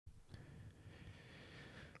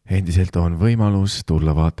endiselt on võimalus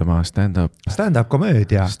tulla vaatama stand-up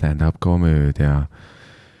komöödia.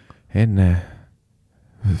 Enne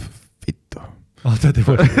vittu. Ta teeb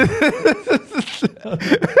võrd.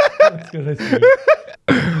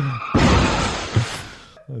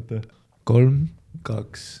 3,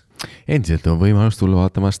 2. Endiselt on võimalus tulla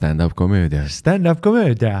vaatama stand-up komöödia.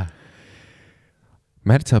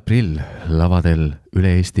 Märts-aprill lavadel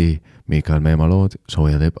üle Eesti Mikael Meemaa lood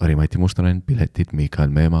sooja teeb Harimati Mustonen piletid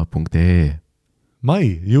mikaelmeemaa.ee. Mai,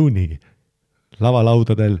 juuni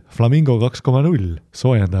lavalaudadel Flamingo 2.0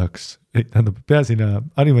 soojendaks, tähendab peasina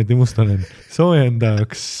Harimati Mustonen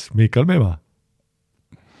soojendaks Mikael Meemaa.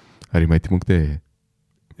 Harimati.ee.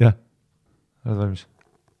 Jah, oled valmis?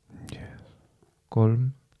 3,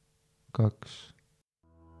 2.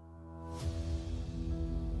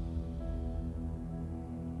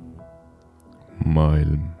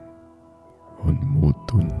 Maailm on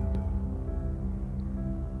muutunud.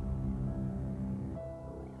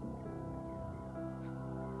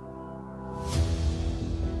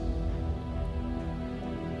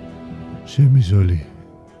 See, mis oli,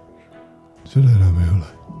 selle enam ei ole.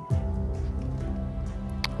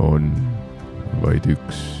 On vaid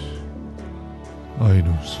üks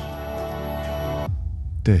ainus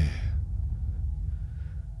tee.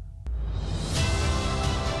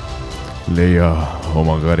 Leia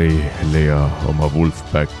oma kari, leia oma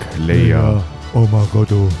Wolfpack, leia oma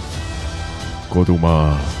kodu.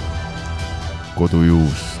 Kodumaa,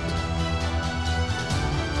 kodujuust,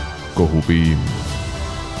 kohupiim,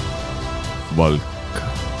 valk,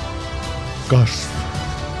 kasv.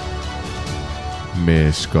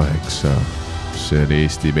 Mees 8, see on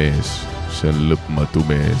Eesti mees, see on lõpmatu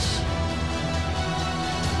mees.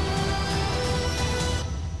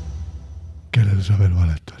 Kellele sa veel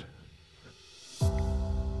valetad?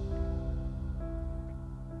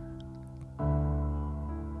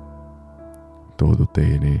 Toodud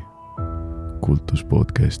teieni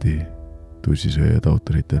kultuspodcasti Tussisööjad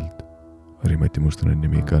autoritelt Harimati Mustonen ja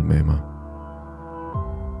Mikael Meemaa.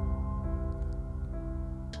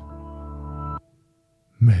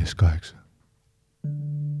 Mees 8.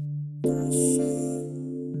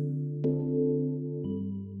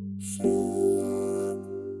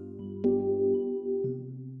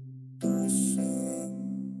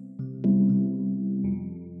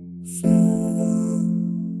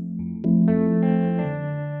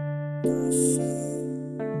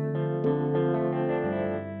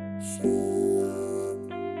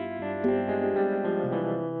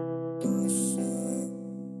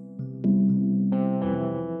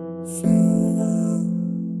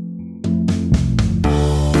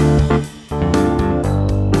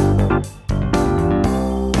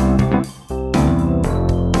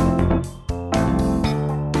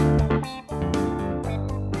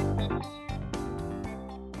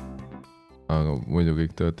 Aga muidu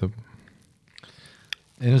kõik töötab.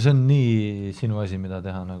 Ei no see on nii sinu asi, mida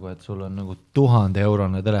teha, nagu, et sul on nagu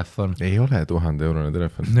 1000-eurone telefon. Ei ole 1000-eurone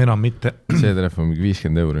telefon. Enam mitte. See telefon on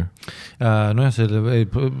 50 euri. No jah, see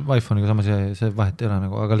iPhone'iga sama see vahet ei ole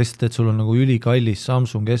nagu, aga lihtsalt, et sul on nagu ülikallis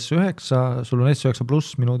Samsung S9, sul on S9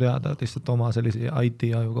 pluss minu teada, lihtsalt oma sellise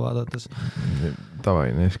IT-ajuga vaadates.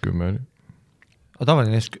 Tavaline S10 oli.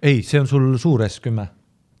 Tavaline S10, ei, see on sul suur S10.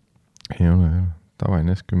 Ei ole,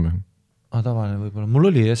 tavaline S10. Tavaline võib-olla, mul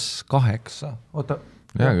oli S8, oota.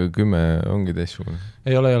 Jaa, aga 10 ongi teistsugune.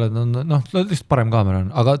 Ei ole, lihtsalt parem kaamera on,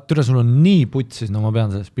 aga türa sul on nii putsis, no ma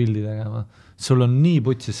pean sellest pildi tegema, sul on nii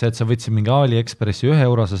putsis see, et sa võtsid mingi AliExpressi 1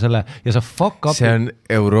 eurose selle ja sa fuck up. See on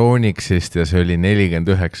Euronixist ja see oli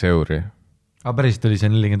 49 euri. Aga päriselt oli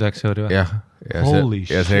see 49 euri või? Jah,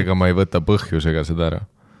 ja seega ma ei võta põhjusega seda ära.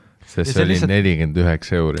 Sest see oli lihtsalt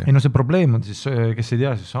 49 euri. Ei no see probleem on siis, kes ei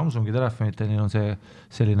tea, siis Samsungi telefonitel on see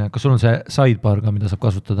selline, kas sul on see sidebarga, mida saab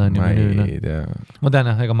kasutada? Ma ei tea. Ma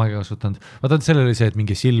tean, ega ma ei kasutanud. Vaata, sellel oli see, et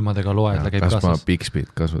mingi silmadega loed. Kas ma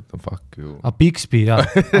Bixby't kasutan? Fuck you. Bixby, jah.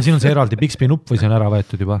 Siin on see eraldi Bixby nupp või see on ära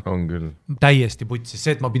võetud juba? On küll. Täiesti putsis.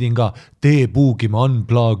 See, et ma pidin ka debuugima,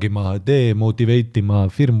 unplugima, demotivateima,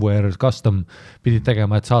 firmware, custom pidid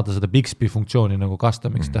tegema, et saada seda Bixby funktsiooni nagu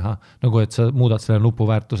customiks teha. Nagu, et sa muudad selle nupu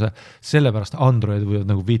väärtuse. Sellepärast Android võivad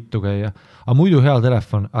nagu vittu käia. Aga muidu hea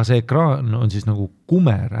telefon, aga see ekraan on siis nagu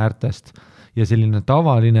kumer äärtest ja selline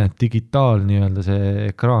tavaline digitaal nii-öelda see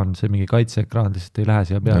ekraan, see mingi kaitseekraan lihtsalt ei lähe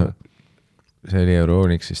siia peale. See oli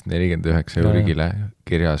Euronixist 49 eurigile,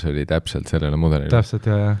 kirjas oli täpselt sellele mudelile. Täpselt,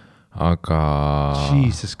 jah. Aga...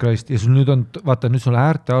 Jesus Christ. Ja sul nüüd on, vaata, nüüd sul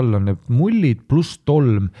äärte all on need mullid pluss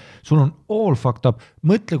tolm. Sul on all fucked up.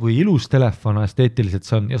 Mõtle, kui ilus telefon esteetiliselt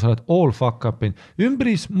see on ja sa oled all fucked up.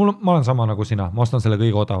 Ümbris, ma olen sama nagu sina. Ma ostan selle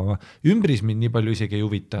kõige odavama. Ümbris mind nii palju isegi ei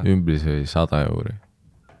huvita. Ümbris oli 100 euri.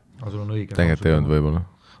 Aga sul on õige. Tegelikult ei olnud võib-olla.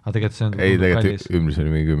 Aga tegelikult see on ei, tegelikult ümbris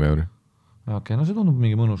oli mingi 10 €. Okei, no see tundub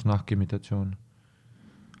mingi mõnus nahkimitatsioon.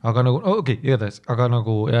 Aga nagu, igatahes, aga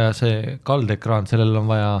nagu ja see kaldekraan, sellel on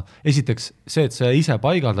vaja, esiteks see, et sa ise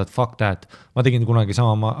paigaldad, fuck that, ma tegin kunagi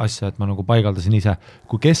sama asja, et ma nagu paigaldasin ise,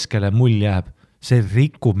 kui keskele mull jääb, see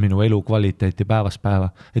rikub minu elu kvaliteeti päevast päeva,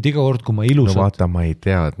 et iga kord, kui ma ilusalt... No vaata, ma ei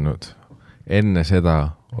teadnud, enne seda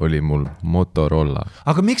oli mul Motorola.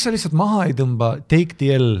 Aga miks sa lihtsalt maha ei tõmba Take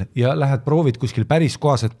DL ja lähed proovid kuskil päris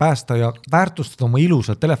kohas, et päästa ja väärtustada oma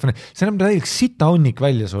ilusat telefoni? See on täielik sita onnik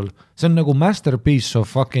välja sul. See on nagu masterpiece of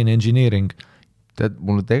fucking engineering. Tead,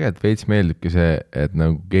 mulle tegelikult veits meeldibki see, et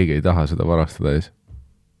nagu keegi ei taha seda varastada ees.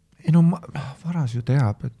 Ei no varas ju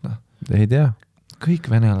teab, et noh. Ei tea. Kõik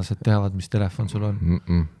venelased teavad, mis telefon sul on.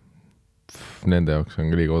 Nende jaoks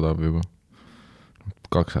on liiga odav juba.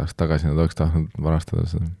 2 aastat tagasi nad oleks tahtnud varastada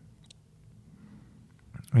seda.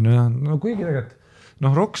 No jah, no kuigi tegelikult,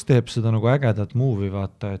 Roks teeb seda nagu ägedat movie,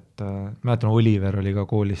 vaata, et mäletan, Oliver oli ka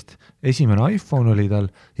koolist. Esimene iPhone oli tal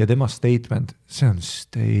ja tema statement, see on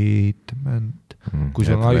statement. Kui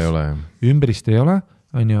sul on iPhone, ümbrist ei ole,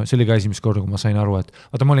 on ju, see oli ka esimest korda, kui ma sain aru, et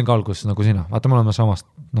vaata, ma olin ka alguses nagu sina, vaata, me oleme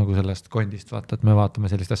samast nagu sellest kondist, vaata, et me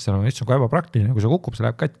vaatame sellist asja, no see on ka ebapraktiline, kui see kukub, see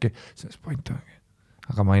läheb katki, sellest point ongi.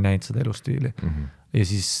 Aga ma ei näinud seda elustiili. Ja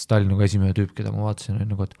siis ta oli nagu esimene tüüp, keda ma vaatasin,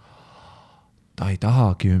 nagu, et ta ei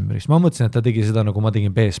tahagi ümbrist. Ma mõtlesin, et ta tegi seda, nagu ma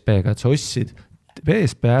tegin BSP-ga, et sa ostsid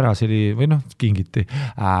BSP ära, see oli, või kingiti,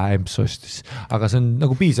 emps ostis. Aga see on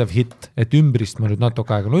nagu piisav hitt, et ümbrist ma nüüd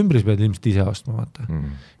natuke aega, no ümbris pead ilmselt ise ostma, vaata.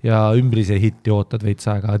 Ja ümbrise hitti ootad veits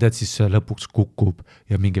aega, tead siis lõpuks kukub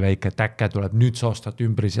ja mingi väike täkke tuleb, nüüd sa ostad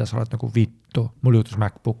ümbris ja sa oled nagu vittu. Mul juhtus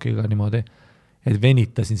MacBookiga niimoodi. Et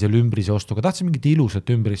venitasin selle ümbrise ostuga, tahtsin mingit ilusat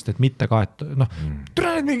ümbrist, et mitte kaetu,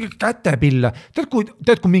 tule mingi kätepilla, tead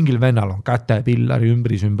kui mingil vennal on kätepillari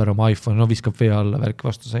ümbris ümber oma iPhone, viskab vee alla värk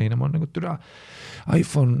vastu seina, ma on nagu türa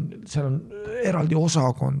iPhone, seal on eraldi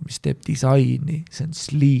osakond, mis teeb disaini, see on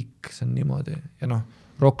sleek, see on niimoodi ja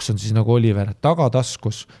Roks on siis nagu Oliver,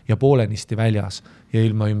 tagataskus ja poolenisti väljas ja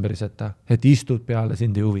ilma ümbriseta, et istud peale,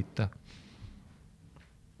 sind ei huvita.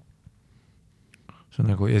 See on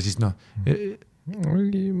nagu, ja siis ma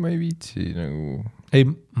ei viitsi nagu... Ei,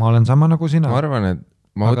 ma olen sama nagu sina. Ma arvan, et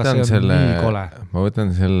ma võtan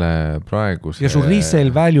selle praeguse... Ja sul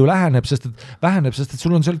resale value väheneb, sest et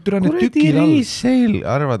sul on seal türane tükil all. Resale,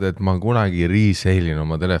 arvad, et ma kunagi resalein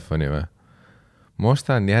oma telefoni või? Ma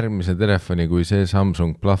ostan järgmise telefoni, kui see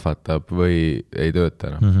Samsung plahvatab või ei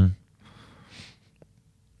tööta.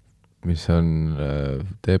 Mis on,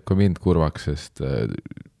 teeb ka mind kurvaks, sest...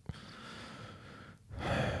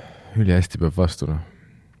 üli hästi peab vastu.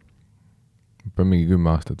 Peab mingi 10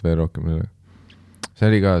 aastat veel rohkem. See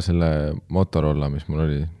oli ka selle Motorola, mis mul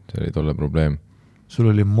oli. See oli tolle probleem. Sul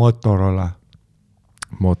oli Motorola?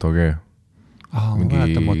 Moto G. Ma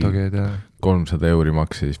mäletan Moto G-d. 300 €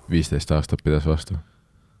 maksis, 15 aastat pidas vastu.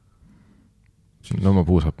 No ma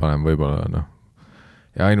puusad panen võib-olla.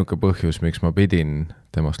 Ja ainuke põhjus, miks ma pidin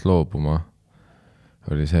temast loobuma,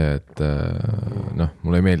 oli see, et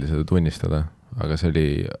mulle ei meeldi seda tunnistada. Aga see oli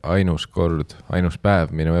ainus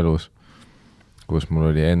päev minu elus, kus mul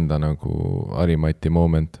oli enda nagu Harimati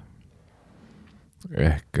moment.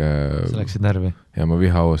 Ehk... Sa läksid närvi? Ja ma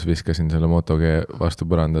vihaos viskasin selle Moto G vastu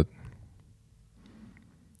põrandat.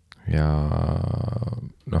 Ja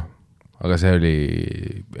aga see oli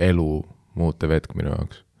elu muutev hetk minu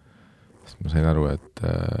jaoks. Sest ma sain aru, et...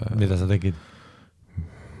 Mida sa tegid?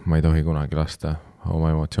 Ma ei tohi kunagi lasta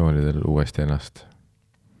oma emotsioonidel uuesti ennast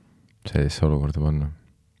sellisesse olukorda panna.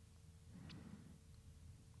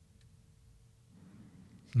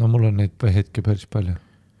 No mul on neid hetki päris palju.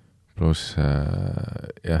 Plus,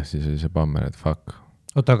 siis oli see pammer, et fuck.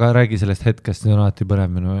 Oota, aga räägi sellest hetkest, see on alati põnev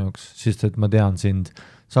minu jaoks, sest et ma tean sind,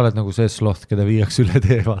 sa oled nagu see sloth, keda viiaks üle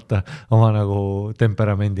tee, vaata, oma nagu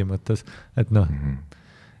temperamendi mõttes, et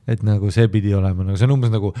et nagu see pidi olema, nagu see on umbes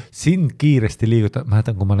nagu sind kiiresti liiguta, ma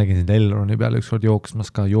mäletan, kui ma nägin sind Elroni peale ükskord jooksmas,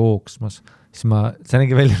 siis see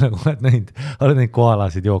nägi välja nagu, et oled neid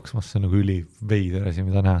koalasid jooksmas, see on nagu üli veider asi,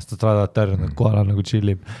 mida näha, sest vaadavad tärjanud, et koala nagu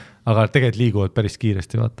chillib, aga tegelikult liiguvad päris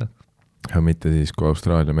kiiresti, vaata. Ja mitte siis, kui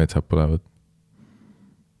Austraalia metsad põlevad.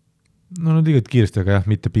 No nad liiguvad kiiresti, aga jah,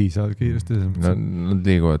 mitte piisavad kiiresti. Nad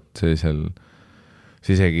liiguvad sellisel,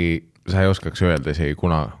 siis isegi sa ei oskaks öelda isegi,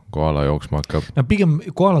 kuna koala jooksma hakkab. No pigem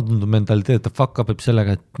koala tundub mentaliteet, et fuck up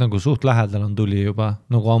sellega, et nagu suht lähedal on tuli juba,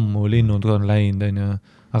 nagu ammu linnud on läinud,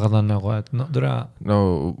 aga ta on nagu, et ma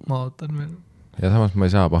ootan veel. Ja samas ma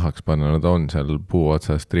ei saa pahaks panna, nad on seal puu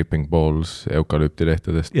otsas tripping balls eukalüpti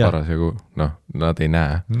lehtedest parasjagu, nad ei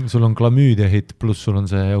näe. Sul on klamüüdia hit, pluss sul on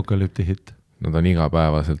see eukalüpti hit. Nad on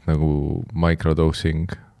igapäevaselt nagu microdosing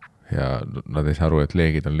ja nad ei saa aru, et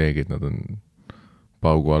leegid on leegid, nad on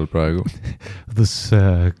paugu all praegu. This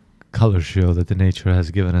color show that the nature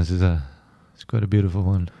has given us is it's quite a beautiful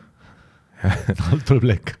one. Tuleb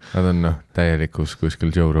leek. Nad on täielikus kuskil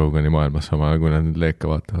Joe Rogani maailmas samal, kui nad nüüd leeka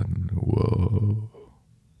vaatavad. Wow.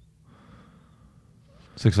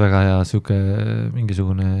 See oleks väga hea siuke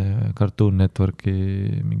mingisugune Cartoon Networki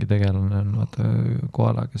mingi tegelane on vaata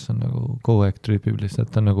koala, kes on nagu kogu aeg tripib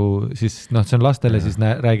lihtsalt, on nagu siis see on lastele ja. Siis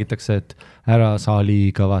räägitakse, et ära saa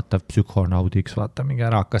liiga vaata psühhonaudiks, vaata mingi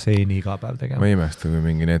ära hakka seeni iga päev tegema. Ma imesta, kui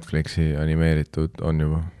mingi Netflixi animeeritud on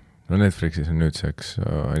juba, Netflixis on nüüdseks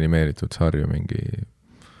animeeritud sarju mingi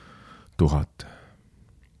 1000.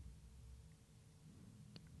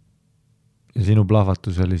 Ja sinu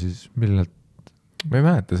plahvatus oli siis millelt? Ma ei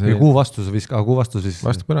mäleta see. Ja kuu vastus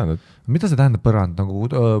vastu põrandat. Mida see tähendab põrand? Nagu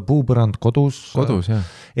puupõrand kodus? Kodus, jah.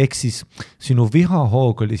 Ehk siis sinu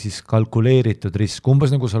vihahoog oli siis kalkuleeritud risk.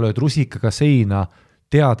 Umbes nagu sa lööd rusikaga seina,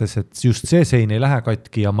 teades, et just see sein ei lähe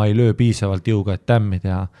katki ja ma ei löö piisavalt jõuga, et tämmi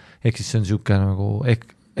teha. Ehk siis see on siuke nagu,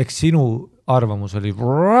 ehk sinu arvamus oli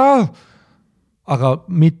aga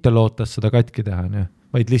mitte lootes seda katki teha, nii?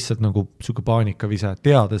 Vaid lihtsalt nagu siuke paanikavise,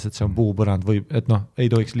 teades, et see on puupõrand või et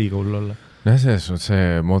ei tohiks liiga hull olla. See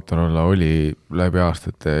Motorola oli läbi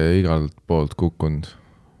aastate igalt poolt kukkunud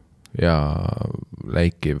ja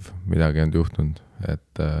läikiv, midagi on juhtunud,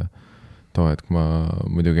 et too hetk ma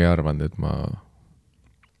muidugi ei arvanud, et ma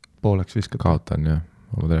pooleks viskad kaotan ja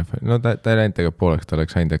oma telefoni. No ta ei läinud tegelikult pooleks, ta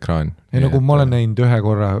oleks ainult ekraan. Ja nagu ma olen näinud ühe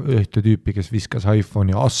korra ühte tüüpi, kes viskas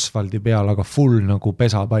iPhone'i asfaldi peal, aga full nagu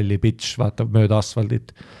pesapalli bitch vaatab mööda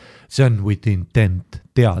asfaldit. See on with intent,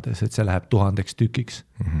 teades, et see läheb 1000 tükiks.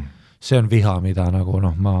 See on viha, mida nagu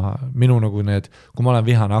minu nagu need, kui ma olen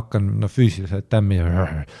vihane, hakkan füüsiliselt tämmi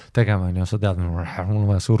tegema ja sa tead, mul on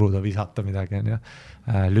vaja suruda, visata midagi ja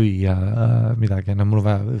lüüa midagi ja mul on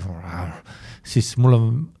vaja, siis mul on,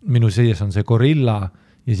 minu sees on see gorilla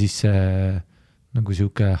ja siis see nagu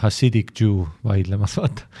siuke Hasidic Jew vaidlemas,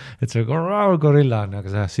 vaata, et see gorilla on, aga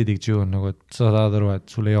see Hasidic Jew on nagu, et sa saad aru, et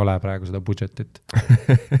sul ei ole praegu seda budgetit.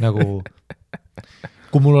 Nagu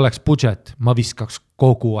kui mul oleks budget, ma viskaks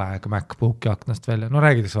kogu aeg MacBooki aknast välja. No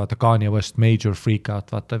räägitakse, vaata, Kanye West Major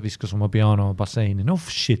Freakout, vaata, viskas oma piano basseini. No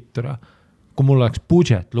shit, tura. Kui mul oleks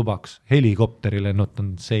budget, lubaks helikopteri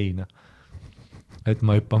lennutan seina. Et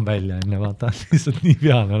ma hüppan välja enne, vaata, lihtsalt nii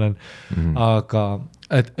peale olen. Aga,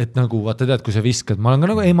 et nagu, vaata, tead, kui sa viskad, ma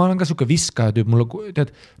olen ka siuke viskaja tüüp, mul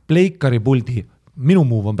tead, pleikari puldi, minu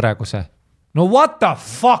move on praegu see. No what the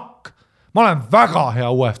fuck? Ma olen väga hea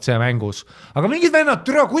UFC mängus, aga mingid vennad,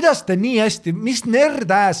 türa, kuidas te nii hästi, mis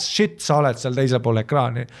nerd-ass shit sa oled seal teisel pool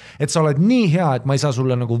ekraani, et sa oled nii hea, et ma ei saa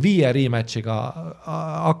sulle nagu 5 rematchiga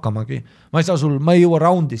hakkamagi. Ma ei jõua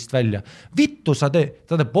roundist välja. Vittu sa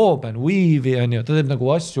teed bob and weave ja ta teeb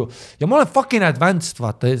nagu asju. Ja ma olen fucking advanced,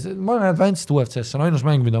 vaata. Ma olen advanced UFC-s, see on ainus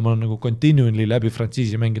mäng, mida ma olen nagu continually läbi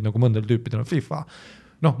frantsiisi mängid nagu mõndel tüüpidel on FIFA.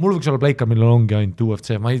 Mul võiks olla pleikar, millel ongi ainult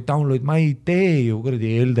UFC. Ma ei tee ju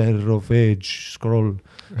kuradi Elder of Age Scroll.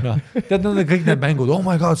 Tead, kõik need mängud, oh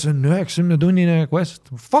my god, see on 90-tunnine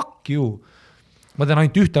quest. Fuck you. Ma teen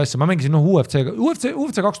ainult ühte asja. Ma mängisin UFC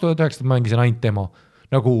 2009 ma mängisin ainult demo.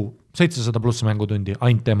 Nagu 700 pluss mängutundi,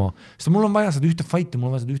 ainult demo. Sest mul on vaja seda ühte fighti,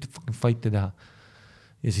 mul on vaja seda ühte fucking fighti teha.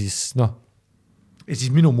 Ja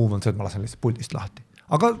siis minu move on see, et ma lasen lihtsalt puldist lahti.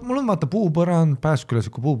 Aga mul on vaata puupõrand, pääsküle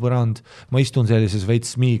siuke puupõrand, ma istun sellises veits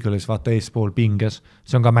smiiglis, vaata eespool pinges,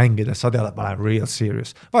 see on ka mängides, sa tead, et ma olen real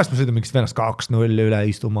serious. Vahest ma sõidan mingist vennast 2-0 üle,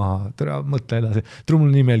 istu maha, mõtle edasi. Mul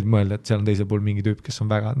on nii meeldib mõelda, et seal on teisel pool mingi tüüp, kes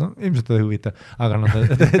on väga, ilmselt ta ei huvita, aga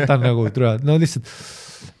ta on nagu, lihtsalt,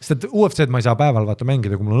 sest UFC-d ma ei saa päeval vaata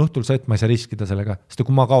mängida, kui mul on õhtul set, ma ei saa riskida sellega, sest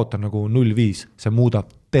kui ma kaotan nagu 0-5, see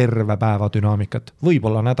muudab terve päeva dünaamikat,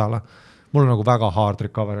 võib-olla nädala. Mul on nagu väga hard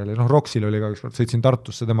recovery oli. Roxil oli ka ükskord, sõitsin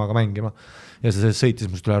Tartusse temaga mängima ja see sõitis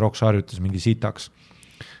must üle, Rox harjutas mingi sitaks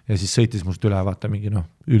ja siis sõitis must üle, vaata mingi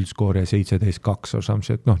üldskoori 17-2 or some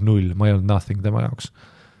shit, 0, ma ei olnud nothing tema jaoks.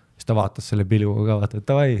 Siis ta vaatas selle piluga ka, vaata, et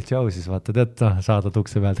tavai, tšau siis, vaata, tead, saada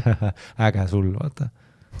tukse pealt, äge sul, vaata.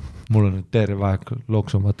 Mul on nüüd terve aeg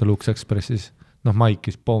loksum, vaata, Lux Expressis,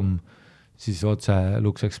 Maikis pomm, siis otse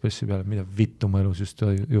Lux Expressi peale, mida vittu mu elus just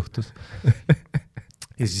juhtus.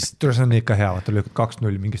 Ja siis see on ikka hea, vaata lükkad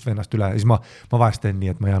 2-0 mingist vennast üle ja siis ma vahest teen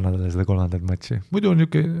nii, et ma ei anna talle seda 3. matši. Muidu on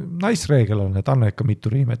nice reegel on, et anna ikka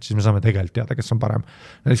mitu rematch, siis me saame tegelikult teada, kes on parem.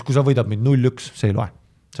 Ja siis kui sa võidad mind 0-1, see ei loe.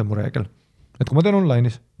 See on mu reegel. Et kui ma teen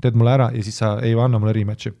online'is, teed mulle ära ja siis sa ei anna mulle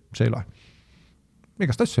rematchi, see ei loe.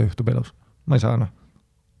 Igast asju juhtub elus. Ma ei saa,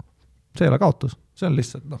 see ei ole kaotus. See on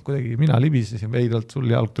lihtsalt, kuidagi mina libisesin veidralt, sul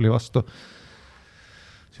jalg tuli vastu.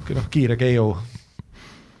 Siuke kiire KO.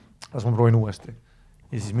 Las ma proovin uuesti.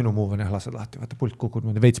 ja siis minu muu on jah, lased lahti, vaata pult kukud,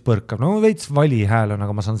 veits põrkab, no veits vali hääl on,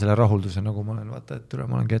 aga ma saan selle rahulduse, nagu ma olen, vaata, et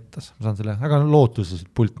ma olen kettas, ma saan selle, aga lootuses,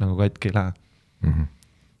 et pult nagu katki ei lähe.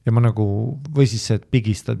 Ja ma nagu, või siis see, et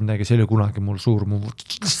pigistad midagi, see oli kunagi mul suur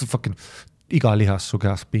fucking iga lihas su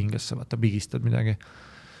kehas pingesse, vaata, pigistad midagi.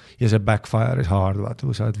 Ja see backfire is hard, vaata,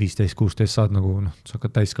 kui sa oled 15-16, saad nagu, sa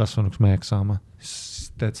hakkad täiskasvanuks meheks saama,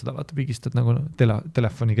 siis teed seda, vaata, pigistad nagu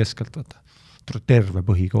telefoni keskelt, vaata. Terve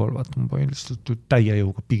põhikool, vaata, ma panin lihtsalt täie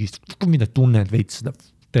jõuga pigistad, mida tunned veits seda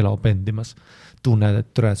telo pendimas, tunned,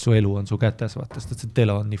 et türed, su elu on su kätes, vaata, sest et see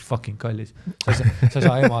telo on nii fucking kallis. Sa ei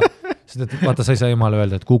saa ema, vaata, sa ei saa emale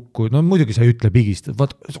öelda, et kukku, no muidugi sa ei ütle pigistad,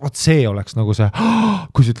 vaat see oleks nagu see,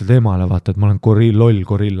 kui sa ütled emale, vaata, et ma olen loll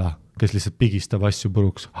gorilla, kes lihtsalt pigistab asju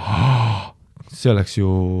puruks. See oleks ju,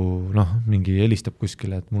 mingi helistab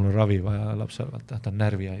kuskile, et mul on ravi vaja lapsel, vaata, ta on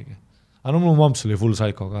närvihaige. Aga no mul mamps oli full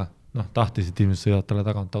psycho ka, tahtis, et inimesed sõidavad talle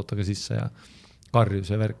tagant autoga sisse ja karjus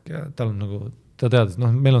ja värk ja tal on nagu, ta teadis,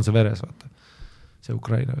 meil on see veres, vaata, see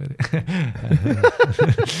Ukraina veri.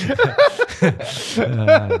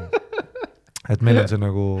 Et meil on see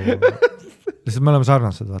nagu, lihtsalt me oleme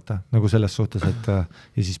sarnased, vaata, nagu selles suhtes, et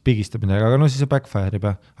ja siis pigistab midagi, aga siis see backfire ei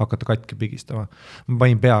pea hakata katki pigistama. Ma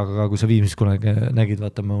panin peaga ka, kui sa viimist kunagi nägid,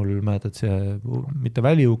 vaata, mul mäletad see, mitte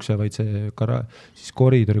väliukse, vaid see siis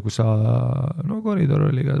koridori, kus sa, koridor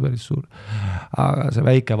oli ka päris suur, aga see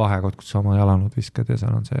väike vahekott, kus sa oma jalanud viskad ja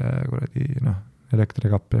seal on see kuradi,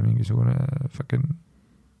 elektrikapp ja mingisugune fucking,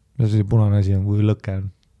 see punane asi on, kui lõke on,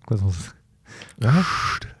 kuidas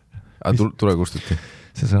ma tule kustuti.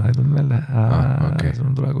 See sõna ei tulnud välja. Okay. Sul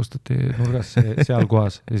on tule kustuti nurgas seal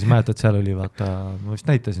kohas. Ja siis mäletad, seal oli, vaata, ma vist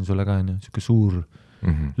näitasin sulle ka, siuke suur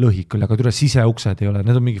lõhik oli, aga türa siseuksed ei ole,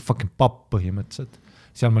 need on mingi fucking papp põhimõtteliselt.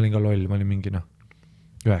 Seal ma olin ka loll, ma olin mingi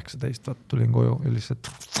 19, vaata, tulin koju ja lihtsalt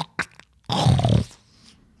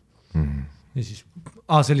ja siis,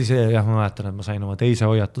 see oli see, jah, ma mäletan, et ma sain oma teise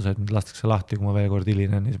hoiatuse, et lastakse lahti, kui ma veel kord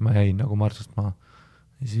hilinen, siis ma jäin nagu marsust maha.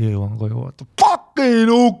 Ja siis jõuan koju, vaata,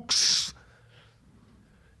 fucking uks!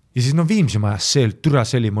 Ja siis Viimsi majas türa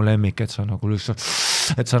see oli mu lemmik, et sa nagu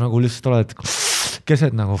lihtsalt oled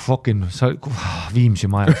keset nagu fucking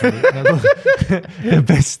Viimsi majas nagu,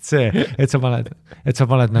 best see, et sa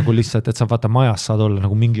paned nagu lihtsalt, et sa vaata majas saad olla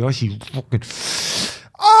nagu mingi asi fucking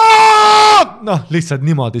lihtsalt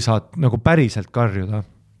niimoodi saad nagu päriselt karjuda.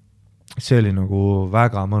 See oli nagu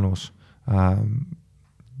väga mõnus.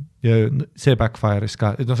 Ja see backfire'is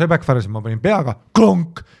ka, et see backfire'is ma panin peaga,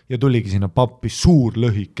 klonk, ja tuligi sinna pappi suur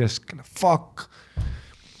lõhik keskele, fuck.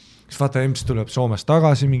 Siis vaata, Emps tuleb Soomest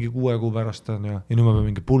tagasi mingi 6 kuu pärast ja nüüd ma pean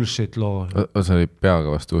mingi bullshit loo. See oli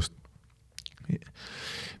peaga vastu ust?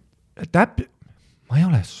 Ma ei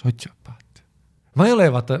ole sotsiopaat. Ma ei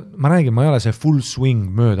ole, vaata, ma räägin, ma ei ole see full swing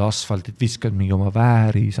mööda asfaltit, viskad mingi oma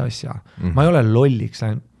vääris asja. Ma ei ole lolliks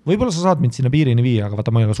läinud. Võib-olla sa saad mind sinna piirini viia, aga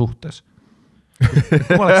vaata, ma ei ole suhtes.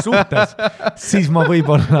 Kui ma oleks suhtes, siis ma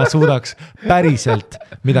võib-olla suudaks päriselt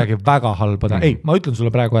midagi väga halbada. Ei, ma ütlen sulle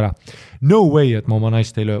praegu ära. No way, et ma oma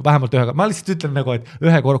naist ei löö. Vähemalt ühega. Ma lihtsalt ütlen nagu, et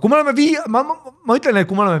ühe korra. Kui me oleme ma ütlen, et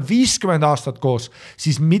kui me oleme 50 aastat koos,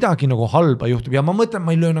 siis midagi nagu halba juhtub. Ja ma mõtlen,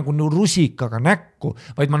 ma ei löö nagu rusikaga näkku,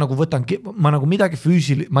 vaid ma nagu võtan, ma nagu midagi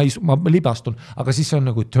ma libastun, aga siis see on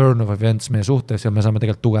nagu turn of events meie suhtes ja me saame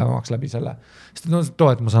tegelikult tugevamaks läbi selle. Sest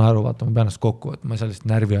et ma saan aru, vaata, ma pean ennast kokku, et ma ei saa lihtsalt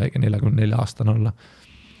närvihaige 44 aastane olla,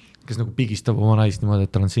 kes nagu pigistab oma naist niimoodi,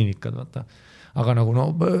 et tal on sinikad, vaata. Aga nagu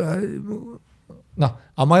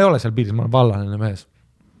aga ma ei ole seal piiris, ma olen vallaline mees.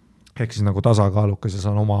 Ehk siis nagu tasakaalukas ja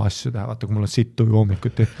saan oma asju teha, vaata, kui mul on sitt tuju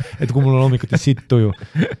hommikuti, et kui mul on hommikuti sitt tuju,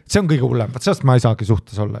 see on kõige hullem, vaat sellest ma ei saagi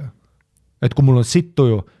suhtes olla ju. Et kui mul on sitt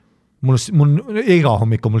tuju, mul iga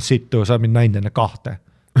hommiku mul sitt tuju, saab mind näinud enne 2.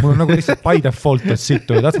 Mul on nagu lihtsalt by default sitt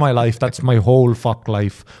tuju, that's my life, that's my whole fuck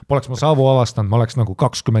life. Poleks ma Saavu avastanud, ma oleks nagu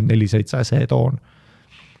 24/7 see toon.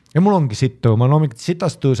 Ja mul ongi sitt tuju, ma olen hommikuti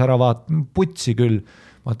sitastujus ära putsi küll.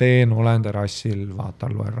 Ma teen, olen terassil,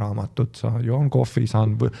 vaatan, loen raamatut, joon kohvi,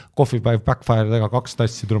 saan kohvipäev backfire'dega 2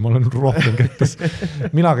 tassi, ma olen rohkem kettas.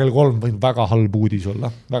 Mina kell 3 võin väga halb uudis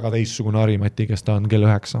olla, väga teissugune Harimati, kes ta on kell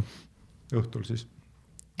 9 õhtul siis.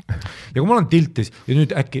 Ja kui ma olen tiltis ja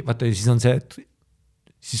nüüd äkki, vaata, siis on see, et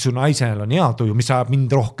siis su naisel on hea tuju, mis ajab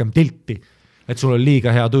mind rohkem tilti. Et sul on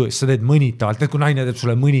liiga hea tuju, sa teed mõnitavalt, et kui naine teeb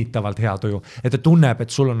sulle mõnitavalt hea tuju, et ta tunneb,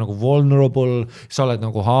 et sul on nagu vulnerable, sa oled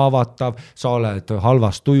nagu haavatav, sa oled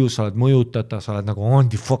halvas tujus, sa oled mõjutatav, sa oled nagu on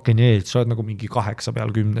the fucking edge, sa oled nagu mingi 8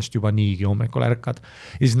 peal 10 juba niigi hommikul ärkad.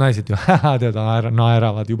 Ja siis naised ju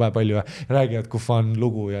naeravad jube palju ja räägivad, kui fun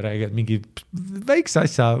lugu ja räägivad mingi väikse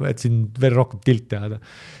asja, et siin veel rohkem tilti ajada.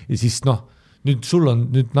 Ja siis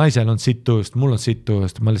nüüd naisel on sittujust, mul on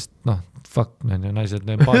sittujust, ma lihtsalt fuck,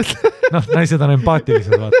 naised on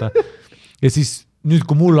empaatilised, vaata. Ja siis nüüd,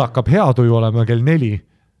 kui mul hakkab hea tuju olema kell 4,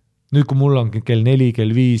 nüüd, kui mul on kell 4,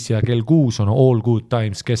 kell 5 ja kell 6 on all good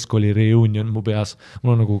times, keskkooli reunion mu peas,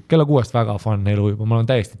 mul on nagu kella 6 väga fun elu juba, ma olen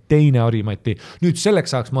täiesti teine Harimati. Nüüd selleks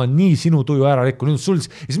saaks ma nii sinu tuju ära rikku, nüüd sul, ja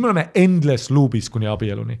siis me oleme endless loopis kuni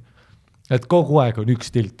abieluni. Et kogu aeg on üks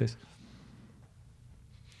tiltis.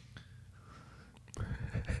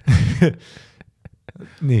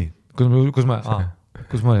 Nii, kus ma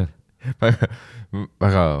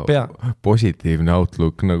väga positiivne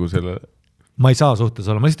outlook nagu selle. Ma ei saa suhtes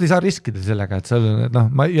olla, ma lihtsalt ei saa riskida sellega, et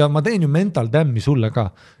ma teen ju mental dammi sulle ka.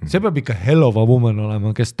 See peab ikka hell of a woman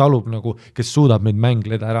olema, kes talub nagu, kes suudab meid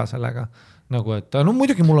mängleda ära sellega. Nagu, et no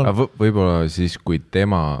muidugi mul on... Võib-olla siis, kui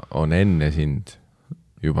tema on enne sind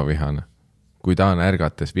juba vihane. Kui ta on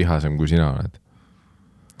ärgates vihasem, kui sina oled.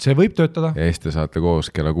 See võib töötada. Ja siis te saate koos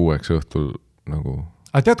kella 6 õhtul nagu...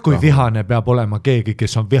 Aga tead, kui vihane peab olema keegi,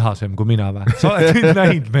 kes on vihasem kui mina või? Sa oled nüüd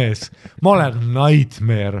näinud mees. Ma olen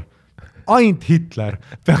nightmare. Ainult Hitler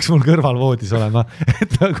peaks mul kõrval voodis olema.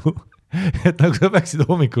 Et nagu sa peaksid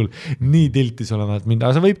hommikul nii tiltis olema, et mind,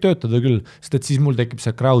 aga see võib töötada küll, sest et siis mul tekib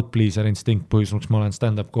see crowd pleaser instinct põhjus, ma olen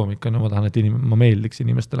stand-up koomik, ma tahan, et ma meeldiks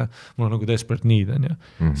inimestele, mul on nagu desperate need, on ju.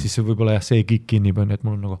 Siis see võib-olla see kick kinnib, on, et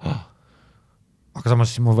mul on nagu, aga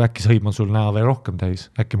samas siis ma äkki sõiman sul näo veel rohkem täis,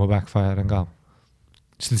 äkki ma backfire on ka.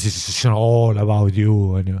 Siis on all about you,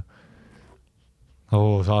 on ju.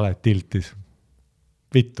 Sa oled tiltis.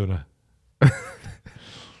 Vittune.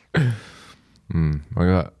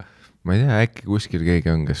 Aga ma ei tea, äkki kuskil keegi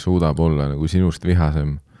on, kes suudab olla nagu sinust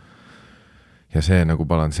vihasem ja see nagu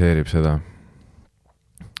balansseerib seda.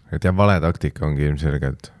 Et ja vale taktika ongi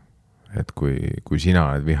ilmselgelt, et kui sina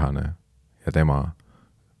oled vihane ja tema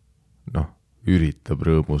üritab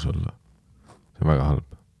rõõmus olla. See on väga halb.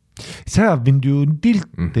 See ajab mind ju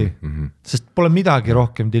tilti, sest pole midagi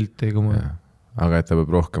rohkem tilti kui ma. Aga et ta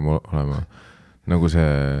peab rohkem olema. Nagu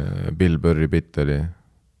see Bill Burri bitt oli.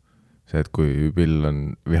 See, et kui Bill on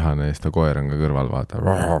vihane ja siis ta koer on ka kõrval vaata.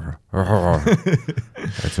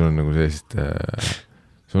 Et sul on nagu sellist...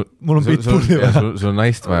 Mul on pitbulli vaja. Sul on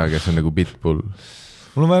naist vaja, kes on nagu pitbull.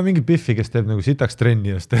 Mul on vaja mingi biffi, kes teeb nagu sitaks trenni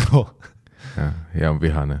ja stero. Ja on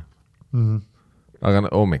vihane. Aga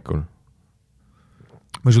hommikul.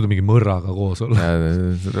 Ma ei suuda mingi mõrraga koos olla.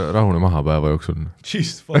 Rahune maha päeva jooksul.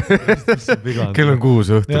 Jeez, fuck. Kell on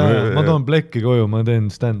 6 õhtul. Ma toon plekki koju, ma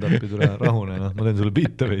teen stand-upi tule rahune, ma teen sulle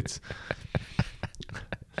biite veits.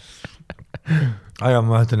 Aja,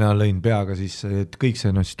 ma mõtlen, lõin peaga siis, et kõik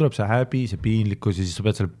see, siis tuleb see häbi, see piinlikkus ja siis sa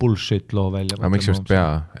pead selle bullshit loo välja. Aga miks just pea?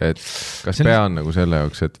 Et kas pea on nagu selle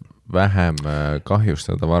jaoks, et vähem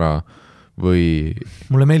kahjustada vara või...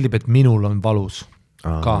 Mulle meeldib, et minul on valus.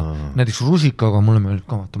 Ka. Näiteks rusikaga mulle meeldib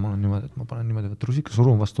ka, vaata, ma olen niimoodi, et ma panen niimoodi, et rusika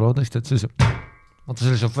surun vastu laudest, et sellise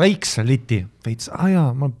väikse liti, veits,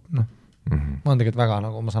 ma olen tegelikult väga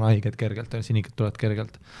nagu, ma saan haiged kergelt, sinikad tulevad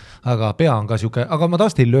kergelt, aga pea on ka siuke, aga ma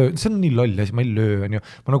taast ei löö, see on nii loll, ma ei löö, on ju,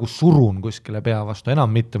 ma nagu surun kuskile pea vastu, enam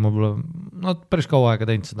mitte, ma pole päris kaua aega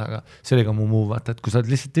teinud seda, aga see oli ka mu muu, vaata, et kui sa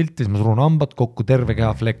oled lihtsalt tiltis, ma surun hambad kokku, terve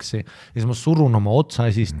keha flexi ja siis ma surun oma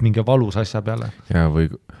otsaasist mingi valus asja peale. Ja või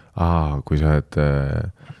kui sa oled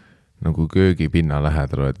nagu köögipinna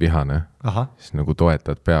lähedal oled vihane, siis nagu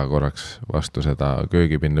toetad pea korraks vastu seda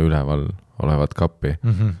köögipinna üleval olevat kappi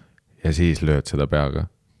ja siis lööd seda peaga.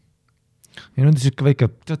 Ja nüüd on siuke väike,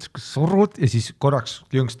 tead, surud ja siis korraks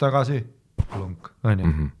jõnks tagasi, klonk, on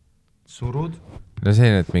ju, surud. No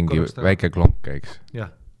see on, et mingi väike klonk käiks.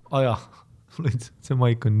 Jah, see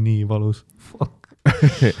maik on nii valus. Fuck.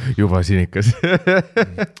 Juba sinikas.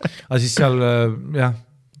 Aga siis seal,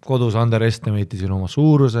 kodus underestimate'isin oma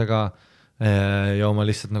suurusega ja oma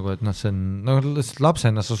lihtsalt nagu, et see on,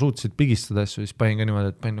 lapsena sa suutsid pigistada asju, siis panin ka niimoodi,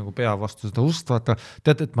 et panin nagu pea vastu seda ust, vaata,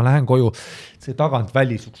 tead, et ma lähen koju, see tagant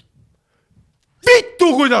välisuks. Vittu,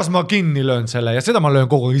 kuidas ma kinni löön selle ja seda ma löön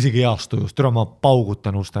kogu isegi heastujust, türa ma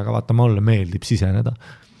paugutan ustega, vaata, mulle meeldib siseneda.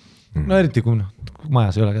 No eriti kui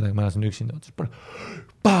majas ei ole kedagi, majas on üksinda,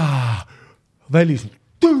 välisuks.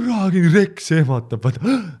 Tõragi, Reks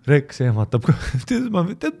ehmatab.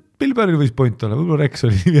 Tead, Pilberil võis point olla, võib-olla Reks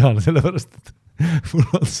oli nii vihane, sellepärast, et mul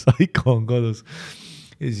on saiko on kodus.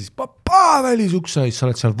 Ja siis välisuksa, sa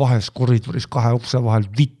oled seal vahes koridoris 2 ukse vahel,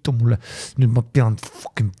 vittu mulle, nüüd ma pean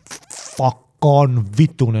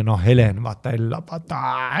vitune, Helen, vaata,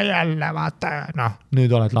 jälle,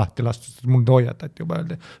 nüüd oled lahti lastud, mul hoiatati juba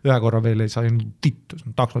öelda, ühe korra veel ei saa vittu,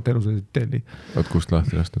 taksot elu see telli. Oot, kust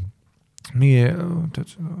lahti lastud? Ma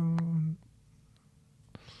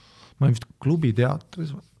olen vist klubi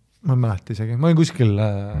teatris. ma ei mäleta isegi, ma olin kuskil,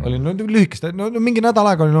 olin lühikest, mingi nädal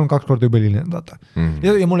aega olin 2 korda juba hiline, vaata.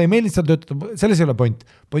 Ja mulle ei meeldi seda töötada, selles ei ole point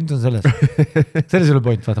on selles, selles ei ole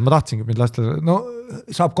point, vaata, ma tahtsingi mind lasta, no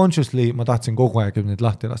subconsciously ma tahtsin kogu aeg, et neid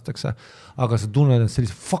lahti lastakse, aga sa tunned, et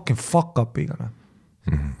sellise fucking fuck up'iga,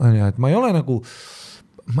 on ja, et ma ei ole nagu,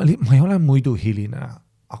 ma ei ole muidu hiline,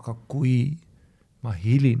 aga kui ma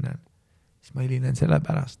hilinen, siis ma hilinen selle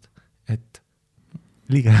pärast, et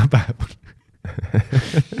liiga hea päev on.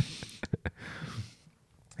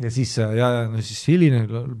 Ja siis, no siis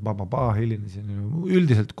hilinesin.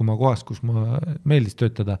 Üldiselt, kui ma kohas, kus ma meeldis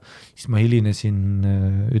töötada, siis ma hilinesin,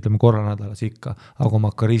 ütleme korra nädalas ikka, aga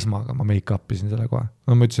oma karismaga ma make-upisin selle kohe.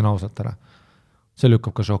 No ma ütlesin ausalt ära. See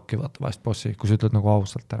lükkab ka šokki, vaata vahest bossi, kui sa ütled nagu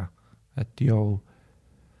ausalt ära. Et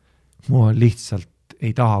mul lihtsalt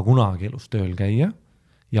ei taha kunagi elus tööl käia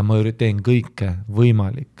ja ma teen kõike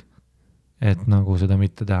võimalik, et nagu seda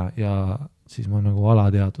mitte teha ja siis ma nagu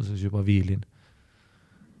alateaduses juba viilin.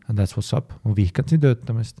 And that's what's up. Ma vihkan siin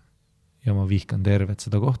töötamist ja ma vihkan tervet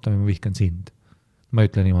seda kohta ja ma vihkan sind. Ma ei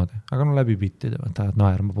ütle niimoodi, aga no läbi bittide, tahad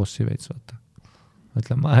naerma bossi veits, vaata. Ma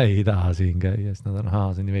ütlen, ma ei taha siin käia, sest nad on,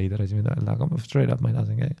 see on nii veider asi, mida öelda, aga ma straight up ma ei taha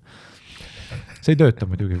siin käia. See ei tööta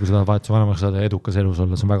muidugi, kui seda vahetuse vanemaks saada edukas elus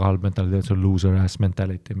olla, see on väga halb mentaliteet, see on loser ass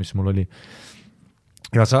mentality, mis mul oli.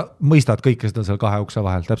 Ja sa mõistad kõike seda seal 2 ukse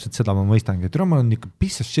vahel, täpselt seda ma mõistangi, et ma olen ikka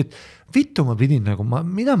piece of shit, vittu ma pidin nagu,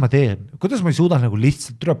 mida ma teen, kuidas ma ei suuda nagu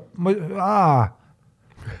lihtsalt, mis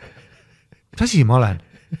asi ma olen?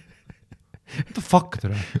 What the fuck,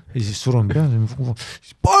 türa? Ja siis surun peale,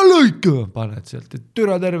 siis paned sealt, et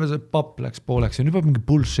türa terve see papp läks pooleks ja nüüd peab mingi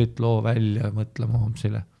bullshit loo välja mõtlema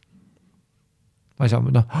homsile. Ma ei saa,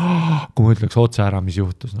 kui ma ütleks otse ära, mis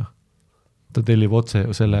juhtus, ta tellib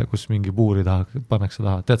otse selle, kus mingi puuri pannakse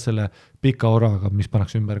taha. Tead selle pika oraga, mis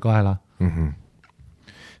pannakse ümber kaela?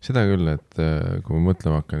 Seda küll, et kui ma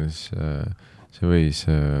mõtlema hakkan, siis see võis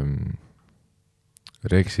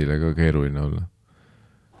Rexile ka keeruline olla.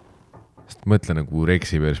 Sest mõtle nagu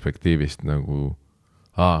Rexi perspektiivist nagu,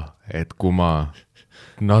 et kui ma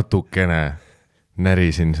natukene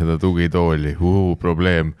närisin seda tugitooli,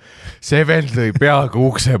 probleem. See vend lõi peaga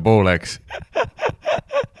ukse pooleks.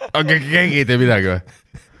 Aga keegi ei tee midagi või?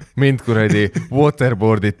 Mind kuradi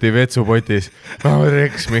waterboarditi vetsupotis.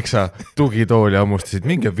 Rex, miks sa tugitooli ammustasid?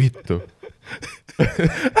 Minge vittu.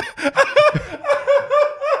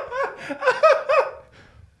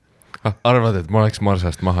 Arvad, et ma oleks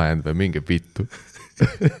marsast maha jäänud või minge vittu?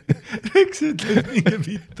 Rex ütleb minge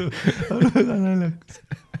vittu. On väga naljakas.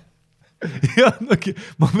 Ja,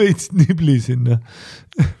 ma veits niblisin.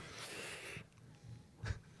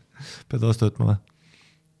 Pead vastu võtma või?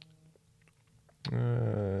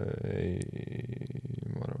 Ei,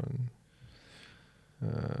 ma arvan.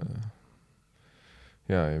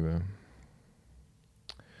 Ei pea.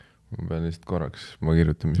 Ma pean lihtsalt korraks, ma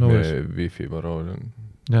kirjutan, mis meie wifi parool on.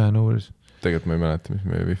 Jaa, no worries. Tegelikult ma ei mäleta, mis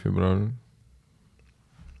meie wifi parool on.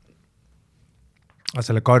 Aga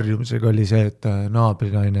selle karjumisega oli see, et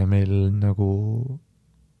naabrinaine meil nagu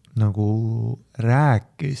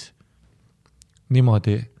rääkis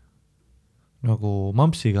niimoodi nagu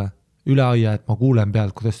mampsiga üle aia, et ma kuulen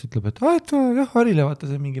pealt, kuidas ta ütleb, et jah, Harile vaata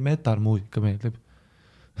see mingi metalmuusika meeldib.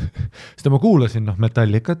 Seda ma kuulasin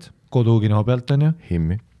metallikat koduugino pealt on ju.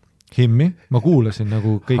 Himmi. Ma kuulasin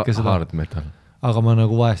nagu kõike seda. Hard metal. Aga ma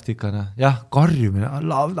nagu vahest ikka, jah, karjumine, I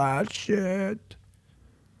love that shit.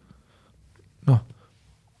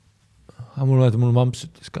 Aga mul mamps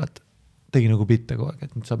ütles ka, et tegi nagu bitte kogu aeg,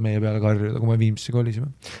 et nüüd saab meie peale karjuda, kui me Viimsisse kolisime.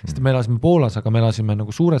 Sest me elasime Poolas, aga me elasime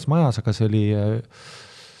nagu suures majas, aga see oli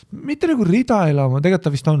mitte nagu ridaelama, tegelikult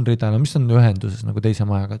ta vist on ridaelama, mis on ühenduses nagu teise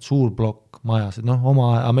majaga, et suur plokk majas, et me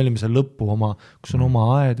olime seal lõppu kus on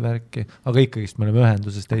oma aedvärki, aga ikkagist me oleme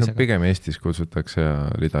ühenduses teisega. Pigem Eestis kutsutakse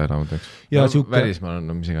ja ridaelamudeks. Välismaal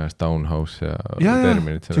on mis iganes townhouse ja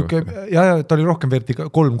terminid selle kohta. Ja ta oli rohkem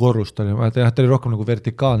 3 korrust, ta oli rohkem nagu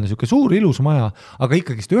vertikaalne, suur ilus maja, aga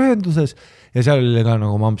ikkagist ühenduses ja seal oli ka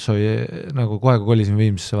nagu mampsoi, nagu kohe kui kolisime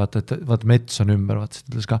Viimsisse, vaata mets on ümber, vaata,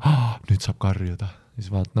 ütles ka, nüüd saab karjuda. Siis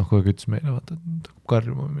vaata, kui ütles meile, vaata,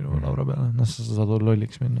 karjuma minu laura peale, sa saad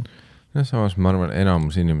lolliks minna. Samas ma arvan,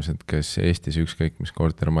 enamus inimesed, kes Eestis ükskõik mis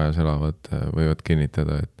kortermajas elavad, võivad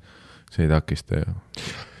kinnitada, et see ei takista ju.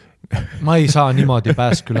 Ma ei saa niimoodi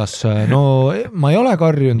Pääskülas, ma ei ole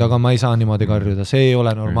karjunud, aga ma ei saa niimoodi karjuda, see ei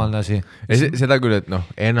ole normaalne asi. Seda küll, et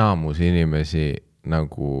enamus inimesi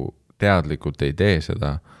nagu teadlikult ei tee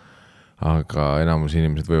seda, aga enamus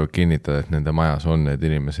inimesed võivad kinnitada, et nende majas on need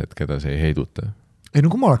inimesed, keda see ei heiduta. Ei,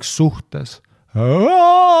 kui ma oleks suhtes,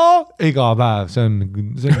 iga päev, see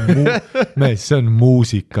on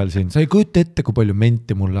muusikal siin, sa ei kujuta ette, kui palju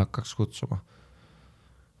menti mulle hakkaks kutsuma.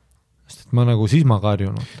 sest et ma nagu siis ma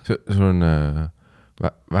karjunud. Sul on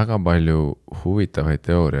väga palju huvitavaid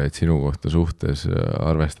teooriaid sinu kohta suhtes,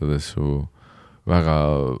 arvestades su väga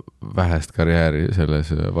vähest karjääri selles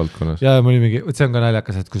valdkonnas. Ja ma olin mingi, see on ka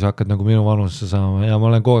naljakas, et kui sa hakkad nagu minu vanusesse saama ja ma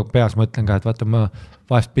olen kogu aeg peas mõtlen ka, et vaata ma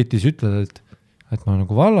vahest bitis ütled, et ma olen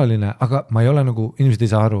nagu vallaline, aga ma ei ole nagu, inimesed ei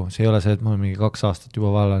saa aru, see ei ole see, et ma olen mingi 2 aastat juba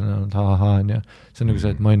vallaline olnud, ja see on nagu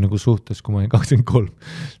see, et ma olin nagu suhtes, kui ma olin 23,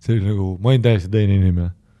 see oli nagu, ma olin täiesti teine inimene,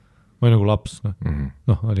 ma olin nagu laps,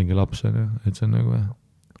 olingi laps, et see on nagu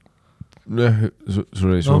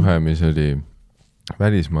sul oli suhe, mis oli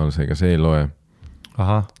välismaalasega, see ei loe.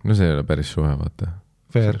 Aha. No see ei ole päris suhe, vaata.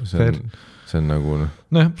 Fair. See on nagu,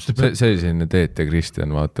 see oli selline Teet ja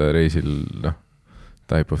Kristjan, vaata, reisil,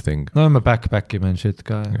 type of thing. No me backpackime and shit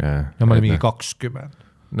ka. Ja ma olin mingi 20.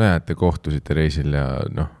 No ja, et te kohtusite reisil ja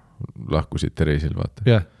lahkusite reisil, vaata.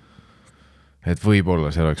 Yeah. Et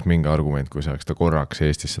võib-olla see oleks mingi argument, kui sa oleks ta korraks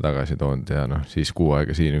Eestisse tagasi toonud ja siis 6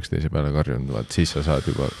 aega siin üksteise peale karjunud, vaat siis sa saad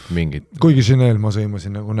juba mingit... Kuigi Chanel ma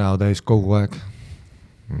sõimasin nagu näo täis kogu aeg.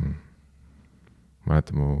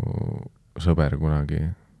 Mäletan, mu sõber kunagi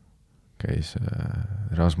käis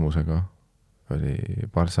Rasmusega, oli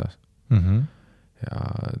Parsas ja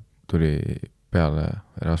tuli peale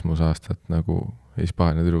Rasmus aastat nagu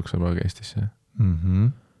Hispaania tüdruksõbraga Eestisse.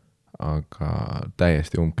 Aga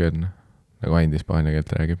täiesti umbkeelne, nagu ainult hispaania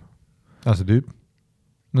keelt räägib. See tüüp?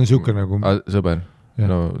 No siuke nagu... Sõber,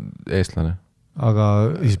 eestlane. Aga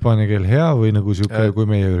hispaania keel hea või nagu siuke, kui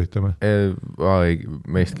meie üritame?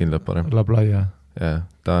 Meist kindlalt parem. Lablaia. Ja,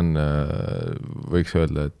 ta on, võiks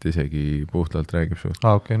öelda, et isegi puhtalt räägib suht.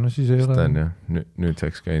 Okei, no siis ei ole. Ta on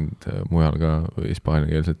nüüdseks käinud mujal ka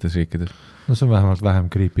hispaaniakeelsetes riikides. No see on vähemalt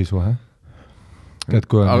vähem creepy suhe. Et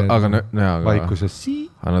kui on vaikuses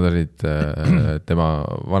aga nad olid tema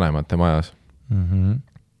vanemate majas.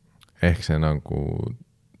 Ehk see nagu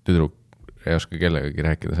tüdruk ei oska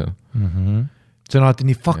kellegagi rääkida seal. See on alati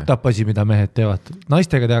nii fucked up asi, mida mehed teevad.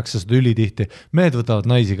 Naistega tehakse seda ülitihti. Mehed võtavad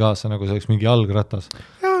naisi kaasa, nagu see oleks mingi jalgratas.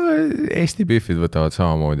 Ja, Eesti püffid võtavad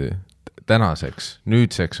samamoodi. Tänaseks,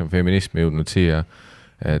 nüüdseks on feminism jõudnud siia,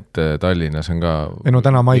 et Tallinnas on ka...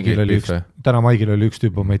 täna Maigil oli üks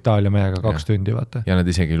tüüp oma Itaalia mehega 2 tundi, vaata. Ja nad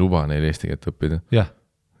isegi ei luba neil eesti keelt õppida.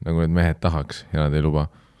 Nagu need mehed tahaks ja nad ei luba,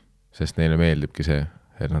 sest neile meeldibki see,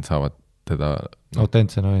 et nad saavad teda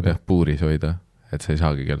autentsena hoida. Puuris hoida. Et sa ei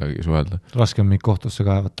saagi kellegagi suhelda. Raske on meid kohtusse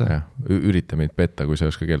kaevata. Ja, ürita meid petta, kui sa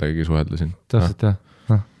ei oska kellegagi suhelda siin. Täpselt jah.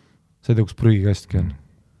 See tõuks prügikastki on.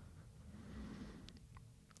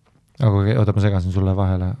 Aga oota, ma segasin sulle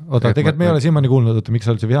vahele. Oota, tegelikult me ei ole siiamaani kuulnud, miks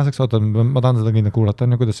sa olid see vihaseks. Oota, ma tahan seda kindla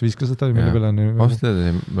kuulata, kuidas sa viskad seda, mille peale on... Ausalt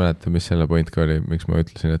ei mäleta, mis selle point ka oli, miks ma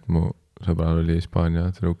ütlesin, et mu sõbral oli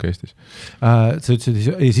Hispaania tüdruk Eestis. Sa ütlesid,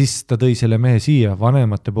 ja siis ta tõi selle mehe siia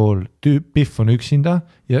vanemate pool, Piff on üksinda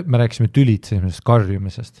ja me rääkisime tülitsemisest,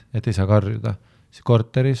 karjumisest, et ei saa karjuda. See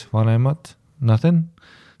korteris, vanemad, nothing.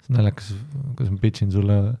 See naljakas, kuidas ma pitchin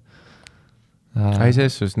sulle.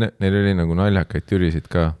 Selles, neil oli nagu naljakaid tülisid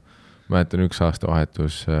ka. Mäletan üks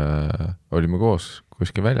aastavahetus, olime koos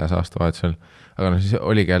kuskil väljas aastavahetusel, aga siis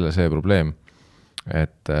oligi jälle see probleem,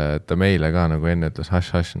 et ta meile ka nagu enne ütles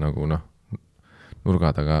hash nagu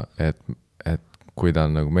nurga taga, et kui ta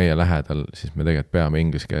on nagu meie lähedal, siis me tegelikult peame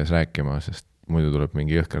inglise keeles rääkima, sest muidu tuleb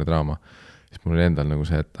mingi jõhker draama. Siis mul oli endal nagu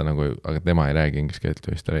see, et ta nagu, aga tema ei räägi inglise keelt,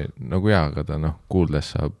 siis ta oli nagu aga ta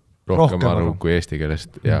kuuldes saab rohkem aru kui eesti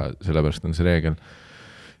keelest ja sellepärast on see reegel.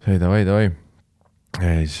 See oli davai.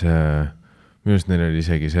 Ja siis minust neil oli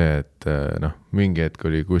isegi see, et mingi hetk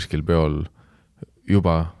oli kuskil peol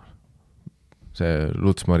juba see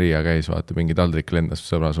Luts Maria käis, vaata, mingi taldrik lendas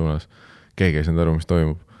sõbra suunas. Keegi ei saanud aru, mis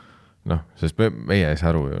toimub. Sest meie ei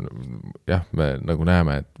saa aru. Jah, me nagu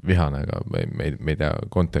näeme, et vihane, aga me ei tea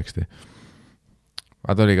konteksti.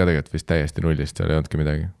 Aga ta oli ka tegelikult vist täiesti nullist, seal ei olnudki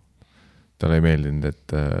midagi. Talle ei meeldinud, et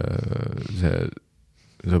see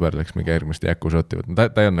sõber läks mingi järgmist jäkku šotti võtma.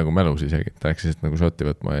 Ta ei olnud nagu mälus isegi. Ta läks lihtsalt nagu šotti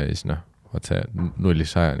võtma ja siis vaat see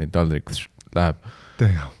 0-100 taldrik läheb.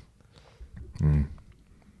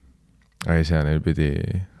 Ei, see neil pidi,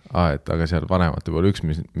 aga seal vanemate pool üks,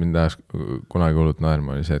 mis mind ajas kunagi hullult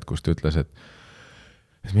naerma, oli see, et kus ta ütles, et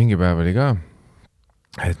mingi päev oli ka,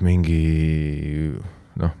 et mingi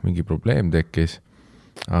probleem tekkis,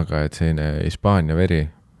 aga et selline Hispaania veri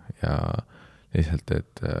ja lihtsalt,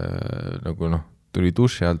 et tuli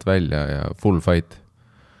duši alt välja ja full fight.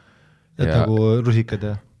 Et nagu rusikad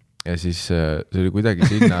ja? Ja siis see oli kuidagi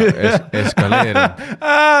sinna eskaleerinud.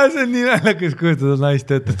 See on nii näljakas kujutada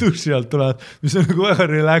naist, et duši alt tulevad, mis on nagu väga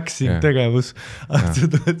relaxing tegevus.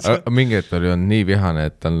 Mingi hetk oli on nii vihane,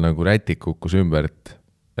 et tal nagu rätik kukkus ümbert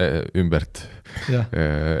ümbert ja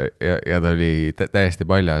ta oli täiesti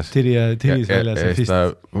paljas. tiris väljas ja fist.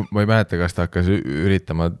 Ma ei mäleta, kas ta hakkas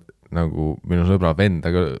üritama nagu minu sõbra venda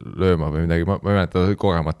lööma või midagi, ma ei mäleta,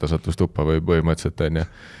 kogemata sattus tuppa või põhimõtteliselt on ja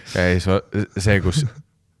see, kus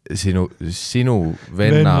sinu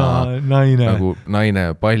venna naine. Nagu naine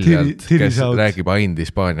paljalt, kes räägib ainult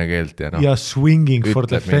hispaania keelt ja swinging for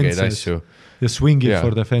the fences ja swinging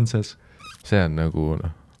for the fences. See on nagu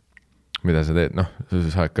mida sa teed,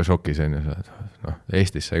 sa oled ka šokis on ju,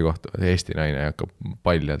 Eestis sai kohta, Eesti naine hakkab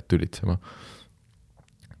paljalt tülitsema.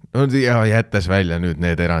 Ja jättes välja nüüd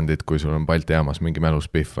need erandid, kui sul on Balti jaamas mingi mälus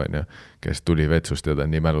pihv on ju, kes tuli vetsust ja ta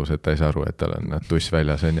on nii mälus, et ta ei saa aru, et tal on tuss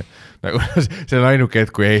väljas on ju. Nagu, see on ainuke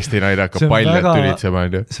hetk, kui Eesti naine hakkab paljalt tülitsema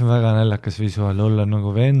on ju. See on väga näljakas visuaal, olla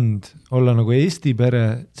nagu vend, olla nagu Eesti pere,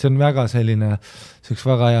 see on väga selline, see oleks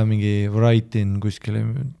väga hea mingi write-in kuskile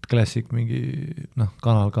klassik, mingi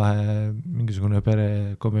Kanal 2 mingisugune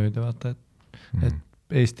perekomöödia, vaata, et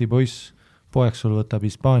Eesti poeks sul võtab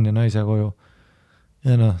Hispaania naise koju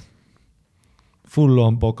ja full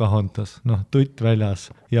on Pocahontas, tutt väljas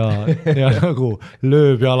ja nagu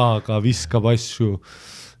lööb jalaga, viskab asju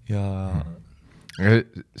ja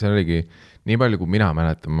see oligi nii palju, kui mina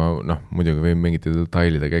mäletan, ma muidugi võin mingite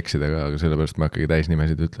detailidega eksida, aga sellepärast ma hakkagi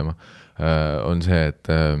täisnimesid ütlema, on see,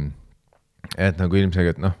 et nagu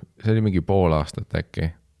ilmselgelt, see oli mingi pool aastat äkki,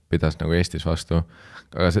 pidas nagu Eestis vastu,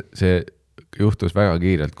 aga see juhtus väga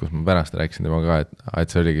kiirelt, kus ma pärast rääkisin tema ka,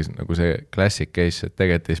 et see oligi nagu see classic case, et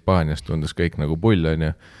tegelikult Hispaanias tundus kõik nagu pull on ju,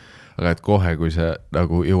 aga et kohe, kui sa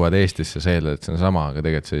nagu jõuad Eestisse seele, et see on sama, aga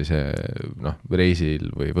tegelikult see oli see reisil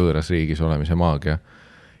või võõras riigis olemise maagia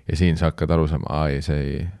ja siin sa hakkad aru saama, see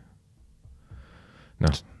ei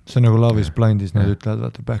see on nagu Love is Blindis, nad ütlevad,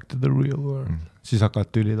 vaata, back to the real world, siis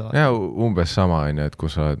hakkad tülida. Ja umbes sama on ju, et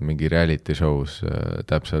kus sa oled mingi reality shows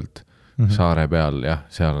täpselt saare peal, jah,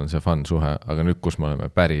 seal on see fun suhe, aga nüüd, kus me oleme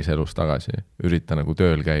päris elus tagasi, ürita nagu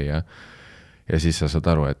tööl käia ja siis sa saad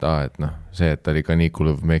aru, et see, et ta oli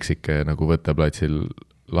kaniikuluv Meksike nagu võtteplatsil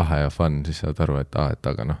lahe ja fun, siis saad aru, et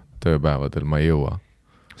aga tööpäevadel ma ei jõua.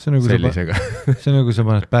 See on nagu sa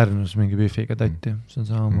paned Pärnus mingi bifiga tatti, see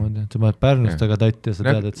on samamoodi, sa paned Pärnust aga tatti ja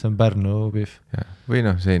sa tead, et see on Pärnu bif. Või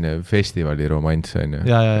selline festivali romants on ju,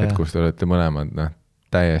 et kus te olete mõlemad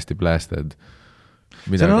täiesti blasted.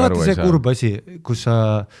 See on alati see kurb asi, kus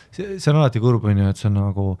see on alati kurb, et see on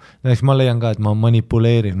nagu, näiteks ma leian ka, et ma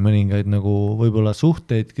manipuleerin mõningaid nagu võib-olla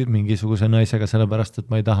suhteid mingisuguse naisega, sellepärast, et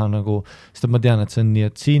ma ei taha nagu, sest ma tean, et see on nii,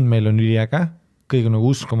 et siin meil on üliäge, kõik on nagu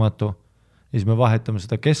uskumatu ja siis me vahetame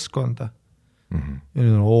seda keskkonda ja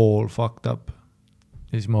nüüd on all fucked up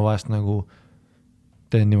ja siis ma vahest nagu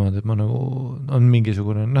teen niimoodi, et ma nagu on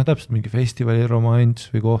mingisugune, täpselt mingi festivali romants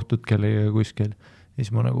või kohtud kellega kuskil ja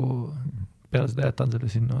siis ma nagu peale seda jätan selle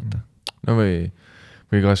sinna, vaata.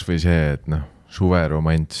 Või kas või see, et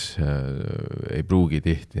suveromants ei pruugi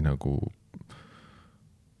tihti nagu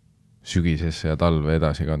sügisesse ja talve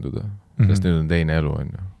edasi kanduda, sest nüüd on teine elu,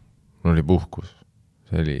 on ju. Mul oli puhkus,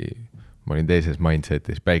 ma olin teises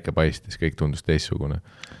mindsetis, päike paistis, kõik tundus teissugune.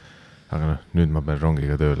 Aga nüüd ma pean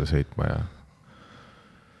rongiga tööle sõitma ja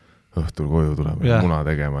õhtul koju tulema muna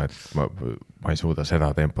tegema, et ma ei suuda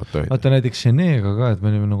seda tempot toida. Vaata näiteks Seneega ka, et me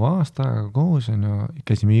olime nagu aasta aega koos on ju,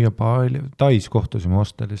 käisime iga Tais kohtusime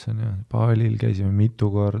hostelis on ju, Balil käisime mitu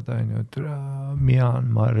korda on ju,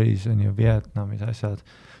 Myanmaris on ju, Vietnamis asjad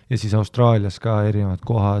ja siis Austraalias ka erinevad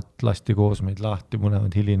kohad, lasti koos meid lahti,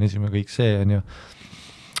 mõlemad hilinesime, kõik see on ju.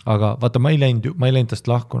 Aga vaata, ma ei läinud tast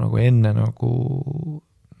lahku nagu enne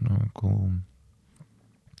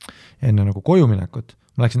koju minekut.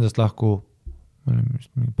 Ma läksin tast lahku, ma olin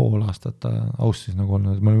mingi pool aastat Aussis nagu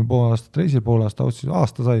olnud, ma olin pool aastat reisil, pool aasta Aussis,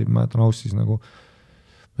 aasta sai, ma jätan Aussis nagu,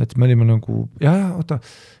 et me olime nagu,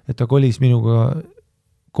 et ta kolis minuga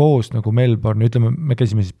koos nagu Melbourne, ütleme, me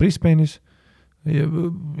käisime siis Brisbane'is,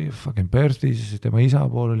 fucking Perthis, tema isa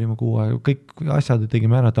pool olime 6 aega, kõik asjad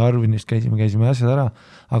tegime ära, Darwinist käisime asjad ära,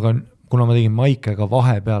 aga kuna ma tegin Maikega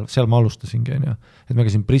vahepeal, seal ma alustasingi, et ma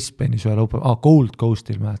käisin Brisbane'is ühel Gold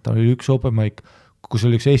Coastil, ta oli üks open mic, kus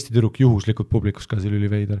oli üks Eesti tüdruk juhuslikult publikus ka, see oli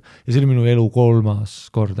veider. Ja see oli minu elu 3.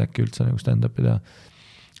 kord äkki üldse nagu stand-upi teha.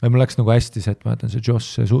 Ja mul läks nagu hästi see, et ma jätan see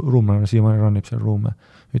Josh, see ruumlane siiamaani rannib seal ruume,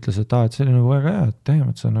 ütles, et see oli nagu väga hea, et teeme,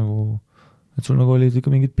 et see nagu, et sul nagu olid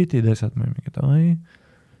ikka mingid pitid asjad, mingid ai.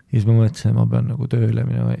 Ja siis ma mõtlesin, et ma pean nagu tööle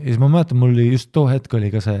minema. Ja siis ma mõtlen, mul oli just too hetk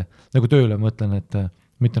oli ka see, nagu tööle mõtlen, et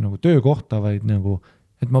mitte nagu töökohta, vaid nagu,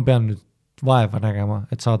 et ma pean nüüd vaeva nägema,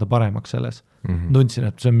 et saada paremaks selles. Tundsin,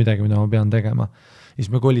 et see on midagi, mida ma pean tegema. Ja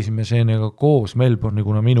siis me kolisime Seenega koos Melbourne'i,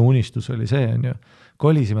 kuna minu unistus oli see, on ju.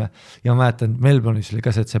 Kolisime ja ma mäletan, Melbourne'is oli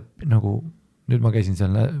ka see, et see nagu nüüd ma käisin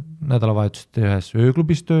seal nädalavahetust ühes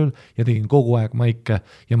ööklubis tööl ja tegin kogu aeg maike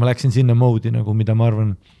ja ma läksin sinna moodi nagu, mida ma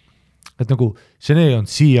arvan, et nagu see on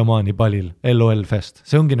siiamaani palil, LOL Fest,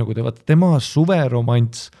 see ongi nagu, vaata, tema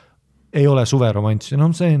suveromants ei ole suveromants, you know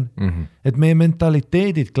what I'm saying? Et meie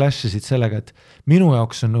mentaliteedid clashisid sellega, et minu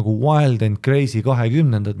jaoks on nagu wild and crazy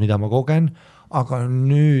 20-ndad, mida ma kogen, aga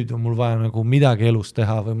nüüd on mul vaja nagu midagi elus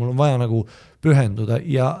teha või mul on vaja nagu pühenduda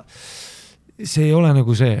ja see ei ole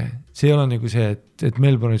nagu see ei ole nagu see, et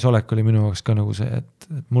Melbourne'is olek oli minu jaoks ka nagu see, et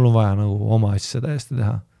mul on vaja nagu oma asja täiesti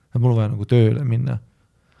teha, et mul on vaja nagu tööle minna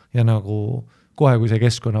ja nagu kohe, kui see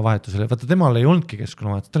keskkonnavahetus oli, vaata temal ei olnudki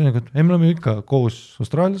keskkonnavahetus, ta oli nagu, et me oleme ikka koos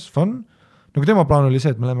Austraalias, fun, nagu tema plaan oli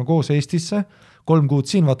see, et me läheme koos Eestisse, 3 kuud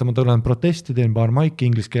siin, vaata ma tulen protesti, teen paar maiki,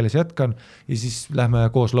 inglise keeles jätkan ja siis lähme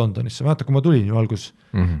koos Londonisse, vaata kui ma tulin ju algus,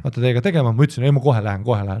 vaata teiega tegema, ma ütlesin, ei ma kohe lähen.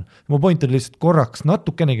 Mu point oli lihtsalt korraks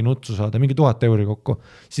natukenegi nutsu saada, mingi 1000 euri kokku,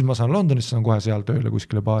 siis ma saan Londonisse, saan kohe seal tööle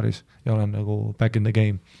kuskile baaris ja olen nagu back in the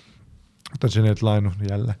game. Tahtsin need laenu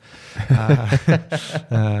jälle.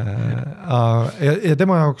 Ja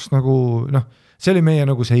tema jaoks nagu, noh, see oli meie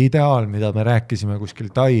nagu see ideaal, mida me rääkisime kuskil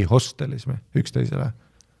Tai hostelis me üksteisele.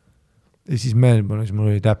 Ja siis mul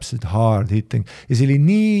oli täpselt hard hitting. Ja see oli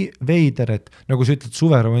nii veider, et nagu sa ütled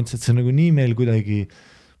suveromants, et see on nagu nii meil kuidagi,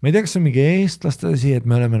 ma ei tea, kas on mingi eestlaste asi, et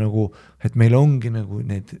me oleme nagu, et meil ongi nagu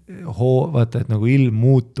need vaata, et nagu ilm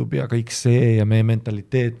muutub ja kõik see ja meie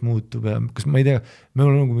mentaliteet muutub ja kas ma ei tea, me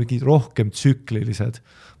oleme nagu mingi rohkem tsüklilised.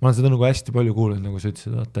 Ma olen seda nagu hästi palju kuulnud, nagu sa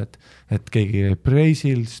ütlesid, vaata, et keegi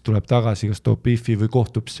reisil, siis tuleb tagasi, kas toob biffi või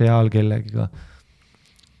kohtub seal kellegiga.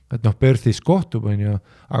 Et noh, Perthis kohtub, on ju,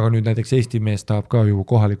 aga nüüd näiteks Eesti mees tahab ka ju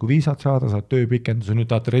kohaliku viisat saada, saad tööpikenduse, nüüd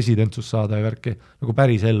tahad residentsus saada ja värki, nagu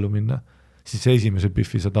päris ellu minna. Siis esimese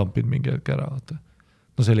biffi sa tampid mingi hetk ära, vaata.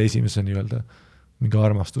 No selle esimese nii-öelda mingi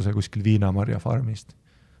armastuse kuskil Viinamarja farmist.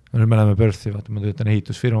 Nüüd me läheme Perthi, vaata, ma töötan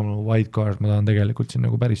ehitusfirma, mu white card, ma tahan tegelikult siin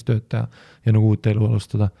nagu päris tööd teha ja nagu uut elu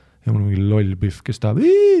alustada. Ja mul on mingi loll biff, kes tahab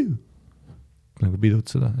nagu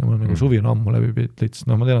pidutseda ja mul on nagu suvi on ammu läbi lihtsalt.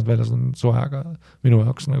 No ma tean, et väljas on soe, aga minu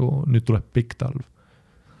jaoks nagu nüüd tuleb pikk talv.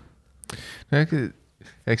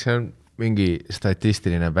 Eks see on mingi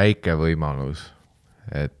statistiline väike võimalus,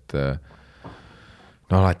 et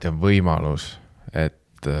no alati on võimalus,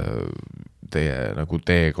 et teie nagu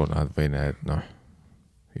teekonnad või need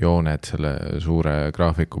jooned selle suure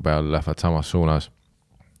graafiku peal lähevad samas suunas,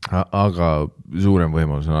 aga suurem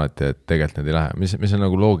võimalus on alati, et tegelikult need ei lähe, mis on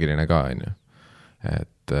nagu loogiline ka, on ju.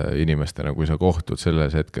 Et inimestena, kui sa kohtud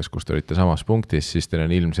selles hetkes, kus te olite samas punktis, siis teil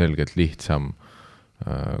on ilmselgelt lihtsam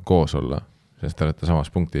koos olla, sest te olete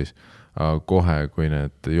samas punktis. Aga kohe, kui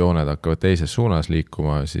need jooned hakkavad teises suunas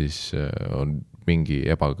liikuma, siis on mingi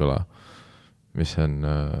ebakõla, mis on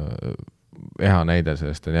hea näide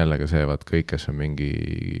sellest on jälle ka see, vaat kõik, kes on mingi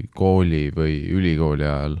kooli või ülikooli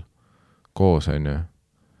ajal koos, on ju.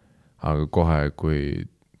 Aga kohe, kui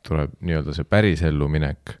tuleb nii-öelda see päris ellu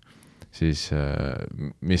minek, siis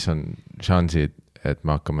mis on šansid, et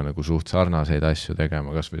me hakkame nagu suht sarnaseid asju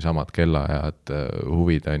tegema, kas või samad kellaajad,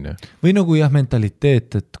 huvid, on ju. Või nagu jah,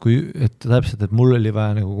 mentaliteet, et täpselt, et mul oli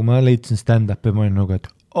vaja nagu, kui ma leidsin stand-upi, ma olin nagu, et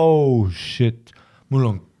oh shit, mul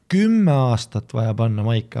on 10 aastat vaja panna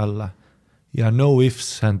maike alla ja no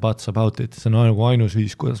ifs and buts about it, see on nagu ainus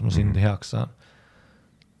viis, kuidas ma sind heaks saan.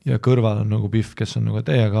 Ja kõrval on nagu Biff, kes on nagu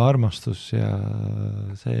teiega armastus ja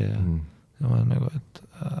see ja ma olen nagu, et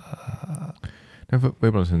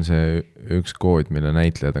võib-olla see on see üks kood, mille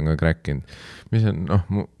näitlejad on ka kräkkinud, mis on,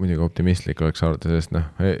 muidugi optimistlik oleks arvata sellest,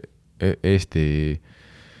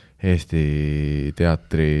 Eesti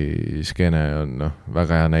teatriskeene on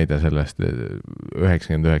väga hea näide sellest,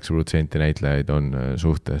 99% näitlejaid on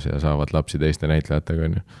suhtes ja saavad lapsi teiste näitlejatega,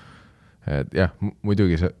 on ju. Et jah,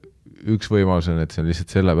 muidugi see üks võimalus on, et see on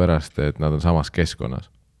lihtsalt sellepärast, et nad on samas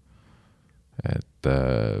keskkonnas. Et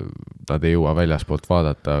nad ei jõua väljaspoolt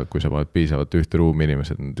vaadata, kui sa paned piisavalt ühte ruumi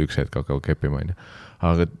inimesed, nad üks hetk hakkavad keppima.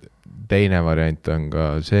 Aga teine variant on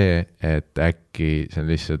ka see, et äkki see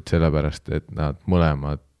on lihtsalt sellepärast, et nad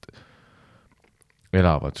mõlemad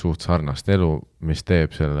elavad suht sarnast elu, mis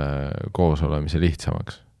teeb selle koos olemise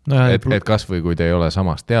lihtsamaks. Et kas või kui te ei ole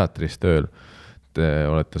samas teatris tööl, te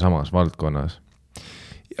olete samas valdkonnas.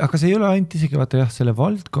 Aga see ei ole ainult isegi vaata jah, selle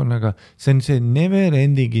valdkonnaga, see on see never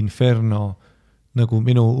ending inferno nagu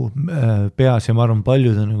minu peas ja ma arvan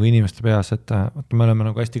paljude nagu inimeste peas, et me oleme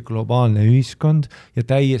nagu hästi globaalne ühiskond ja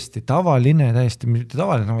täiesti tavaline, mitte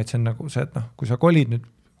tavaline, vaid see on nagu see, et kui sa kolid nüüd,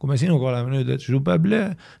 kui me sinuga oleme nüüd, et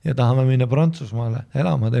ja tahame minna Prantsusmaale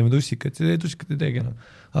elama, teeme tussikat ei teegi enam,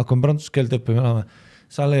 hakkame prantsuse keelt õppima elama,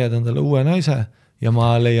 sa leiad endale uue naise ja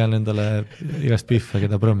ma leian endale igast pihve,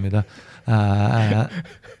 keda prõmmida.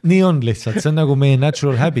 Nii on lihtsalt, see on nagu meie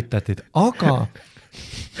natural habitatid, aga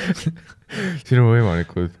sinu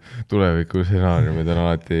võimalikud tuleviku stsenaariumid on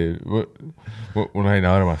alati, mu naine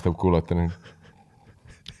armastab kuulata nüüd.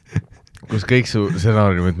 Kus kõik su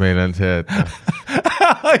stsenaariumid meile on see, et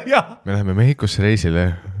me läheme Mehhikosse reisile,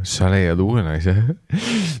 sa leiad uue naise.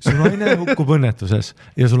 Su naine hukkub õnnetuses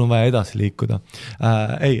ja sul on vaja edasi liikuda.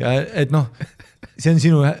 Et noh, see on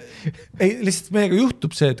sinu, lihtsalt meiega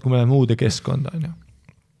juhtub see, et kui me läheme uude keskkonda, on ju.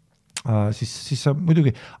 Siis sa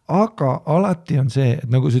muidugi, aga alati on see, et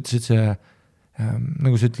nagu sa ütlesid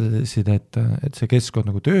nagu sa ütlesid, et see keskkond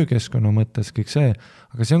nagu töökeskkonna mõttes kõik see,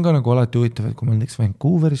 aga see on ka nagu alati huvitav, et kui ma näiteks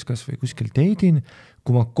Vancouveris kas või kuskil teidin,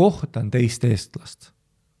 kui ma kohtan teist eestlast,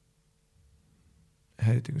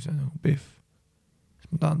 eriti kui see on nagu pihv, siis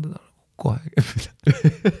ma tahan teda nagu kohe kepida.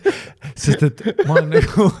 Sest et ma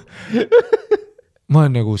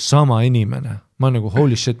olen nagu sama inimene. Ma olen nagu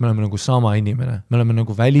holy shit, me oleme nagu sama inimene. Me oleme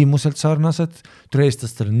nagu välimuselt sarnased.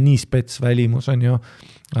 Eestlastel on nii spets välimus, on ju.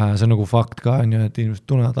 See on nagu fakt ka, on ju, et inimesed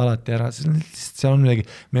tunnevad alati ära. Seal on midagi,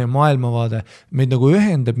 meie maailmavaade, meid nagu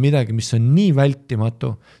ühendab midagi, mis on nii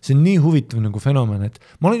vältimatu. See on nii huvitav nagu fenomen, et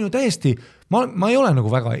ma olen ju täiesti, ma ei ole nagu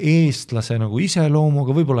väga eestlase nagu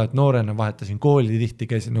iseloomuga, võib-olla, et noorena vahetasin kooli, tihti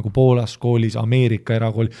käisin nagu Poolas koolis, Ameerika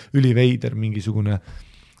erakooli, üliveider mingisugune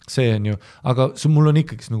see on ju, aga mul on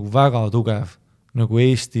ikkagi nagu väga tugev nagu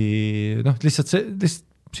Eesti, noh, lihtsalt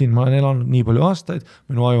siin ma olen elanud nii palju aastaid,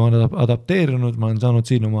 minu aju on adapteerunud, ma olen saanud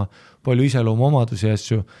siin oma palju iseloomu omadusi ja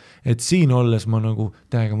asju, et siin olles ma nagu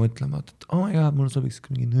täiega mõtlema, et oh my god, mul sobiks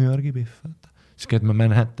mingi New Yorgi pihv, siis et ma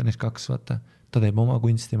Manhattanis 2, vaata, ta teeb oma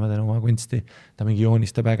kunsti, ma teen oma kunsti, ta mingi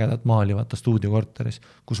joonistab ägedat maali, vaata stuudiokorteris,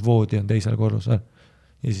 kus voodi on teisel korrusel.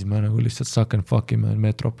 Ja siis ma nagu lihtsalt suck and fuck ima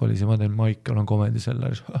Metropolis ja ma teen Mike, olen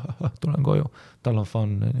komedisellaris, tulen koju, tal on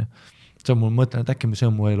fun. See on mul mõtlen, et äkki see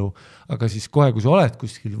on mu elu, aga siis kohe, kui sa oled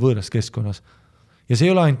kuskil võõras keskkonnas ja see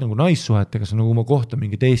ei ole ainult nagu naissuhetega, see on nagu ma kohtan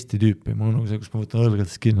mingi teiste tüüpi, mul on nagu see, kus ma võtan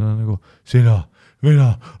õlgadest kinni, nagu sina,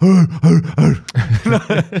 mina,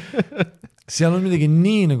 seal on midagi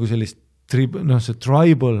nii nagu sellist, see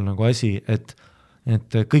tribal nagu asi, et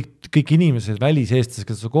kõik inimesed, väliseestlased,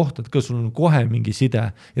 kes sa kohtad, ka sul on kohe mingi side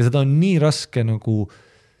ja seda on nii raske nagu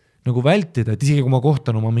vältida, et isegi kui ma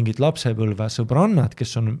kohtan oma mingid lapsepõlve sõbrannad,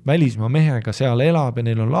 kes on välismaa mehega, seal elab ja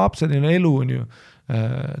neil on lapsed, neil on elu, on ju.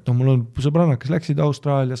 Mul on sõbrannad, kes läksid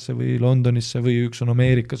Austraaliasse või Londonisse või üks on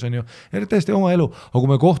Ameerikas, on ju, ja täiesti oma elu, aga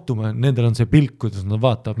kui me kohtume, nendel on see pilk, kuidas nad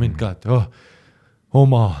vaatab mind ka, et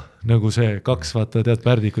oma nagu see 2 vaata tead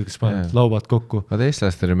pärdikud, kes panevad laubad kokku. Vaata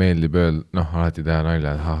eestlastele meeldib öelda, alati teha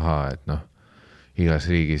nalja, et igas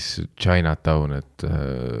riigis Chinatown, et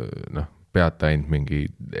peate ainult mingi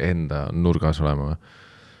enda nurgas olema.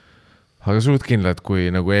 Aga suht kindlalt, kui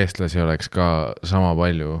nagu eestlasi oleks ka sama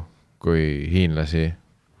palju kui hiinlasi,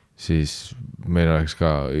 siis meil oleks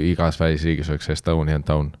ka igas välisriigis oleks Estonian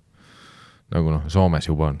town. Nagu Soomes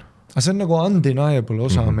juba on. Aga see on nagu undeniable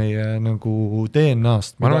osa meie nagu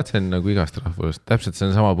DNA-st. Ma arvan, et see on nagu igast rahvusest. Täpselt see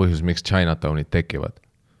on sama põhjus, miks Chinatownid tekivad.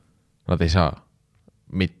 Nad ei saa.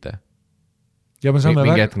 Mitte. Ja me saame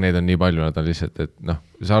mingi hetk neid on nii palju, nad on lihtsalt, et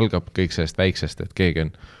see algab kõik sellest väiksest, et keegi on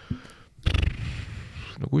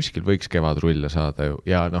kuskil võiks kevadrulle saada ju.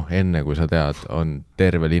 Ja enne kui sa tead, on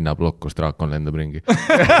terve linnablokk, kus draakon lendab ringi.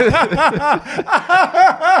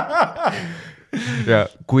 Ja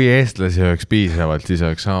kui eestlasi oleks piisavalt, siis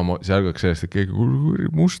oleks see algaks sellest, et keegi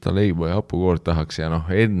musta leiba ja hapukoort tahaks ja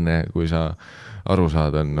enne kui sa aru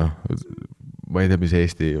saad on, ma ei tea, mis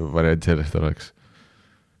Eesti variant sellest oleks.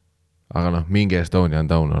 Aga mingi Estonian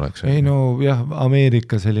town oleks. Ei jah,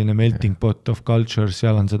 Ameerika selline melting pot of culture,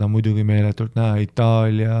 seal on seda muidugi meeletult näha,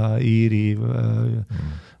 Itaalia, Iiri,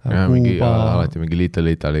 Kuuba. Alati mingi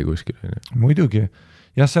Little Italy kuskil. Muidugi.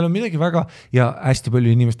 Ja seal on midagi väga, ja hästi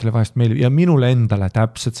palju inimestele vahest meeldib, ja minule endale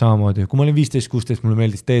täpselt samamoodi. Kui ma olin 15-16, mulle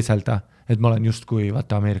meeldis teeselda, et ma olen just kui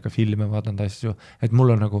vaata Ameerika filme vaadanud asju, et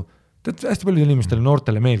mul on nagu hästi palju inimestele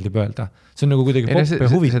noortele meeldib öelda. See on nagu kuidagi popp ja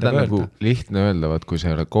huvitav öelda. Nagu lihtne öelda, kui sa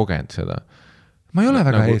ei ole kogenud seda. Ma ei ole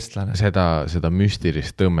väga eestlane. Seda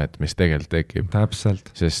müstilist tõmmet, mis tegelikult tekib. Täpselt.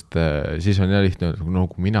 Sest siis on lihtne öelda,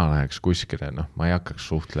 kui mina läheks kuskile, ma ei hakkaks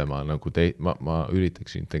suhtlema, ma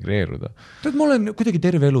üritaks integreeruda. Tead, ma olen kuidagi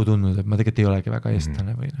terve elu tundnud, et ma tegelikult ei olegi väga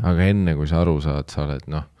eestlane. Või Aga enne kui sa aru saad, sa oled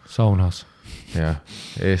saunas. Ja,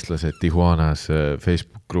 eestlased Tijuanas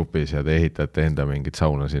Facebook grupis ja te ehitate enda mingit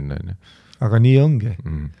sauna sinna. aga nii ongi.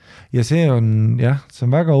 Ja see on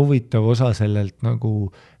väga huvitav osa sellelt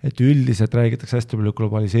nagu, et üldiselt räägitakse hästi palju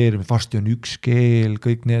globaliseerimist, varsti on üks keel,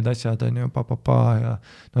 kõik need asjad on ju ja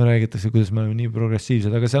no räägitakse, kuidas me oleme nii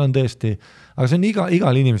progressiivsed, aga seal on tõesti, aga see on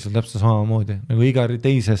igal inimesel täpselt samamoodi, nagu iga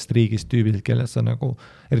teisest riigist tüübilt, kellest sa nagu,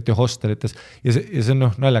 eriti hostelites, ja see on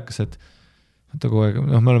naljakas, et kogu aeg,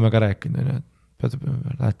 me oleme ka rääkinud, et pead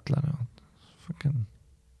lätlane,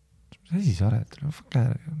 mis asi sa ared,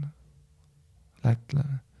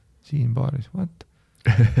 lätlane, siin baaris, what?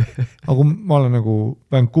 aga ma olen nagu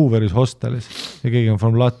Vancouveris hostelis ja keegi on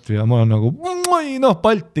from Latvia, ma olen nagu,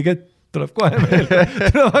 Balti kett tuleb kohe meelde,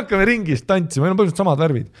 hakkame ringis tantsima, meil on põhimõtteliselt samad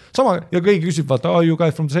värvid, ja keegi küsib, vaata, you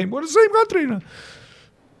guys from the same country, no.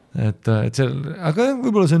 et seal, aga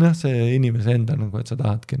võib-olla see on see inimese enda, nagu, et sa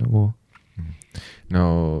tahadki nagu. No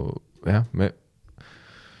jah, me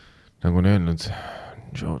nagu on öelnud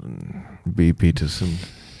Jordan B. Peterson,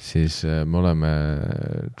 siis me oleme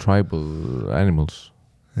tribal animals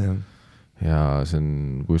ja see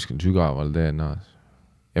on kuskil sügaval DNA-s.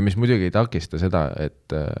 Ja mis muidugi ei takista seda,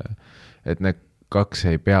 et need kaks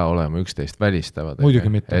ei pea olema üksteist välistavad. Muidugi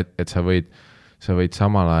mitte. Et sa võid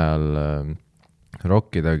samal ajal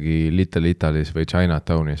rockidagi Little Italy's või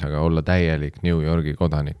Chinatownis, aga olla täielik New Yorgi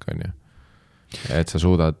kodanik, on ju. Et sa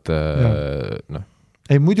suudad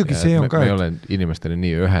ei, muidugi see on ka. Me ei ole inimestele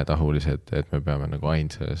nii ühetahulised, et me peame nagu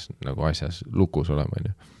ainult selles nagu asjas lukus olema.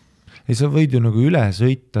 Ei, sa võid ju nagu üle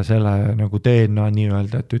sõita selle nagu DNA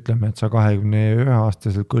nii-öelda, et ütleme, et sa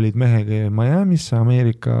 21-aastaselt kõlid mehega Miami'sse,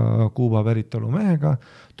 Ameerika, Kuuba päritolu mehega,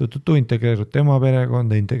 integreerud tema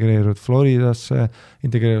perekonda, integreerud Floridasse,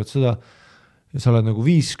 integreerud seda, ja sa oled nagu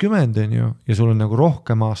 50 ja sul on nagu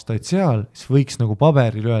rohkem aastaid seal, siis võiks nagu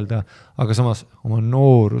paberil öelda, aga samas oma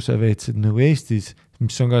nooruse veetsid nagu Eestis,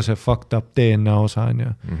 mis on ka see fucked up DNA osa, on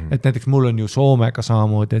ju. Et näiteks mul on ju Soomega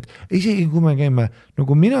samamoodi, et isegi kui me käime,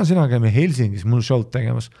 nagu sina käime Helsingis, mul show'd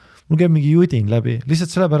tegemas, mul käib mingi judin läbi, lihtsalt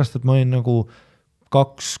sellepärast, et ma olen nagu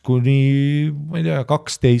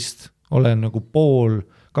 2-12, olen nagu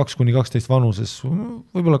 2-12 vanuses,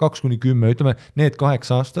 võib-olla 2-10, ütleme, need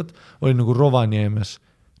 8 aastat oli nagu Rovaniemes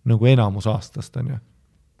nagu enamus aastast, on ju.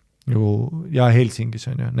 Ja Helsingis,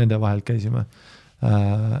 on ju, nende vahel käisime.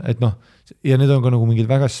 Et ja need on ka nagu mingid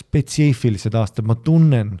väga spetsiifilised aastad, ma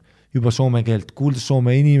tunnen juba soome keelt, kuuldes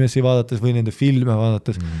soome inimesi vaadates või nende filme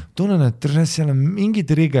vaadates, tunnen, et seal on mingi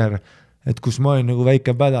trigger, et kus ma olin nagu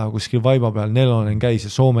väike päda kuskil vaiba peal, nelonen käis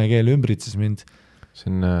ja soome keel ümbritses mind,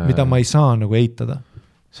 mida ma ei saa nagu eitada.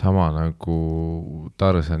 Sama nagu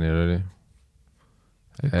Tarzanil oli.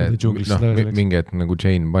 Mingi et nagu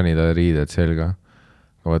Jane pani ta riided selga,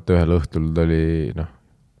 aga vaata ühel õhtul ta oli,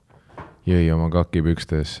 jõi oma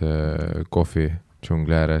kakipükstes kohvi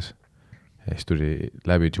džungli ääres ja siis tuli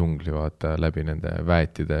läbi džungli, vaata, läbi nende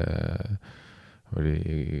väetide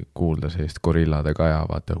oli kuulda sellist gorillade kaja,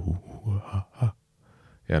 vaata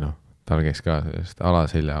ja tal käis ka sellest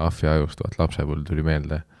alaselja ahvi ajust, vaat lapsepõld tuli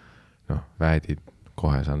meelde, väedid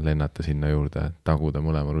kohe saan lennata sinna juurde, taguda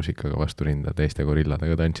mõlema rusikaga vastu rinda, teiste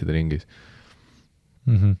gorilladega tantsida ringis.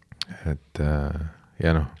 Et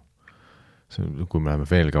ja kui me läheme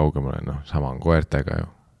veel kaugemale, sama on koertega ju,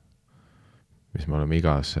 mis me oleme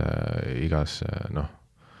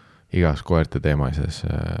igas koerte teemaises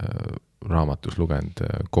raamatus lugenud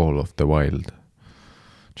Call of the Wild,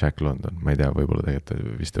 Jack London, ma ei tea, võib-olla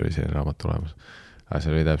tegelikult vist oli see raamat olemas, aga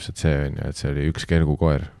see oli täpselt see, et see oli üks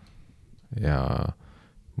kergukoer ja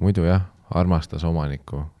muidu armastas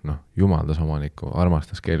omanikku, jumaldas omanikku,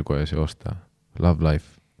 armastas keelkojas joosta, love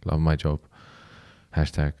life, love my job,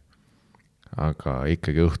 hashtag. Aga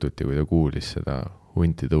ikkagi õhtuti, kui ta kuulis seda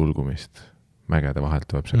huntide ulgumist, mägede vahelt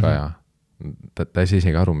tuleb see kaja. Ta ei saa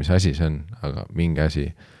isegi aru, mis asi see on, aga mingi asi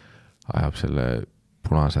ajab selle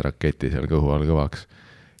punase raketi seal kõhu all kõvaks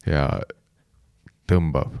ja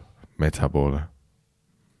tõmbab metsa poole.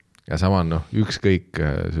 Ja sama ükskõik,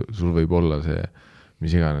 sul võib olla see,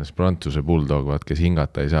 mis iganes Prantsuse bulldog, kes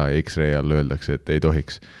hingata ei saa ja X-ray all öeldakse, et ei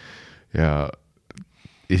tohiks. Ja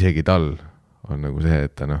isegi tal on nagu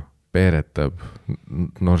see, et ta peeretab,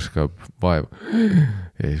 norskab, vaev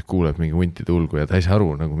ja siis kuuleb mingi huntide ulgu ja ta ei saa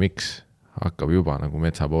aru, nagu miks hakkab juba nagu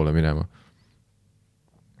metsa poole minema.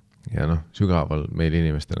 Ja sügaval meil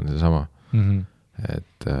inimestel on see sama,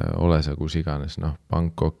 et ole sa kus iganes,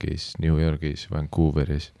 Bangkokis, New Yorgis,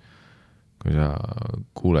 Vancouveris, kui sa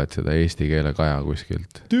kuuled seda eesti keele kaja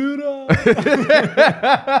kuskilt. Türa!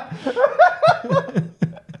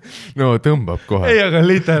 No tõmbab kohe. Ei, aga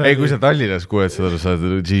literaali. Ei, kui sa Tallinnas kuuled seda, sa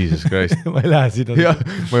oled Jesus Christ. Ma ei lähe seda. Ja,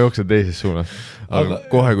 ma jooksen teises suunas. Aga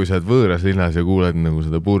kohe, kui sa oled võõras linnas ja kuuled nagu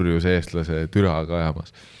seda purjus eestlase türaga ajamas.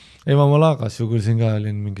 ei, ma Malagas ju kuulsin ka,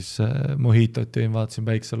 olin mingis mohitot ja vaatasin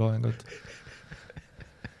päikseloojangut.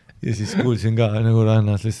 Ja siis kuulsin ka nagu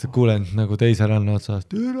rannas, lihtsalt kuulen nagu teise ranna otsast,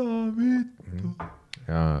 türa vittu.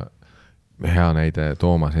 Ja hea näide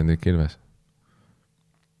Toomas Hendrik Ilves.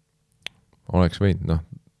 Oleks võinud,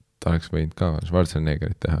 ta oleks võinud ka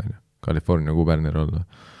Schwarzeneggerit teha, California kuberner olla.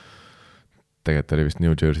 Tegelikult oli vist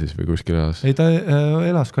New Jersey's või kuskil elas. Ei, ta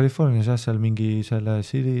elas Californias jah, seal mingi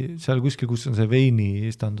seal kuskil, kus on see veini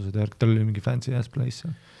istandused ja tal oli mingi fancy ass place.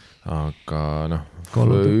 Aga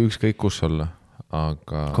ükskõik kus olla,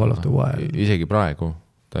 aga isegi praegu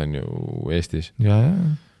ta on ju Eestis. Ja.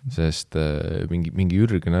 Sest mingi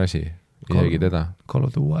ürgene asi, isegi teda. Call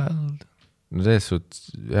of the Wild. No selles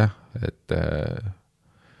suhtes, jah, et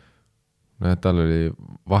tal oli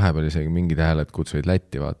vahepeal isegi mingid hääled kutsuid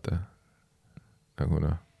Lätti, vaata. Nagu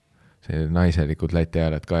see naiselikud Läti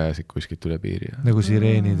hääled ka ajasid kuskilt üle piiri. Nagu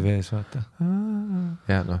sireenid vees, vaata.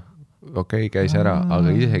 Ja okei, käis ära,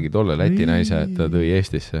 aga isegi tolle Läti naise ta tõi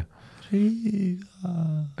Eestisse.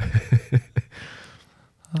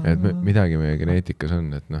 Et midagi meie geneetikas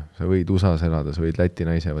on, et sa võid USAs elada, sa võid Läti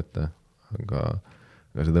naise võtta, aga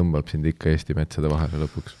see tõmbab sind ikka Eesti metsade vahele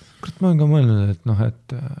lõpuks. Ma olen ka mõelnud, et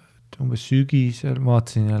umbes sügisel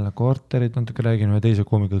vaatasin jälle korterit, natuke räägin ühe teise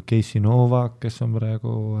koomikuga Casey Novak, kes on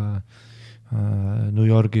praegu New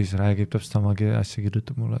Yorgis, räägib täpselt sama asja,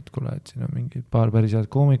 kirjutab mulle, et kuule, et siin on mingi paar päris head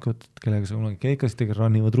koomikut, kellega sa kunagi keikasid, tegelikult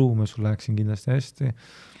rannivad ruume, sul läheks siin kindlasti hästi.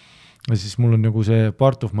 Ja siis mul on nagu see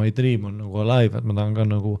part of my dream on nagu alive, et ma tahan ka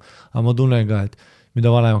nagu, aga ma tunnen ka, et mida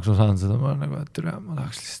vanemaks ma saan seda, ma nagu, et ma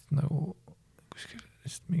tahaks lihtsalt nagu kuskil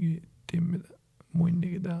lihtsalt mingi timmida,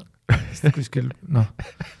 munnigi teha. Kuskil,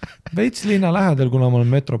 veits linna lähedal, kuna ma olen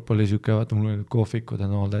Metropoli siuke, vaata mul on kohvikud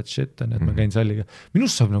and all that shit, et ma käin salliga.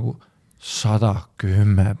 Minust saab nagu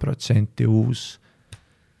 110% uus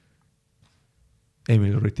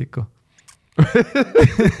Emil Rutiku.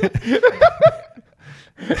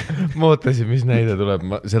 Ma ootasin, mis näide tuleb,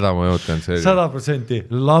 seda ma ei ootanud. 100%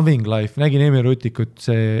 loving life, nägin Emil Rutikut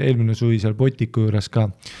see eelmine suvi seal Potiku juures ka.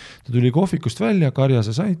 Ta tuli kohvikust välja,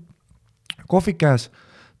 karjase sai, kohvik käes.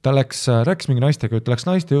 Ta rääkis mingi naistega, ta läks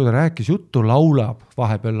naiste juurde, rääkis juttu, laulab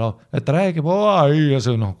vahepeal, et ta räägib, ja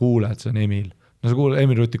see kuule, et see on Emil. Sa kuule,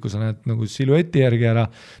 Emil Rutiku sa näed nagu silueti järgi ära,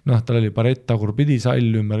 tal oli barett tagurpidi,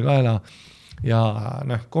 sall ümber kaela ja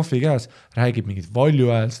kohvi käes, räägib mingid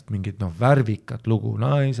valjuäälsed, mingid värvikat lugu,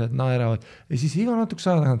 naised naeravad ja siis iga natuke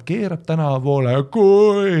saada, nad keerab tänava poole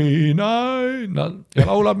kui ja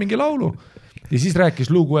laulab mingi laulu. Ja siis rääkis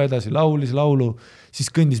lugu edasi, laulis laulu, siis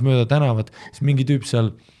kõndis mööda tänavat, siis mingi tüüp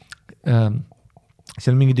seal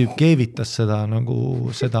mingi tüüp keevitas seda nagu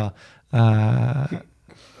seda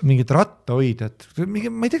mingit ratta hoidjat, ma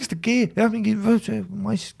ei tea, kas ta mingi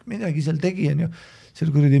mask, midagi seal tegi, on ju, seal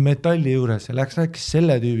kuradi metalli juures ja rääkis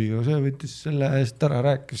selle tüübiga, see võttis selle eest ära,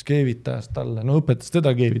 rääkis keevitajast talle, õpetas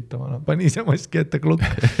teda keevitama, pani ise maski ette klukk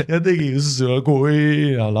ja tegi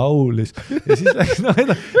kui ja laulis ja siis läks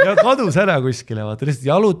ja kadus ära kuskile, vaata, lihtsalt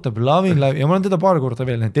jalutab lavin ja ma olen teda paar korda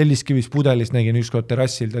veel, Telliskivis pudelis nägin ükskord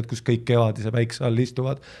terrassilt, et kus kõik kevadise päikse all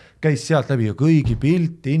istuvad, käis sealt läbi ja kõigi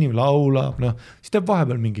pilti, inim laulab, siis teeb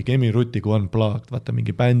vahepeal mingi Emil Rutiku unplugged, vaata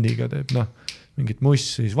mingi bändiga teeb, mingit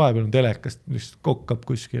mussi, siis vahepeal on telekast, lihtsalt kokkab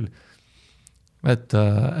kuskil. Et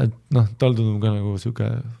tal tundub ka nagu siuke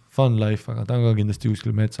fun life, aga ta on ka kindlasti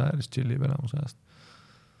kuskil metsa ääres chillib enamus ajast.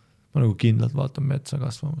 Ma nagu kindlalt vaatan metsa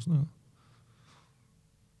kasvamas.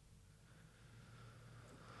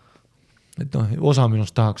 Et osa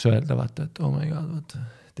minust tahaks öelda, vaata, et oh my god, vaata,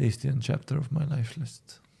 Eesti on chapter of my life list.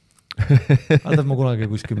 Vaata, ma kunagi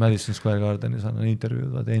kuskil Madison Square Gardenis annan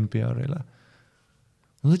intervjuud, vaata NPR-ile.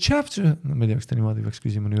 The chapter, ma ei tea, kas ta niimoodi peaks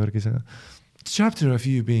küsima New Yorgis, aga the chapter of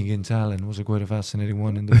you being in Talent was quite a fascinating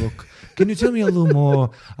one in the book. Can you tell me a little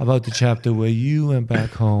more about the chapter where you went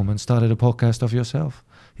back home and started a podcast of yourself?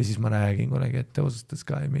 Ja siis ma räägin kunagi, et there was this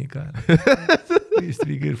guy, Mikael. We used to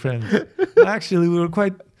be good friends. Actually, we were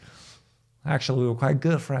quite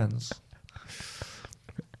good friends.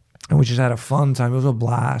 And we just had a fun time. It was a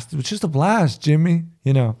blast. It was just a blast, Jimmy.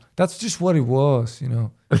 You know, that's just what it was, you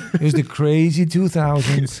know. It was the crazy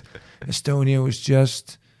 2000s. Estonia was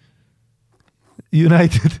just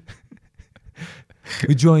united.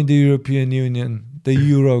 We joined the European Union. The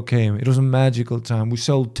euro came. It was a magical time. We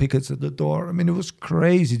sold tickets at the door. I mean, it was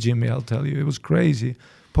crazy, Jimmy, I'll tell you. It was crazy.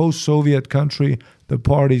 Post-Soviet country, the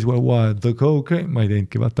parties were wild. The cocaine, ma ei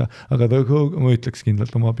teinudki, vaata, aga ma ütleks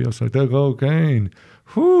kindlalt oma biossa, the cocaine.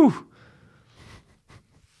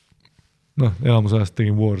 noh, elamus ajast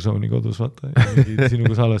tegin Warzone'i kodus, vaata, ja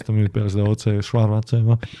sinuga salvestame nüüd peale seda otse švarvat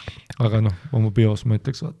sõima. Aga noh, oma bios ma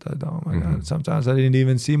ütleks, vaata, et oh my God, sometimes I didn't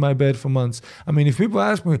even see my bed for months. I mean, if people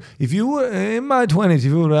ask me, if you were in my 20s,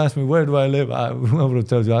 if you would ask me, where do I live? I would have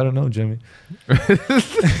told you, I don't know, Jimmy.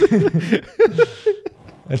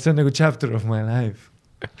 Et see on nagu chapter of my life.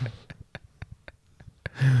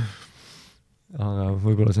 Aga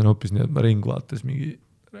võib-olla see on hoopis nii, et ma ringvaates mingi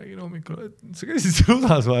räägin hommikul, et sa käisid seal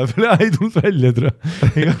udas vahepeal ja ei tulnud välja,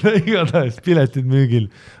 igatahes piletid müügil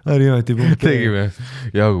Harimati.ee. Tegime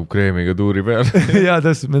Jaagup Kreemiga tuuri peal. Ja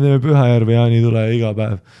täpselt, me teeme Pühajärve Jaani tule iga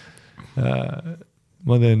päev.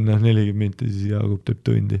 Ma teen 40 minti, siis Jaagup teeb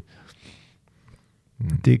tundi.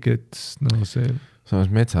 Tickets, no see. Samas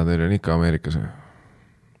metsatööl on ikka Ameerikas.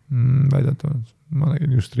 Väidatavalt. Ma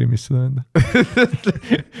nägin just streamis seda enda.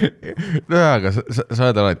 No aga sa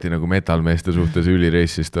oled alati nagu metalmeeste suhtes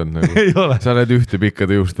ülireissist on nagu. Ei ole. Sa oled ühte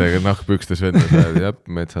pikkade juustega nahkpükstes venda, sa oled jah,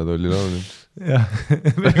 metsatolli laulnud. Jah,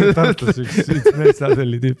 Tartus üks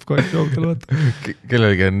metsatolli tüüp kogu jooktel vaata.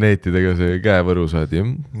 Kellelgi on neetidega see käevõru saad ja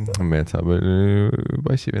metsapolli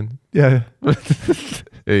passivend. Jah.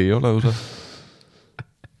 Ei ole usa.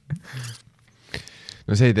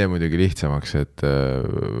 No see ei tee muidugi lihtsamaks, et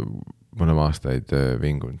me oleme aastaid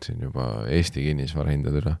vingunud siin juba Eesti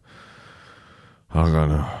kinnisvarahindade üle. Aga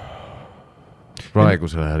noh,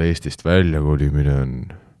 praegusel ajal Eestist välja kolimine on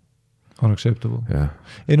unacceptable. Jah.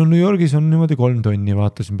 Ei no New Yorgis on niimoodi 3 tonni,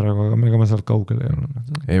 vaatasin praegu, aga ega ma sealt kaugele ei ole.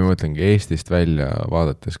 Ei, ma mõtlengi Eestist välja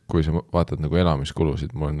vaadates, kui sa vaatad nagu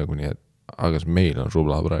elamiskulusid, mul on nagu nii, et aga meil on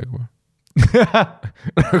rubla praegu.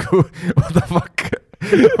 Nagu, what the fuck?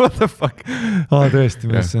 What the fuck? Tõesti,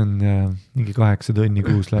 mis on mingi 8 tonni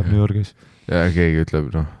kuus läheb New Yorgis. Ja keegi ütleb,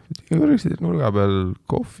 noh, võrgsid nurga peal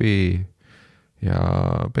kohvi ja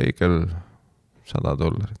peegel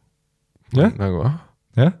 $100. Jah? Nagu,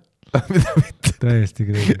 Jah? Mida mitte? Täiesti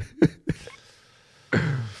kreegi.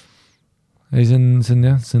 Ei, see on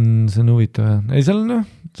jah, see on huvitav. Ei, see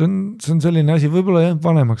on selline asi, võib-olla jah,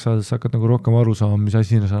 vanemaks saades sa hakkad nagu rohkem aru saama, mis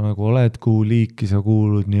asi sa nagu oled, kuhu liiki sa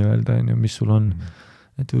kuulud nii-öelda, mis sul on.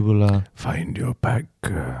 Et võib-olla Find your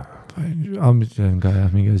back. Mis on ka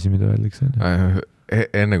jah, mingi asi, mida öeldakse.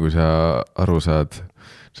 Enne kui sa aru saad,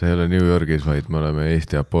 sa ei ole New Yorgis, vaid me oleme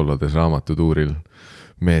Eesti Apollodes raamatutuuril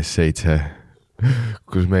mees 7,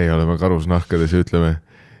 kus meie oleme karusnahkades ja ütleme,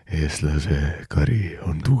 eestlase kari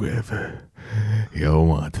on tugev ja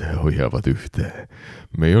omad hoiavad ühte.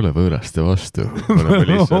 Me ei ole võõraste vastu, me oleme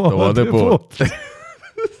lihtsalt omade poolt.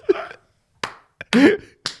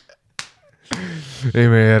 Ei,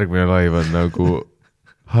 meie järgmine laiv on nagu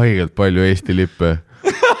haigelt palju Eesti lippe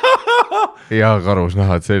ja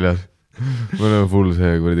karusnahad seljas. Me oleme full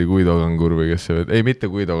see kuradi Guido Kangur või kes see, ei mitte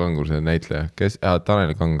Guido Kangur, see näitleja, kes,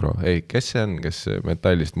 Tanel Kangro, ei, kes see on, kes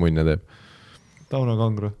metallist munja teeb? Tauno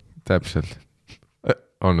Kangro. Täpselt.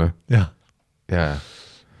 On või? Jah. Jaa.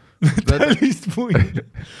 Metallist munja.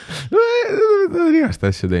 Ta on igast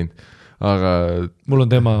asja teinud, aga mul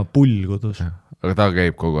on tema pull kodus. Aga ta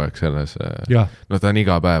käib kogu aeg selles, no ta on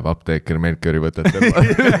iga päev apteeker Melchiori võtetel.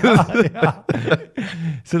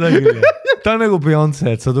 Seda küll. Ta on nagu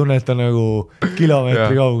Beyoncé, et sa tunned ta nagu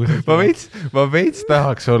kilomeetri kaugus. Ma veits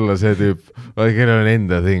tahaks olla see tüüp, kellel on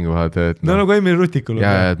enda thing, vaata. No nagu Emil Rutikul.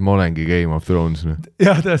 Ja, et ma olengi Game of Thrones.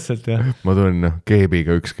 Ja, täpselt, jah. Ma tunnen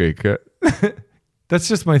keebiga ükskõik. That's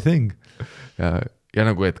just my thing. Ja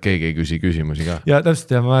nagu, et keegi ei küsi küsimusi ka. Ja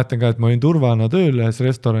täpselt, ja ma mäletan ka, et ma olin turvana tööl ühes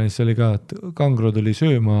restoranis, see oli ka, et Kangro tuli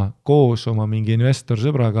sööma koos oma mingi investor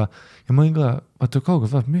sõbraga ja ma olin ka, vaata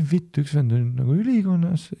kaugelt, vaata, meil vittu üks vend on nagu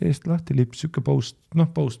ülikonnas, eest lahti lips, süke post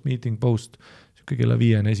meeting, süke kella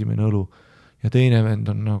 5 esimene õlu ja teine vend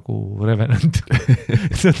on nagu revenant.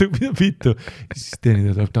 See on nagu mida vittu. Siis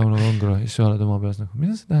teenida tuleb Tauno Kangro ja siis sa oled oma peas nagu,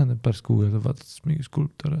 mida see tähendab pärast kuugelda, vaatad mingi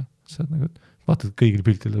skulptor ja sa oled nagu, vaatad kõigil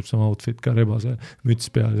piltil tuleb sama outfit ka rebase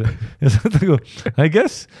müts peal ja sa oled nagu, I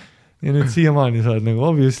guess. Ja nüüd siiamaani sa oled nagu,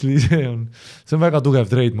 obviously see on väga tugev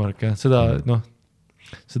trademark ja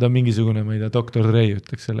seda mingisugune, ma ei tea, Dr. Dre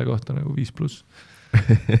ütleks selle kohta nagu 5+.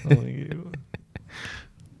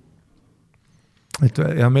 Et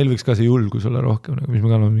ja meil võiks ka see julgus olla rohkem, nagu, mis me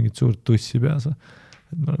kanname mingit suurt tussi peas.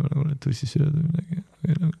 Et me oleme nagu need tussisööjad või midagi.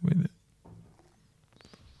 Ma ei tea.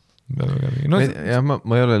 No, ja ma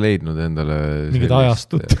ei ole leidnud endale mingid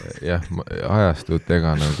ajastut. Jah, ajastut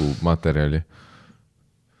ega nagu materjali.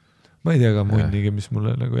 Ma ei tea ka munnigi, mis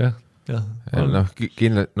mulle nagu jah.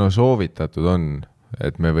 Soovitatud on,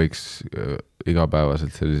 et me võiks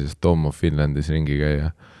igapäevaselt sellises Tom of Finlandis ringi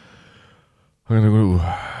käia. Aga nagu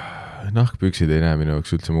nahkpüksid ei näe minu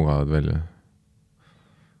jaoks üldse mugavad välja.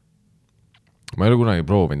 ma ei ole kunagi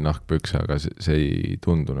proovinud nahkpükse, aga see ei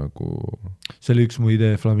tundu nagu... See oli üks mu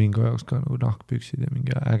idee Flamingo jaoks ka, nagu nahkpüksid ja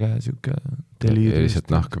mingi äge siuke deliirium. Lihtsalt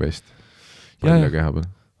nahkvest. Palju keha peal.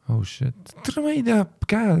 Oh shit. Tere, ma ei tea,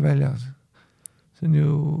 käed väljas. See on ju,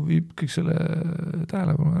 viib kõik selle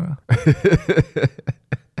tähelepanu ära.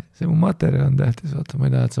 See mu materjal on tähtis, vaata, ma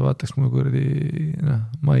ei taha, et sa vaataks mu kuradi,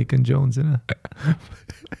 Mike and Jones'ina.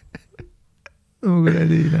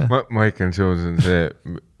 Mike and Jones on see,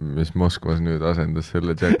 mis Moskvas nüüd asendas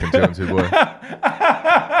selle Jack and Jones'i poe.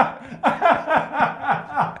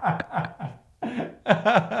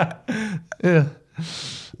 jah,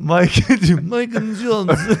 Mike and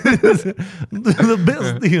Jones the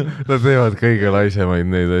best deal. Nad teevad kõige laisemaid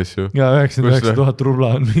neid asju. Ja 99,000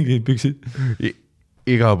 rubla on mingi püksid.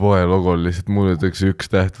 Iga poe logol lihtsalt muudetakse üks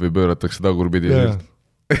täht või pööratakse tagurpidi.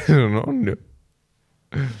 No on ju.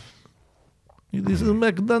 This is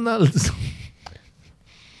McDonald's.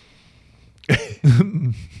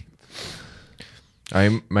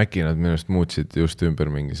 Maci nad minust muutsid just ümber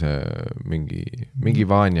mingi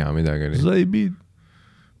Vanja midagi. Saibid.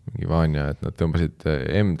 Mingi Vanja, et nad tõmbasid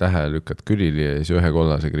M-tähe lükkat külili ja siis ühe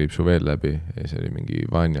kollase kriipsu veel läbi ja see oli mingi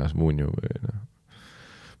Vanjas muunju või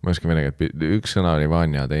ma oskan venega, et üks sõna oli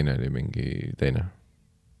Vanja, teine oli mingi teine.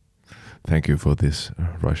 Thank you for this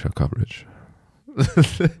Russia coverage.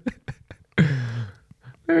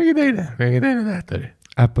 mingi teine täht oli.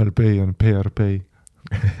 Apple Pay on PRP.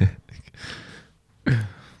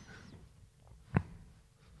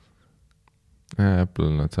 Apple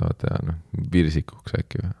nad saavad teha, virsikuks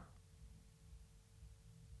äkki või?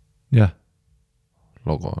 Jah.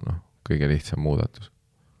 Logo, kõige lihtsam muudatus.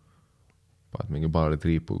 Paad mingi paari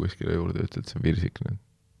triipu kuskile juurde, ütled, see on virsik.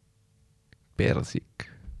 Persik.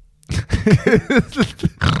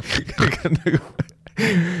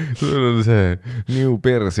 Sul on see new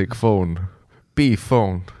persik phone. Beef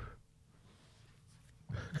phone.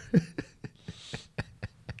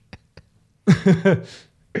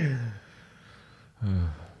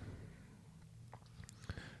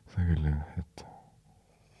 See küll, et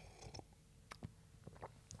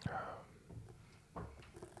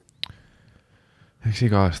eks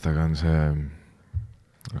iga aastaga on see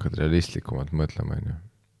hakkad realistlikumalt mõtlema,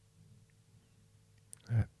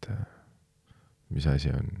 et mis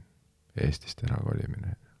asi on Eestist ära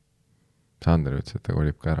kolimine. Sander ütles, et ta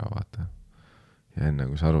kolib ka ära, vaata. Ja enne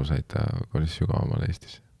kui sa aru said, ta kolis sügavamal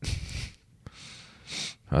Eestis.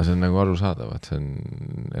 Aga see on nagu aru saada, vaat see on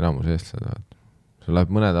enamus eestlased, vaat. Sul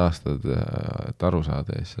läheb mõned aastad, et aru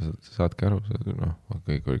saada ja siis sa saadki aru,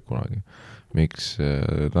 kõik olid kunagi. Miks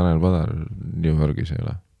Tanel Padar New Yorgis ei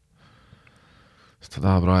ole? Sest ta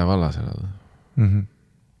tahab Rae vallas elada.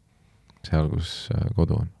 Seal, kus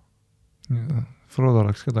kodu on. Frodo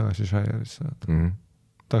oleks ka tagasi Shire'is saada.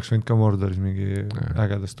 Tahaks võinud ka Mordoris mingi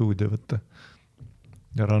ägeda stuudio võtta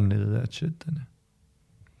ja runnida that shit.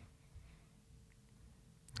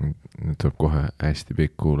 Nüüd tuleb kohe hästi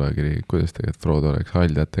pikk kuulajakiri, kuidas tegelikult Frodo oleks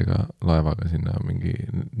haljatega laevaga sinna mingi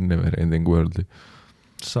never ending world'i.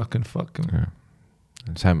 Suck and fuck.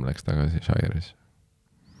 Sam läks tagasi Shire'is.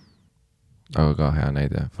 Aga ka hea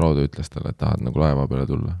näide. Frodo ütles talle, et tahad nagu laeva peale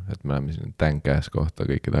tulla, et me läheme sinna tank-ass kohta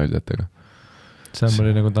kõikide haljatega. Sam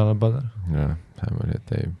oli nagu Tanel Padar. Jah, Sam oli, et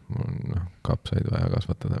ei, mul on kapsaid vaja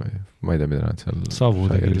kasvatada või ma ei tea, mida nad seal... Savu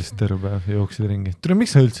tegi lihtsalt terve päev ja jooksid ringi. Tere,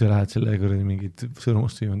 miks sa üldse lähed selle kuradi mingid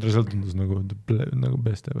sõrmust viimand? Seal tundus nagu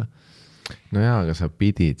best ever. No jaa, aga sa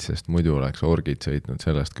pidid, sest muidu oleks orgid sõitnud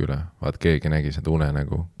sellest küle. Vaat keegi nägi seda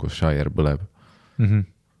unenägu, kus Shire põleb.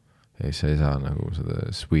 Ja siis sa ei saa nagu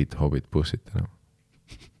seda sweet hobbit bussita.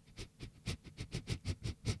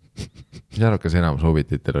 Mis arvad, kas enamus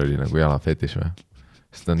hobbititel oli nagu jalafetiš või?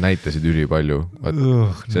 Sest nad näitasid üli palju.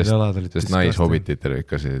 Sest naishobititel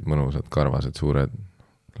ikka sellised mõnusad karvased suured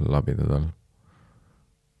labidad all.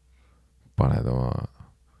 Paned oma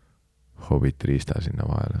hobbit riista sinna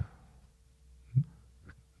vahele.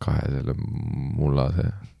 Kahe selle mullase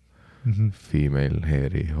female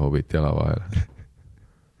hairy hobbit jala vahele.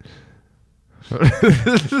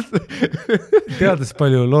 Teades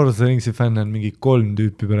palju Lord of the Ringsi fänne on mingi 3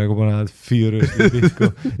 tüüpi praegu panevad Furiously pihku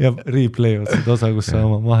ja replayivad seda osa, kus sa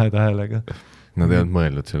oma mahetähelega. Nad ei olnud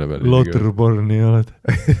mõelnud selle peale. Lotterborni oled.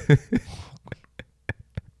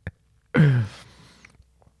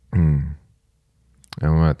 Ja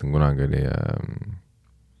ma mäletan, kunagi oli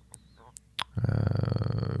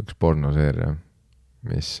üks pornoseeria,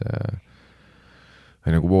 mis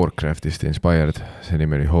oli nagu Warcraftist inspired, see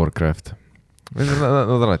nimi oli Warcraft. Nad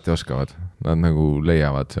alati oskavad, nad nagu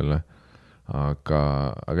leiavad selle, aga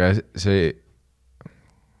see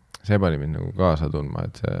pani mind nagu kaasa tundma,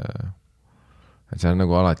 et see on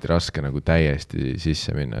nagu alati raske nagu täiesti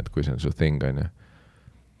sisse minna, et kui see on su thing, on ju.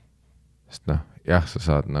 Sest noh, jah, sa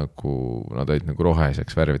saad nagu, nad olid nagu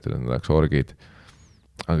roheseks värvitud, nad oleks orgid,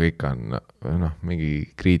 aga ikka on noh, mingi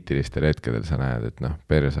kriitilistel hetkedel sa näed, et noh,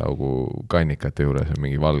 persaugu kannikate juures on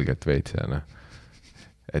mingi valget veits ja noh.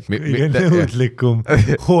 Kõige nõudlikum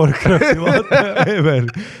Warcrafti vaataja ever.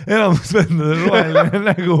 Enamus vendadel roheline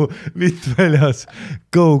nägu, vitt väljas,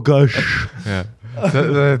 go gosh. Jah, sa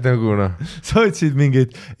oled nagu noh. Sa otsid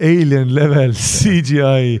mingit alien level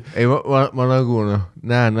CGI. Ei, ma nagu noh,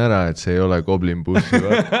 näen ära, et see ei ole Goblin Bussi.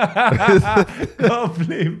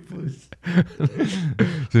 Goblin Buss.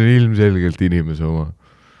 See on ilmselgelt inimese oma.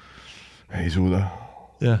 Ei suuda.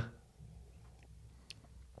 Jah.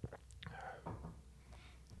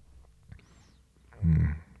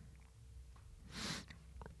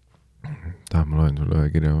 Tahab, ma loen sulle ühe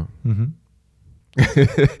kirja.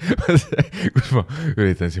 Kus ma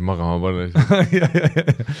üritan siin magama panna.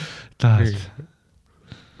 Tahad.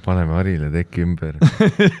 Paneme Harile tekki ümber.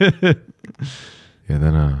 Ja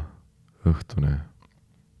täna õhtune.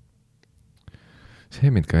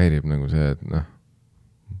 See mind ka häirib nagu see, et noh,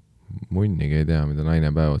 munnigi ei tea, mida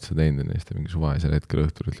naine päev otsa teinud on, ja siis ta mingi suvaisel hetkel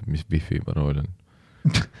õhtul ütleb, mis wifi parool on.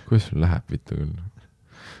 Kuidas sul läheb vittu küll?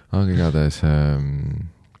 Aga igatahes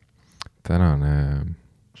tänane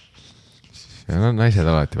ja naised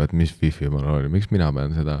alati vaat, mis wifi parool on. Miks mina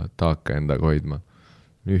pean seda taaka endaga hoidma?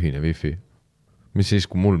 Ühine wifi. Mis siis,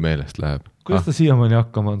 kui mul meelest läheb? Kuidas ta siiamaani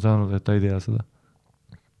hakkama on saanud, et ta ei tea seda?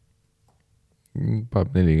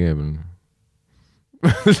 Paab 4G peal.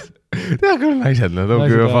 Tea küll naised, nad on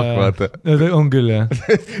küll fuck vaata. On küll, jah.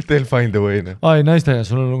 They'll find a way. Ai, naistega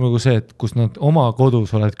sul on nagu see, et kus nad oma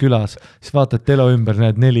kodus oled külas, siis vaatad telo ümber,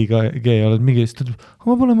 näed 4G, oled mingi, siis ütleb,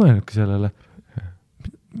 ma pole mõelnudki sellele.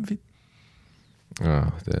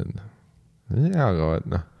 Tead. Ja, aga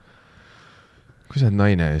noh, kui sa oled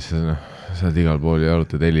naine, siis noh, sa oled igal pool ja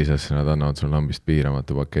arutad Elisasse, nad annavad sul lambist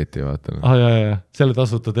piiramatu paketi, vaata. Ja, selle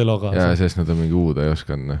tasuta telo kaasa. Ja, sest nad on mingi uuda ei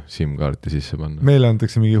osanud SIM-kaarti sisse panna. Meile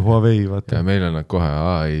antakse mingi Huawei, vaata. Ja meil on nad kohe,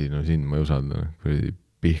 ei, no siin ma ei usalda.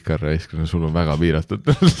 Pihkar raisk, no sul on väga piiratud.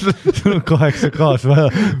 Sul on 8 kaas vaja,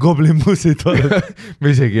 Goblin Bussid vaja.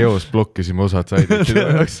 Me isegi eos blokkisime osad saidid.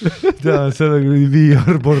 Ja, see on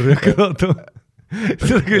VR-borja kõladu.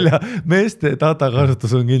 Seda küll ja meeste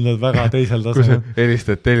datakasutus on kindlalt väga teisel tasemel. Kui sa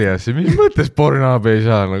helistad Teliasse, mis mõttes Pornhubi ei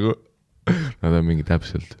saa nagu? Nad on mingi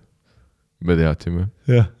täpselt. Me teadsime.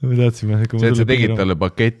 Jah, me teadsime. See, et sa tegid talle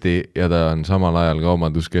paketi ja ta on samal ajal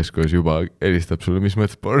kaubanduskeskuses juba helistab sulle, mis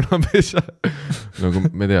mõttes Pornhubi ei saa. Nagu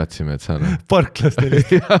me teadsime, et sa on. Parklast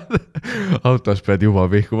helistab. Autos pead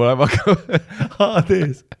juba pihku panema.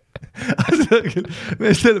 AD-s.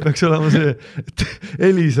 Meestel peaks olema see, et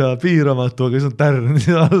Elisa piiramatu, aga see on tärn,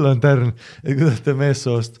 see all on tärn. Ja kui tahate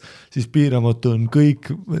meessoost, siis piiramatu on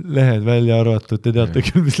kõik lehed välja arvatud, te teate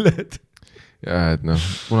küll, mis lehed. Ja, et noh,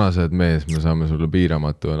 kuna sa oled mees, me saame sulle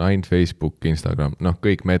piiramatu, on ainult Facebook, Instagram, noh,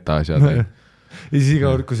 kõik meta-asjad. Ja siis iga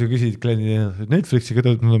kord, kui sa küsid kliendi, Netflixi ka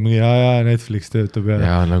töötab, ja Netflix töötab.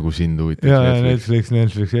 Ja nagu sind huvitaks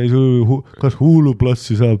Netflix. Kas Hulu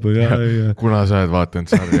plussi saab? Kuna sa oled vaatanud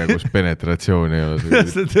sarja, kus penetratsioon ei ole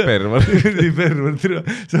pervar.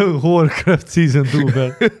 See on Warcraft season 2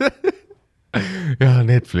 peal. Ja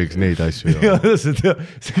Netflix neid asju. Ja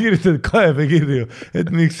sa kirjutad kaebekirju, et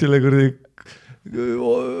miks selle kurdi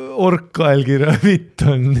orkkaelkirja vitt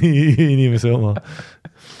on nii inimese oma.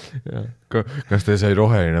 Ja. Kas te sai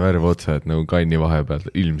roheline värv otsa, et nagu kanni vahepeal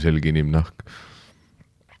ilmselgi inimnahk?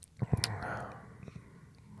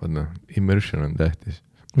 Vaadna, immersion on tähtis.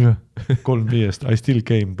 Jah, 3-5, I still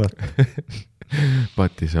came,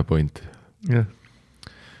 but is a point. Jah.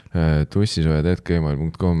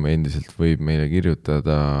 Tussisööjad@gmail.com endiselt võib meile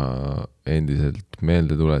kirjutada, endiselt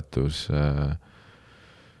meeldetuletus,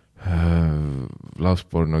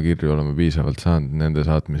 lauspornokirju oleme piisavalt saanud, nende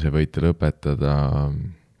saatmise võite lõpetada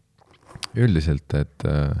üldiselt, et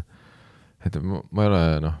ma ei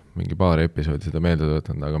ole mingi paar episoodi seda meelde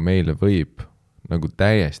tuletanud, aga meile võib nagu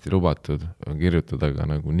täiesti lubatud kirjutada ka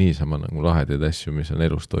nagu niisama nagu lahedaid asju, mis on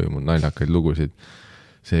elus toimunud, naljakaid lugusid.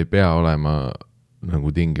 See ei pea olema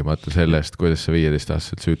nagu tingimata sellest, kuidas sa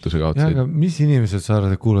 15-aastaselt süütuse kaotasid. Ja, aga mis inimesed sa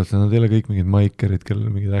arvad, et kuulata? Nad ei ole kõik mingid maikerid, kellel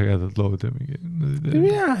on mingid ägedad lood ja mingi...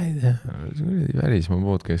 Mina ei tea. Välismaa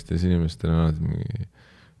podcastis inimestel on mingi...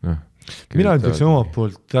 Mina ütleks omalt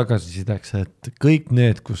poolt tagasisideks, et kõik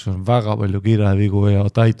need, kus on väga palju kirjavigu ja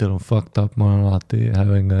title on fucked up, ma olen alati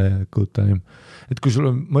having a good time. Et kui sul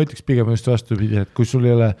on, ma ütleks pigem just vastupidi, et kui sul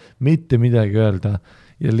ei ole mitte midagi öelda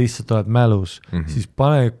ja lihtsalt oled mälus, siis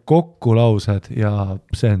pane kokku laused ja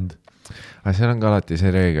send. aga seal on ka alati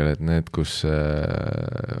see reegel, et need, kus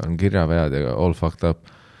on kirjavead ja all fucked up,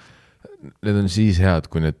 need on siis head,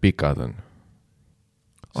 kui need pikad on.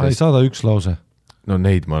 Ei saada üks lause. No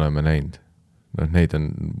neid me oleme näinud. No neid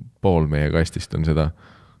on pool meie kastist on seda,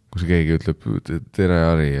 kus keegi ütleb tere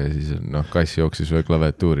Ari ja siis kass jooksis üle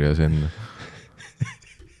klaviatuuri ja see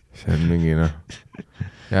on mingi ja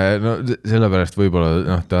sellepärast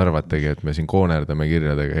võib-olla te arvategi, et me siin koonerdame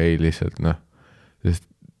kirjadega, ei lihtsalt sest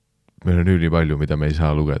meil on üli palju, mida me ei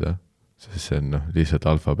saa lugeda, sest see on lihtsalt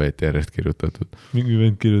alfabeeti järjest kirjutatud. Mingi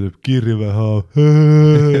vend kirjutab kirjavehaav.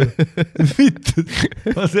 Mitte,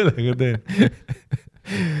 ma sellega teen.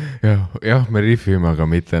 jah, me rifime, aga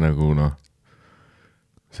mitte nagu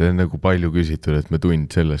see on nagu palju küsitud, et me tund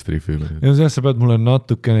sellest rifime. Ja sa pead mulle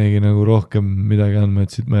natukenegi nagu rohkem midagi andma,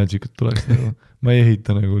 et siit Magic'ut tuleks nagu. Ma ei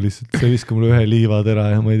ehita nagu lihtsalt, sa viska mulle ühe liivatera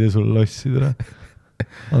ja ma ei tee sulle lossi tera.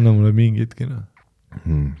 Anna mulle mingitki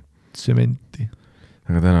tsementi.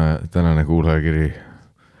 Aga tänane kuulajakiri,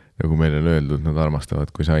 nagu meile on öeldud, nad armastavad,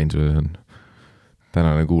 kui see ainsuses on.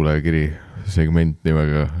 Tänane kuulajakiri, segment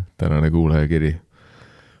nimega tänane kuulajakiri.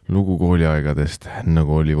 Lugu kooliaegadest,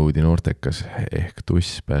 nagu Hollywoodi noortekas ehk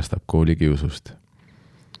Tuss päästab kooli kiusust.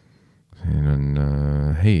 Siin on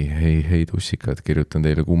hei tussikad, kirjutan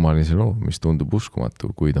teile kummalise loo, mis tundub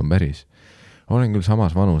uskumatu, kuid on päris. Olen küll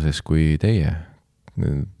samas vanuses kui teie,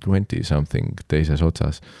 20-something teises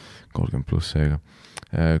otsas, 30+ seega.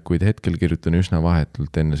 Kuid hetkel kirjutan üsna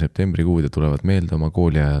vahetult enne septembrikuud ja tulevad meelde oma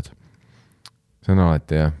kooliajad. See on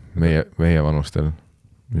alati jah, meie vanustel.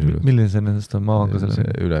 Milline see nendest on? Ma avan ka selle? See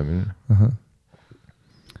ülemine.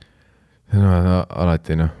 See on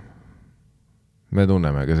alati me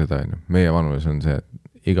tunneme ka seda, meie vanus on see,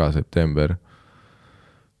 et iga september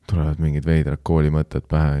tulevad mingid veidrad koolimõtted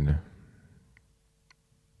pähe,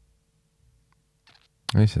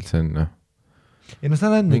 lihtsalt see on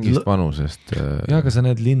mingist vanusest. Jah, aga sa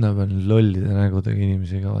näed linna peal lollide nägudega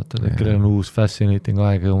inimesi ka vaatad, et kellel on uus fascinating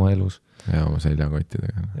aeg oma elus. Ja oma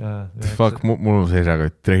seljakottidega. Fuck, mul on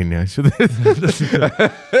seljakott treeni asju.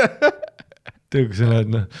 Kui sa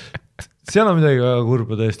näed, seal on midagi väga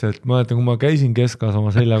kurba tõesti, et ma mäletan, kui ma käisin keskas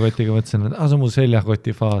oma seljakotiga, mõtlesin, et see on mu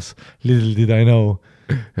seljakoti faas, little did I know.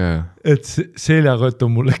 Et seljakott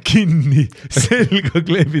on mulle kinni selga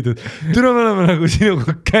kleebitud. Tule me oleme nagu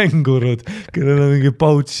sinuga kängurud, kellel on mingi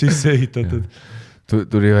pouch sisse ehitatud.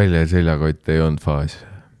 Tuli välja, et seljakott ei olnud faas.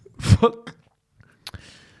 Fuck.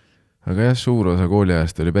 Aga jah, suur osa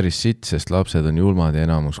kooliajast oli päris sitt, sest lapsed on julmad ja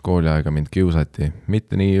enamus kooliaega mind kiusati.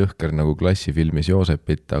 Mitte nii õhker nagu klassifilmis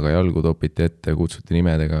Joosepit, aga jalgu topiti ette, kutsuti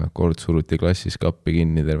nimedega, kord suruti klassis kappi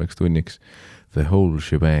kinni terveks tunniks. The whole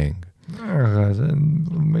shebang. Aga see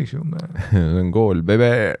on see on kool,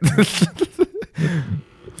 bebe.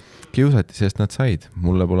 Kiusati, sest nad said.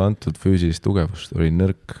 Mulle pole antud füüsilist tugevust, oli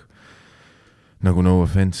nõrk. Nagu no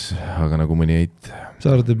offense, aga nagu mõni eit.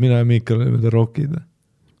 Sa arvad, et mina ja Miikal oleme mida rockid?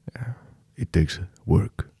 It takes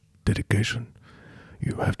work, dedication.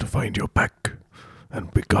 You have to find your back and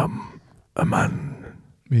become a man.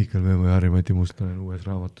 Miikal Veemo ja Harri-Mati Mustonen uues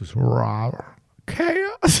raamatus.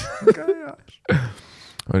 Chaos.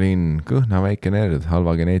 Olin kõhna väike nerd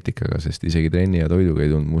halva geneetikaga, sest isegi trenni ja toiduga ei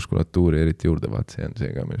tundnud muskulatuuri eriti juurde. Vaat see on see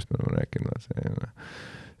ka, millest me oleme rääkinud.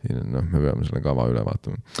 Me peame selle kava üle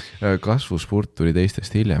vaatama. Kasvuspurt tuli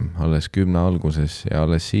teistest hiljem, alles 10 alguses ja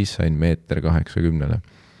alles siis sain 1,80 m.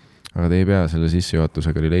 Aga te ei pea selle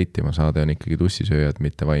sissejuhatusega leitima, saade on ikkagi Tussisööjad,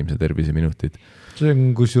 mitte vaimse tervise minutid. See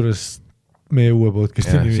on kusjuures meie uue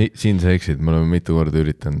podcasti nimi. Siin sa eksid, me oleme mitu korda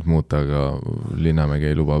üritanud muuta, aga Linnamägi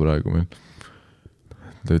ei luba praegu meil.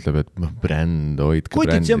 Ta ütleb, et bränd, hoidke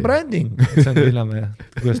brändi. Kutid, see on branding. See on Linnamäe.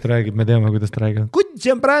 Kuidas ta räägib, me teame, kuidas ta räägib. Kutid,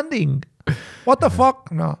 see on branding. What the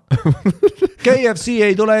fuck, no? KFC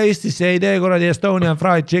ei tule Eestisse, ei tee kuradi Estonian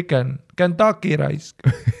fried chicken. Kentucky raisk.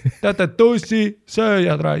 Teate,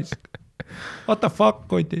 Tussisööjad raisk. What the fuck,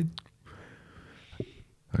 kutid?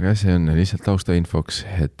 Aga see on lihtsalt tausta infoks,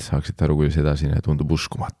 et saaksite aru, kuidas edasine tundub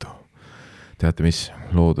uskumatu. Teate mis?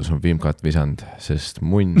 Loodus on vimkat visand, sest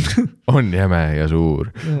munn on jäme ja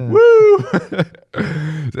suur.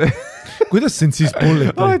 Kuidas sind siis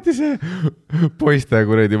pulliti? Alati see poiste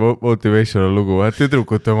kuredi motivational lugu.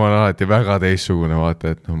 Tüdrukute oma on alati väga teissugune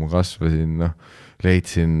vaata, et ma kasvasin,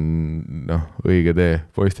 leidsin õige tee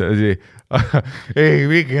poiste asi. Ei,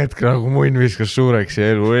 mingi hetk nagu munn viskas suureks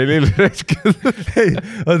ja elu ei lillreskinud. Ei,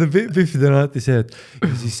 vaata, Biffid on alati see, et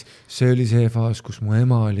ja siis see oli see faas, kus mu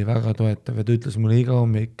ema oli väga toetav ja ta ütles mulle iga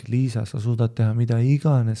hommik, Liisa, sa suudad teha mida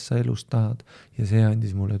iganes sa elust tahad ja see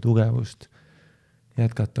andis mulle tugevust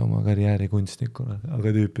jätkata oma karjääri kunstnikuna,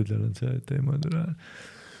 aga tüüpidel on see teema üle.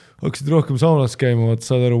 Hakkasid rohkem saunas käima, vaata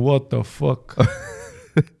saad aru, what the fuck.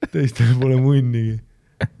 Teistel pole munnigi.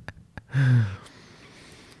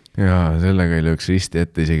 Jaa, sellega ei lööks risti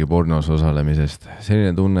ette isegi pornos osalemisest.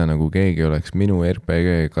 Selline tunne, nagu keegi oleks minu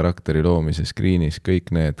RPG karakteri loomise screenis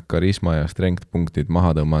kõik need karisma ja strength punktid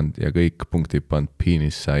maha tõmmanud ja kõik punktid pand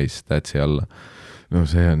penis size statsi alla. No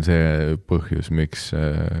see on see põhjus, miks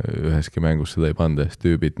üheski mängus seda ei panda, sest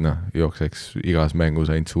tüübid jookseks igas mängus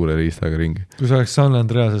ainult suure riistaga ringi. Kui sa oleks San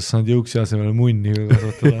Andreases saanud jõuksi asemel munni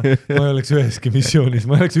kasvatada, ma ei oleks üheski missioonis,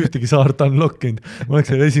 ma ei oleks ühtegi saart unlockinud, ma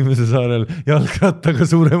oleks seal esimese saarel jalgrattaga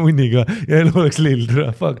suure munniga ja elu oleks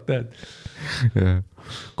lildra, fuck that.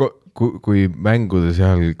 Kui mängude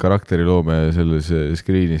seal karakteriloome selles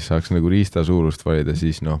screenis saaks nagu riista suurust valida,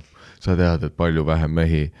 siis sa tead, et palju vähem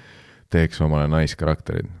mehi teeks omale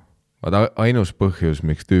naiskarakterid. Ainus põhjus,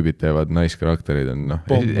 miks tüübid teevad naiskarakterid on,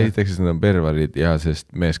 esiteks, et nad on pervarid ja sest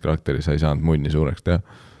meeskarakteri sa ei saanud munni suureks teha.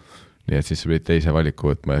 Nii et siis sa pidid teise valiku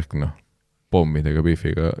võtma ehk pommidega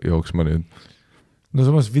bifiga jooksma nüüd. No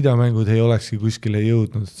samas videomängud ei olekski kuskile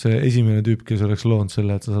jõudnud. See esimene tüüp, kes oleks loonud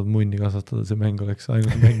selle, et sa saad munni kasvatada, see mäng oleks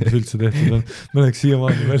ainult mäng, mis üldse tehtud on. Me oleks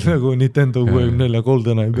siiamaani veel nagu Nintendo 64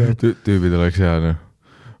 koldana ei pea. Tüübid oleks hea,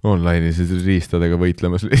 online'is riistadega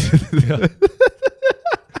võitlemas lihtsalt.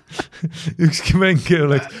 Ükski mäng ei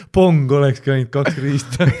oleks, pong oleks ka ainult 2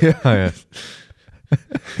 riista.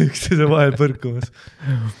 Üksteise vahel põrkumas.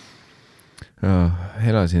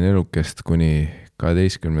 Elasin elukest kuni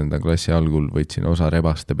 12. klassi algul võtsin osa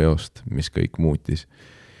rebaste peost, mis kõik muutis.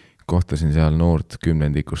 Kohtasin seal noort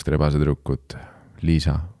 10-ndikust rebasetüdrukut,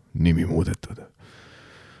 Liisa, nimi muudetud.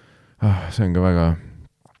 See on ka väga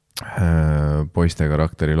poiste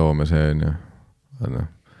karakteri loome, see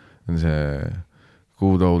on see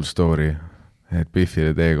good old story, et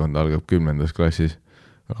Biffile teekond algab 10. klassis,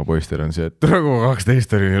 aga poistel on see, et kui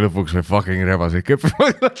 12 oli ja lõpuks või fucking rebaseid köppima.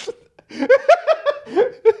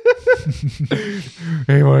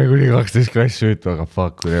 Ei, ma olen kuni 12 klassi üttu, aga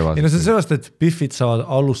fuck kui rebaseid. Ei, no see on sellest, et Biffid saavad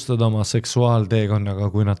alustada oma seksuaalteekonnaga,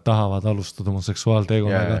 kui nad tahavad alustada oma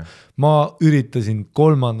seksuaalteekonnaga. Ma üritasin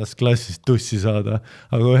 3. klassist tussi saada,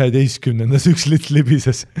 aga 11. üks lits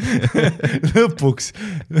libises. Lõpuks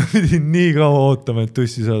pidin nii kaua ootama, et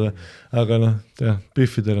tussi saada. Aga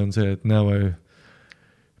Biffidel on see, et now I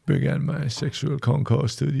began my sexual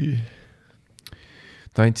concourse to the...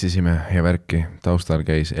 Tantsisime ja värki, taustal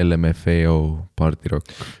käis LMFAO party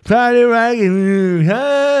rock. Party rockin'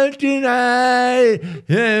 tonight,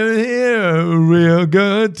 real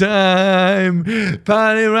good time.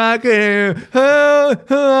 Party rockin'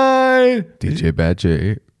 DJ Bad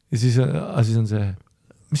J. Ja siis on see,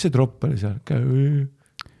 mis see drop oli seal?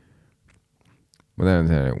 Ma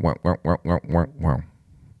tean see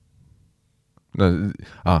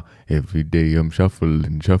every day I'm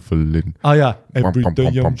shuffling. Jaa, every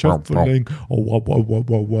day I'm shuffling.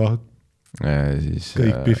 Siis,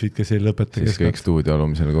 kõik Biffid, kes ei lõpeta. Siis kõik stuudio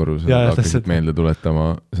alumisel korrusel hakkasid meelde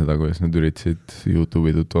tuletama seda, kuidas nad üritasid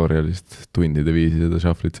YouTube'i tutorialist tundide viisi seda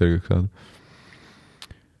shufflit selgeks saada.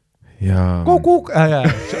 Ja... Kukuk,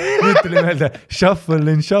 nüüd tuli meelde,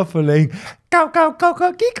 shuffling, kikakuk,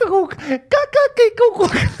 kikakuk.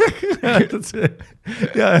 Mäletad see?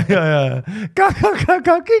 Ja. Kikakuk.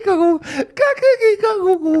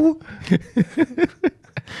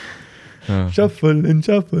 Shuffling.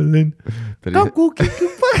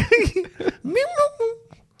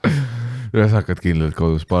 Üles hakkad kindlalt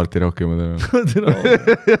kodus party rockima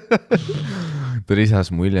ta risas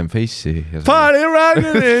mu hiljem face'i Party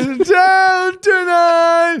rockin' in town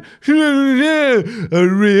tonight, a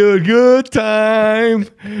real good time.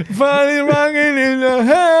 Party rockin' in the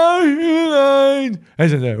house tonight.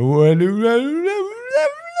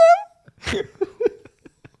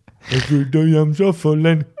 Every day I'm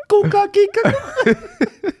shuffling. Kika.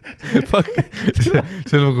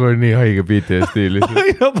 See lugu on nii haige beat'i ja stiilis.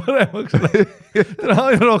 Aina paremaks läheb.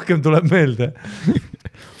 Aina rohkem tuleb meelde.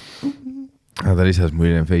 Ta lisas mu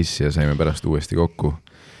hiljem face'i ja saime pärast uuesti kokku.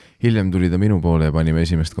 Hiljem tuli ta minu poole ja panime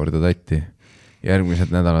esimest korda tatti.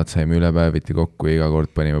 Järgmised nädalad saime üle päeviti kokku ja iga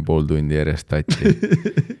kord panime pool tundi järjest tatti.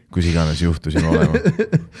 Kus iganes juhtusime olema.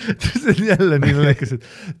 See on jälle nii naljakas, et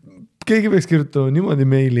keegi peaks kirjutama niimoodi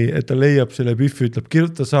meili, et ta leiab selle Biffi, ütleb,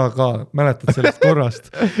 kirjuta sa ka, mäletad sellest korrast.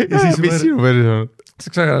 Ja siis mis sinu versioon?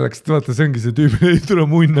 Vaata, see ongi see tüübi, ei tule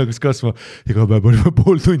munna, kus kasva. Iga päev panime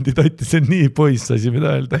pool tundi tatti, see on nii poiss asi, mida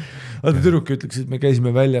öelda. Vaata, tüdruk ütleks, et me käisime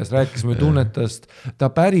väljas, rääkisime tunnetast. Ta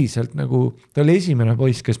päriselt nagu, ta oli esimene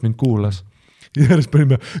poiss, kes mind kuulas. Ja järjest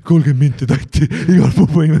panime 30 minti tatti, igal pool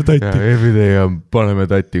panime tatti. Ja every day paneme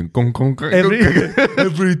tatti.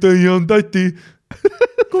 Every day on tatti.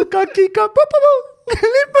 Kukakika,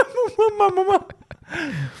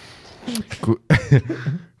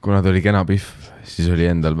 kuna ta oli kena Biff, siis oli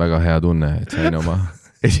endal väga hea tunne, et sain oma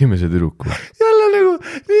esimese tüdruku. Jälle nagu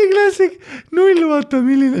nii klassik, null, vaata,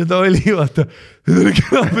 milline ta oli, vaata.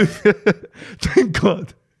 Thank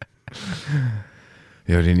God.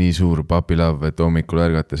 Ja oli nii suur papilav, et hommikul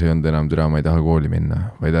ärgates ei olnud enam türa, ma ei taha kooli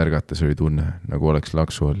minna, vaid ärgates oli tunne, nagu oleks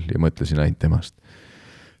laksu all ja mõtlesin ainult temast.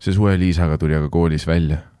 See suve Liisaga tuli aga koolis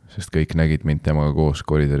välja, sest kõik nägid mind temaga koos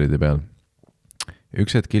koridoride peal.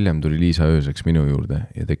 Üks hetk hiljem tuli Liisa ööseks minu juurde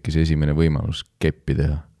ja tekkis esimene võimalus keppi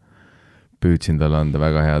teha. Püüdsin talle anda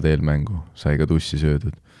väga head eelmängu, sai ka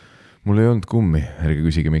tussisöödud. Mul ei olnud kummi, ärge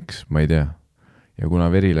küsige miks, ma ei tea. Ja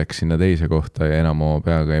kuna veri läks sinna teise kohta ja enam oma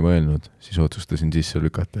peaga ei mõelnud, siis otsustasin sisse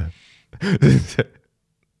lükata.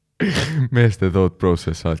 Meeste thought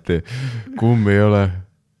process alati, kummi ei ole,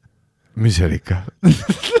 mis oli ikka?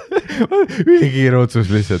 Ülikiire otsus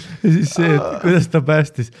lihtsalt. Ja siis see, et kuidas ta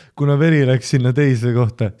päästis, kuna veri läks sinna teise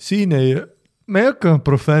kohta, siin ei, me ei hakka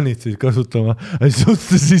profaniteid kasutama, aga siis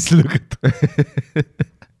otsustas sisse lükata.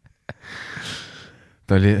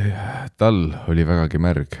 Tal oli vägagi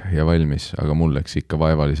märg ja valmis, aga mul läks ikka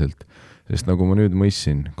vaevaliselt, sest nagu ma nüüd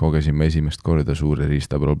mõissin, kogesin ma esimest korda suure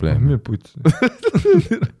riista probleemi.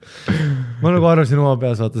 Ma nagu arvasin oma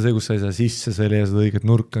peas, vaata see, kus sa ei saa sisse, sa ei leia seda õiget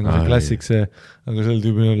nurka, see klassik see, aga sel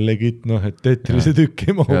tüübil on legit, noh, et tetrise tükk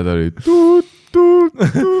ei mahu. Ja ta oli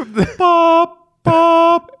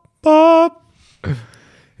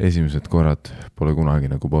esimesed korrad pole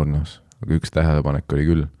kunagi nagu pornos, aga üks tähelepanek oli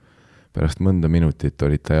küll. Pärast mõnda minutit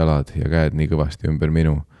olid ta jalad ja käed nii kõvasti ümber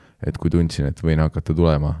minu, et kui tundsin, et võin hakata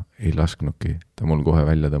tulema, ei lasknudki ta mul kohe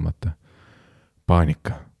välja tõmmata.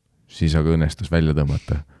 Paanika, siis aga õnnestus välja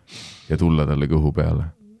tõmmata ja tulla talle kõhu peale.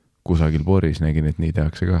 Kusagil Boris nägin, et nii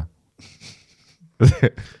tehakse ka.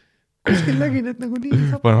 Kuskil nägin, et nagu nii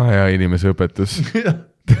saab. Vana hea inimese õpetus.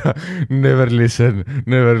 Never listen,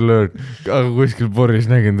 never learn. Aga kuskil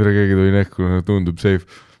Boris nägin, tere keegi tuli nähku, tundub safe.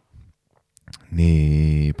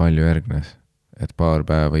 Nii palju järgnes, et paar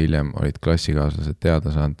päeva hiljem olid klassikaaslased teada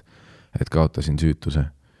saanud, et kaotasin süütuse.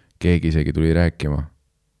 Keegi isegi tuli rääkima.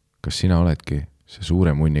 Kas sina oledki see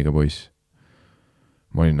suure munniga poiss?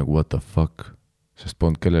 Ma olin nagu what the fuck, sest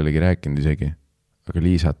polnud kellelegi rääkinud isegi. Aga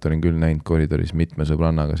Liisat olin küll näinud koridoris mitme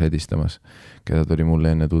sõbrannaga sädistamas, keda tuli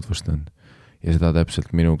mulle enne tutvustanud. Ja seda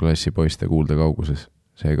täpselt minu klassi poiste kuulda kauguses.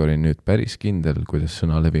 Seega olin nüüd päris kindel, kuidas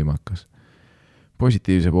sõna levima hakkas.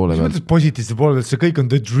 Positiivse poole pealt. Positiivse poole pealt, see kõik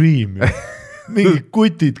on the dream. Mingi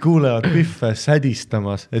kutid kuulevad piffe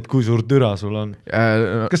sädistamas, et kui suur türa sul on.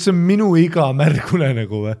 Kas see on minu iga märgune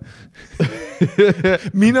nagu või?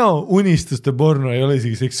 Mina unistuste porno ei ole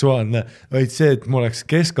isegi seksuaalne, vaid see, et mul oleks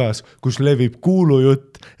keskas, kus levib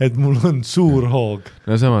kuulujutt, et mul on suur hoog.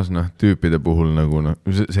 No samas tüüpide puhul nagu,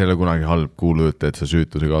 see ei ole kunagi halb kuulujutt, et sa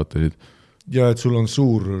süütuse kaotasid. Ja et sul on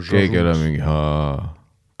suur keegi ei ole mingi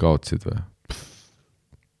kaotsid või?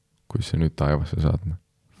 Kus see nüüd taevasse saad?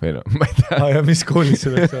 Või no, ma ei tea. Ja mis koolis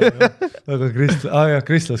see võiks olla? Aga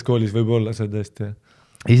Kristlas koolis võib olla see tõesti.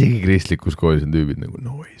 Isegi kristlikus koolis on tüübid nagu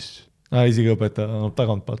noise. Isegi õpetaja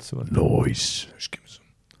tagant patsu. Noise.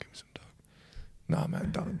 No man,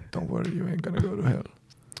 don't worry, you ain't gonna go to hell.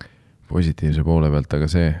 Positiivse poole pealt aga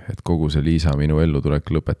see, et kogu see Liisa minu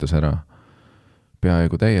ellutulek lõpetas ära.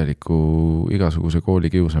 Peaaegu täieliku igasuguse kooli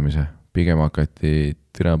kiusamise. Pigem hakati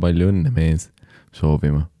türa palju õnne mees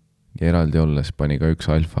soovima. Ja eraldi olles pani ka üks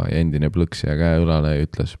alfa ja endine plõks ja käe õlale ja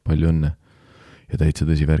ütles palju õnne. Ja täitsa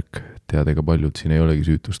tõsi värk, tead ega paljud siin ei olegi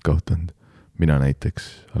süütust kaotanud. Mina näiteks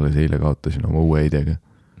alles eile kaotasin oma uue eidega.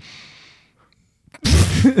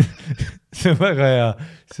 See on väga hea,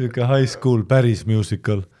 siuke high school päris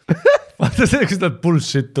musical. Vaata see, kus nad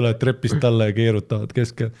bullshit tuleb trepist alla ja keerutavad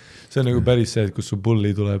keskel. See on nagu päris see, kus su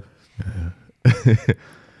bulli tuleb.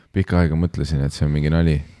 Pikka aega mõtlesin, et see on mingi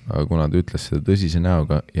nali, aga kuna ta ütles seda tõsise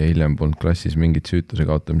näoga ja hiljem polnud klassis mingit süütuse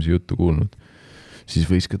kaotamise juttu kuulnud, siis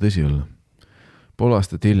võis ka tõsi olla. Pool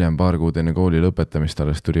aastat hiljem, paar kuud enne kooli lõpetamist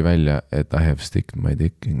alles tuli välja, et I have sticked my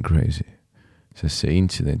dick in crazy. Sest see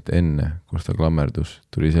intsident enne, kus ta klammerdus,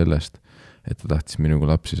 tuli sellest, et ta tahtis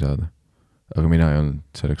minuga lapsi saada. Aga mina ei olnud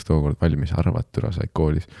selleks tookord valmis arvatüra sai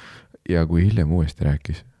koolis. Ja kui hiljem uuesti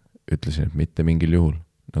rääkis, ütlesin, et mitte mingil juhul,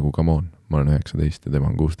 nagu come on, ma olen 19 ja tema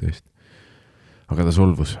on 16. Aga ta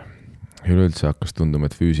solvus. Üleüldse hakkas tunduma,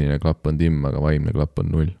 et füüsiline klapp on timm, aga vaimne klapp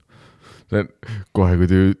on 0. Kohe, kui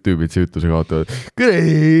tüübid süütuse kaotavad,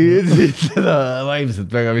 seda vaimselt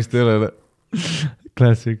väga vist ei ole.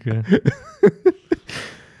 Klassik, jah.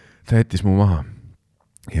 Ta jättis mu maha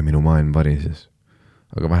ja minu maailm varises.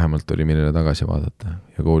 Aga vähemalt oli millele tagasi vaadata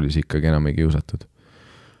ja koolis ikkagi enam ei kiusatud.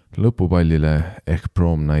 Lõpupallile ehk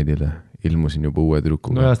prom nightile ilmusin juba uue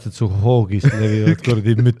tüdrukuga. No jääst, et su hoogist levivad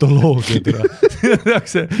kordi mütoloogiad.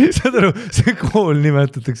 Saad aru, see kool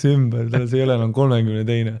nimetatakse ümber, see ei ole enam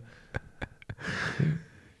 32.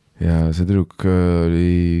 Ja see tüdruk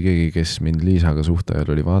oli keegi, kes mind Liisaga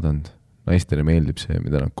suhtajal oli vaadanud. Naistele meeldib see,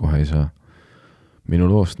 mida nad kohe ei saa. Minu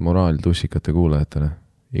loost moraal tussikate kuulajatele.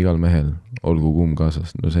 Igal mehel, olgu kuum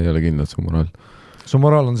kaasas. No see ei ole kindlalt su moraal. Su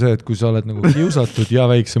moraal on see, et kui sa oled nagu kiusatud ja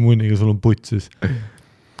väikse munniga sul on putsis.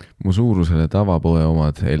 Mu suurusele tavapoe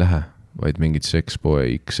omad ei lähe, vaid mingid sekspoe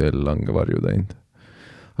XL langevarju teinud.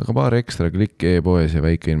 Aga paar ekstra klikk e-poes ja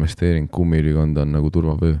väike investeering kummiülikonda on nagu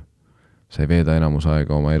turvavöö. Sa ei veeda enamus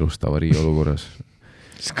aega oma elust avarii olukorras.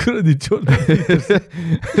 Skuradi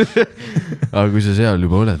Aga kui sa seal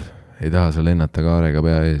juba oled, ei taha sa lennata kaarega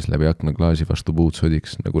pea ees läbi akna klaasi vastu puud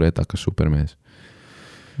sodiks nagu retakas supermees.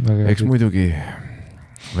 Eks muidugi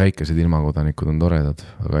väikesed ilmakodanikud on toredad,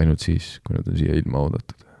 aga ainult siis, kui nad on siia ilma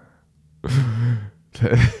oodatud.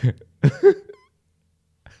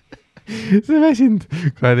 See väsind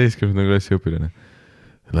 12. klassi õpilane.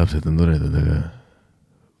 Lapsed on toredad, aga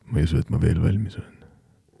ma ei usu, et ma veel valmis olen.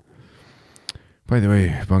 By the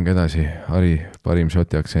way, pange edasi. Ari, parim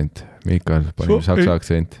šoti aktsent. Mikael, parim saksa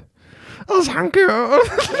aktsent. Thank you.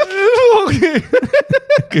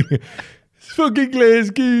 Fucking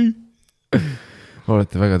Leeski.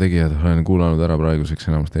 Olete väga tegijad, olen kuulanud ära praeguseks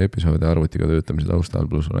enamuste episoode arvutiga töötamise taustal,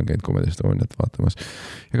 pluss olen käinud Comedy Estoniat vaatamas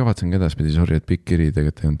ja kavatsen edaspidi, sorry, et pikk kiri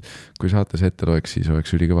tegelikult ei olnud. Kui saates ette loeks, siis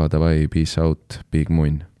oleks ülikõva, davai, peace out, big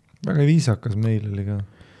munn. Väga viisakas meil oli ka.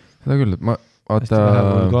 Seda küll, et ma hästi vähe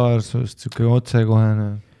vulgaarsust, siuke otsekohene.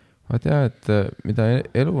 Vaat jah, et mida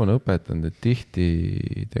elu on õpetanud, et tihti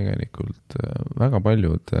tegelikult väga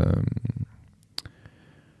paljud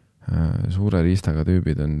suure riistaga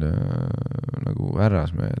tüübid on nagu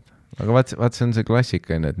härrasmehed. Aga vaat see on see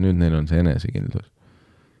klassikaine, et nüüd neil on see enesekindlus.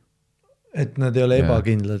 Et nad ei ole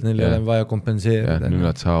ebakindlad, neil ei ole vaja kompenseerida. Nüüd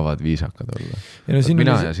nad saavad viisakad olla. Ja no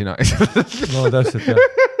mina ja sina. No täpselt, jah.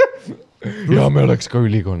 Ja me oleks ka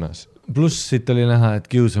ülikonnas. Pluss siit oli näha, et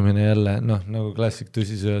kiusamine jälle, nagu klassik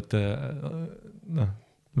tussisööjad,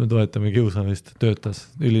 me toetame kiusamist, töötas,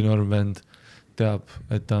 ülinorm vend, teab,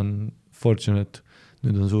 et ta on fortunate.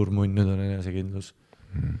 Nüüd on suur munn, nüüd on enesekindlus.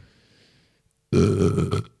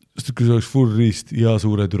 Sest kui see oleks full riist ja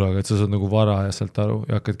suure türaga, et sa saad nagu vara ja sealt aru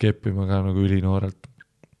ja hakkad keppima ka nagu ülinoorelt.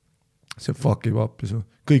 See fuckib appi su.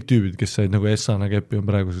 Kõik tüübid, kes said nagu essana keppi, on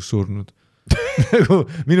praeguseks surnud. Nagu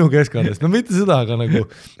minu keskadest. No mitte seda, aga nagu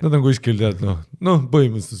nad on kuskil tead,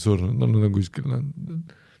 põhimõtteliselt surnud. Nad on kuskil.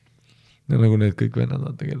 Ja nagu need kõik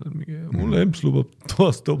vennad tegelikult mingi, mulle emps lubab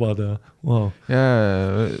toast tobada. Wow.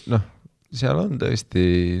 Ja seal on tõesti,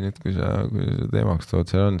 nüüd kui sa teemaks tood,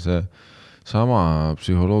 seal on see sama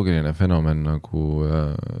psühholoogiline fenomen nagu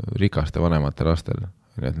rikaste vanemate lastel.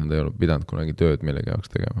 Et nad ei ole pidanud kunagi tööd millegi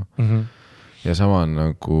jaoks tegema. Ja sama on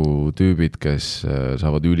nagu tüübid, kes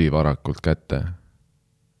saavad ülivarakult kätte.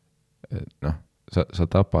 Sa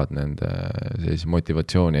tapad nende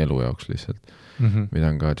motivatsiooni elu jaoks lihtsalt, mida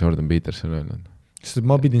on ka Jordan Peterson öelnud. Sest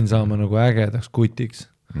ma pidin saama nagu ägedaks kutiks.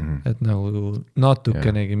 Et nagu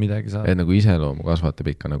natukenegi midagi saab. Et nagu iseloomu kasvatab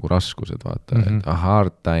ikka nagu raskused, vaata. Et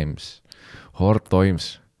hard times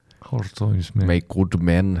make good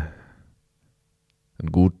men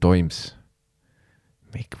and good times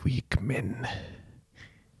make weak men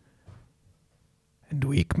and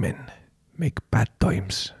weak men make bad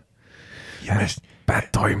times yes.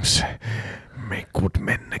 Bad times make good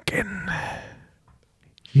men again.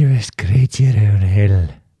 You're as crazy around hell.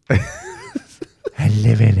 I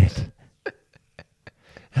live in it.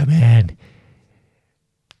 A man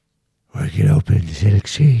working open silk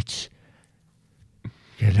sheets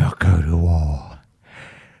can knock out a war.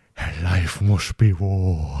 And life must be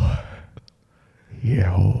war.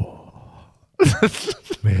 Joo.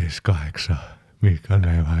 Mees 8. Mikael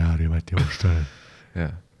Näeva-Jaarimati Mustonen.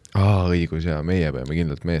 Jah. Õigus ja meie peame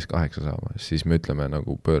kindlalt mees 8 saama. Siis me ütleme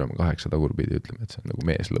nagu pöörame 8 tagurpidi, ütleme, et see on nagu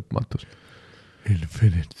mees lõpmatus.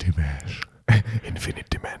 Infinity mees.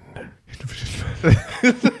 Infinity man.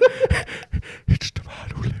 It's the man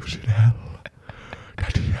who lives in hell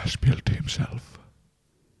that he has built himself.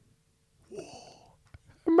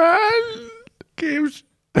 Man gives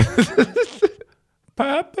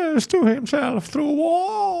purpose to himself through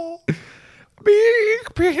war.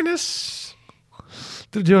 Big penis.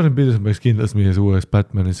 Jordan Peterson peaks kindlasti meie uues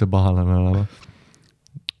Batmanis see pahalane olema.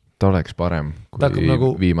 Ta oleks parem kui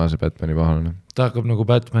nagu, viimase Batmani pahalane. Ta hakkab nagu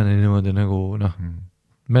Batmani niimoodi nagu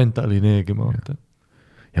mentali neegima.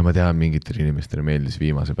 Ja ma tean, mingitele inimestele meeldis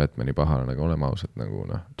viimase Batmani pahalane, aga oleme ausad nagu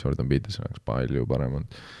Jordan Peterson oleks palju parem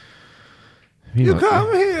olnud. You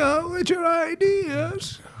come here with your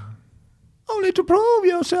ideas. Only to prove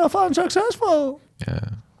yourself unsuccessful.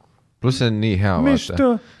 Yeah. Pluss see on nii hea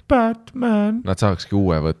Mr. Batman. Nad saakski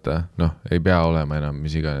uue võtta, noh, ei pea olema enam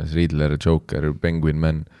mis iganes Riddler, Joker, Penguin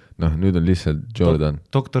Man, noh, nüüd on lihtsalt Jordan.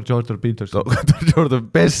 Dr. Jordan Peterson. Dr. Jordan,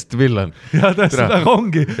 best villain. Ja täpselt aga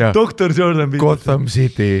ongi Dr. Jordan Peterson. Gotham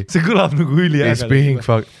City. See kõlab nagu Is being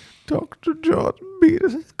fucked. Dr. Jordan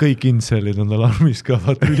Peterson. Kõik inselid on tal armis ka,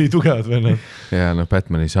 vaata üli tugevad vennad. Ja noh,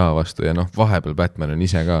 Batman ei saa vastu ja noh, vahepeal Batman on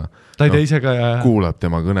ise ka. Ta ei tee ise ka ja... Kuulab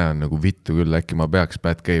tema kõne on nagu vittu küll, äkki ma peaks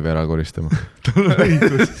Batcave ära koristama. Tal on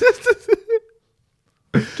õigus.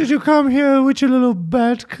 Did you come here with your little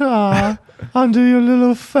bat car under your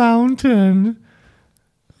little fountain?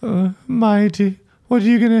 Mighty, what are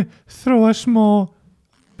you gonna throw a small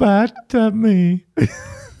bat at me?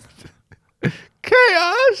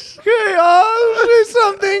 Chaos is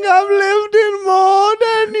something I've lived in more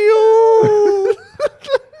than you.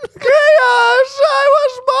 Chaos, I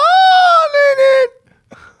was born in it.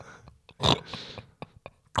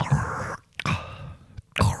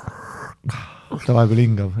 Ta vahepeal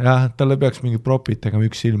hingab, jah, talle peaks mingi propid tegema,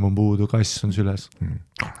 üks silm on puudu, kass on süles.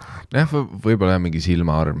 Jah, võib-olla mingi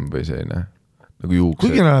silmaarm või selline, nagu juuksed.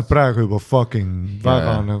 Kuigi näeb praegu juba fucking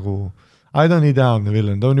väga nagu... I don't need down the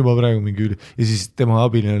villain, ta on juba praegu mingi üli. Ja siis tema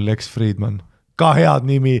abiline on Lex Friedman. Ka head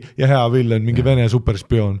nimi ja hea villain, mingi Vene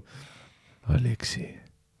superspioon. Alexi.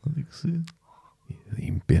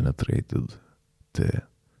 Impenetrated the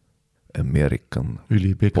American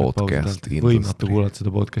podcast industry. Võimatu kuulata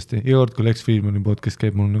seda podcasti. Iga kord, kui Lex Friedmani podcast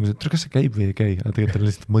käib, mul on nagu see, kas see käib või ei käi? Aga tegelikult on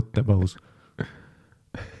lihtsalt mõttepaus.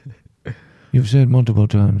 You've said multiple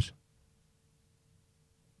times.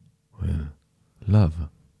 Well, love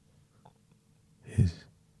is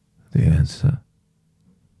the answer.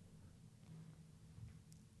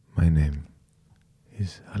 My name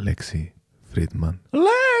is Alexi Friedman.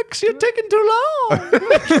 Lex, you're taking too long!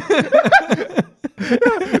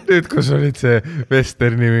 Nüüd, kus olid see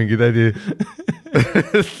Westerni mingi tädi.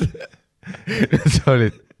 Sa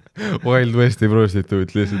olid Wild Westi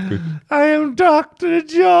prostituut lihtsalt. I am Dr.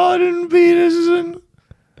 Jordan Peterson.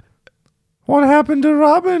 What happened to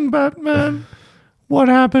Robin, Batman? What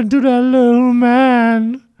happened to that little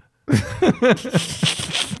man?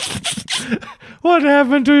 What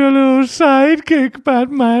happened to your little sidekick,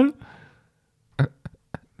 Batman?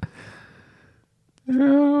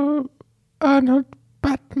 You are not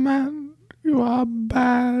Batman. You are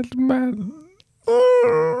Batman.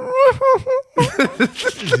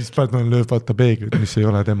 Siis Batman lööb vaata peeglit, mis ei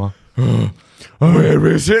ole tema.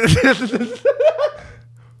 Where is it?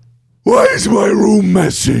 Why is my room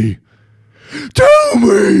messy? Tell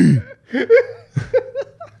me!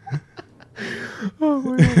 Oh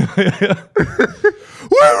my God.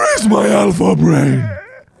 Where is my alpha brain?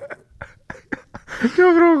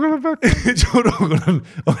 Joe Rogan on Batman. Joe Rogan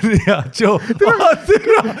on hea. Joe,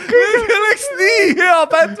 kõige oleks nii hea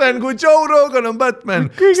Batman, kui Joe Rogan on Batman.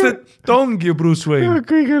 Ta ongi ju Bruce Wayne.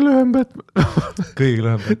 Kõige lühem Batman. Kõige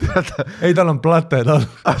lühem Batman. Ei, tal on plate tal.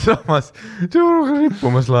 Samas, Joe Rogan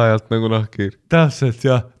rippumas laajalt nagu nahkkiir. Täpselt,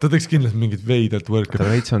 jah. Ta teeks kindlasti mingit veidrat võrka. Ta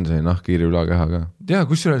veits on see nahkkiiri ülakeha ka. Jaa,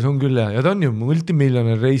 kusjuures on küll ja ta on ju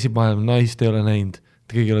multimiljonär reisib maailma, naist ei ole näinud.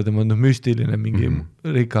 Keegi ei ole tema müstiline mingi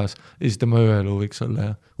rikas ja siis tema ööelu võiks olla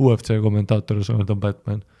ja UFC kommentaator on ta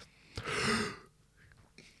Batman.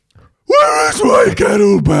 Where is my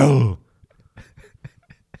kettlebell?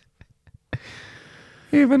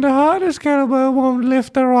 Even the hardest kettlebell won't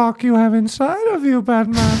lift the rock you have inside of you,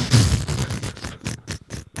 Batman.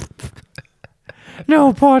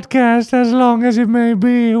 No podcast, as long as it may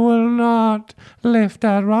be, will not lift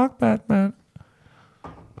that rock, Batman.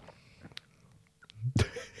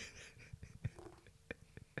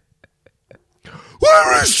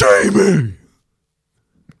 Where is Jamie?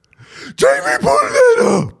 Jamie, pull it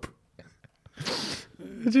up!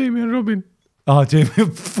 Jamie on Robin. Jamie,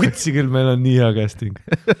 võtsi küll, meil on nii hea casting.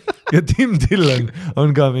 Ja Tim Dillon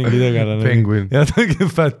on ka mingi tegelane. Penguin. Ja ta ongi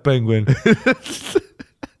Fat Penguin.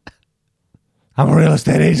 I'm a real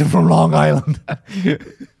estate agent from Long Island.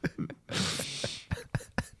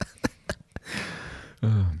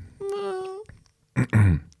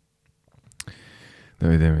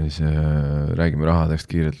 Me teeme siis, räägime rahadest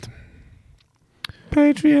kiirelt.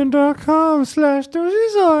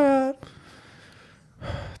 Patreon.com/Tussisööjad.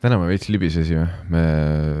 Täna me veits libisesime. Me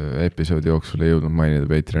episoodi jooksul ei jõudnud mainida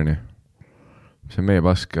Patreoni. See on meie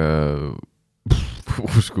pask.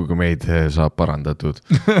 Uskuge meid saab parandatud.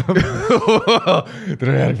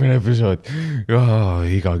 Tere järgmine episood.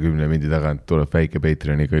 Iga 10 mindi tagant tuleb väike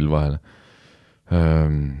Patreoni kõll vahele.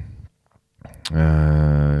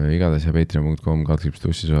 Igatahes ja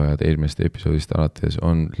patreon.com/Tussisööjad eelmest episoodist alates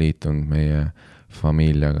on liitunud meie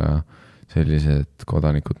familiaga sellised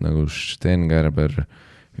kodanikud nagu Sten Gerber,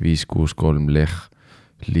 563 Lech,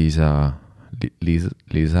 Liisa,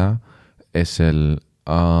 SL,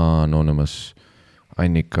 Anonymous,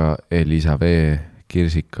 Annika, Elisa V,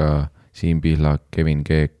 Kirsika, Siim Pihlak, Kevin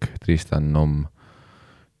Keek, Tristan Nomm,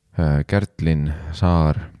 Kärtlin,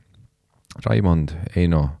 Saar, Raimond,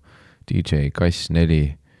 Eino, DJ Kass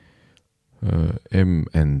 4,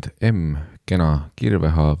 M&M, Kena,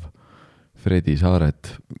 Kirvehaav, Fredi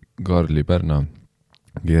Saaret, Karli Pärna,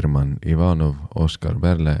 German Ivanov, Oskar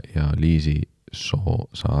Pärle ja Liisi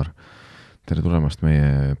Soosaar. Tere tulemast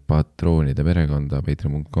meie patroonide perekonda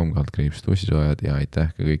patreon.com /Tussisööjad ja aitäh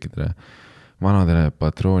ka kõikidele vanadele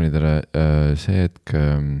patroonidele. See hetk,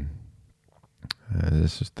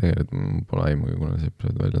 sest tegelikult pole aimugi, kuna see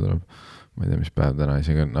episood välja tuleb. Ma ei tea, mis päev täna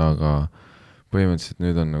isegi on, aga põhimõtteliselt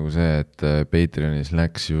nüüd on nagu see, et Patreonis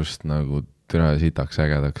läks just nagu türa sitaks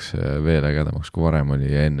ägedaks, veel ägedamaks kui varem oli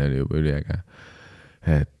ja enne oli juba üliäge.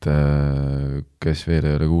 Et kes veel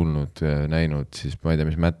ei ole kuulnud, näinud, siis ma ei tea,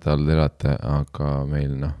 mis mätta all elate, aga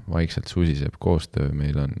meil vaikselt susiseb koostöö,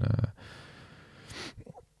 meil on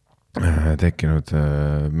tekkinud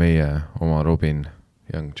meie oma Robin,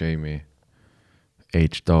 Young Jamie,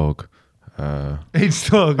 H-Dog.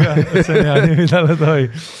 H-Dog, jah, see on hea nimi talle toi.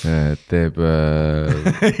 Teeb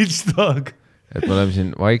H-Dog. Et me oleme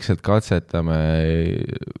siin vaikselt katsetame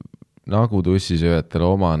nagu tussisööjatele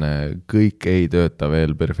omane, kõik ei tööta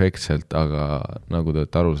veel perfektselt, aga nagu te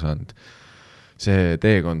olete aru saanud, see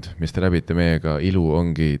teekond, mis te läbite meiega, ilu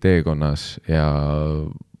ongi teekonnas ja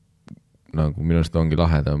nagu minust ongi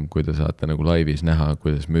lahedam, kui te saate nagu laivis näha,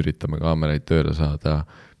 kuidas me üritame kaameraid tööle saada,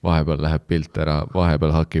 vahepeal läheb pilt ära,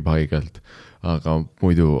 vahepeal hakib haigelt, aga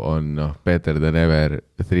muidu on better than ever,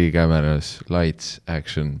 3 cameras, lights,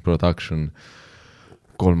 action, production,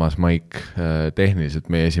 3. maik, tehniliselt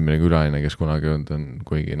meie esimene külaline, kes kunagi on,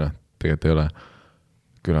 kuigi tegelikult ei ole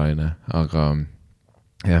külaline, aga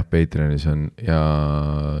jah, Patreonis on ja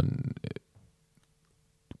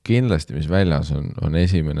kindlasti, mis väljas on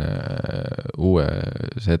esimene uue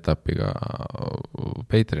setupiga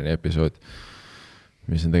Patreoni episood,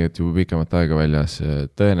 mis on tegelikult juba pikemat aega väljas.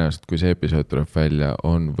 Tõenäoliselt, kui see episood tuleb välja,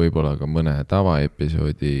 on võib-olla ka mõne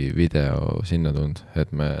tavaepisoodi video sinna tund,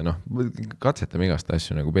 et me katsetame igast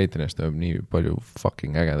asju, nagu Patreonis tuleb nii palju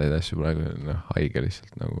fucking ägedaid asju praegu, haige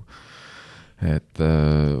lihtsalt nagu, et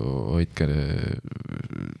hoidke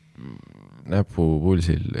näpu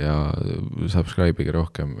pulsil ja subscribe'ige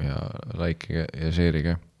rohkem ja likeige ja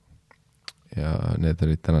share'ige ja need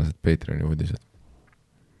olid tänased Patreoni uudised.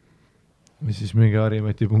 Mis siis mingi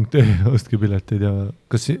harimati.ee ostke pileteid ja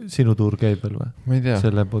kas sinu tuur käib veel või? Ma ei tea.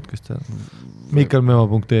 Selle podcasti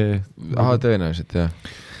Miikalmeva.ee tõenäoliselt jah.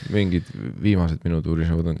 Mingid viimased minu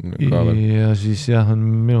tuurishood on ka veel. Ja siis jah, on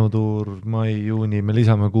minu tuur mai, juuni, me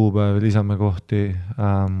lisame kuupäev, lisame kohti,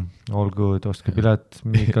 all good, ostke pilet,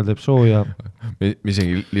 Miikal teeb sooja. Me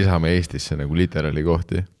isegi lisame Eestisse nagu literaali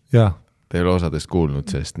kohti. Jah. Te ei ole osadest kuulnud,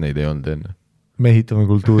 sest neid ei olnud enne. Me ehitame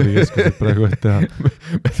kultuurikeskused praegu et teha.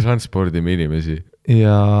 Me transpordime inimesi.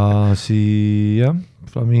 Ja siia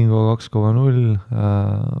Flamingo 2.0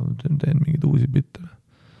 teen mingid uusi bitte.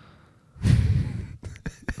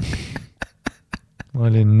 Ma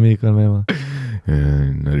olin Miikal Meema.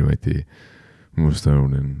 Harimati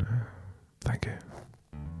Mustarunen. Thank you.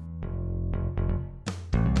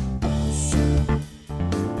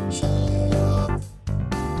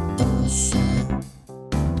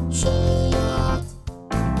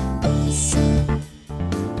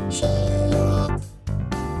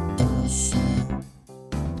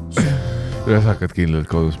 Üles hakkad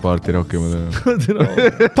kindlalt kodus party rockima täna.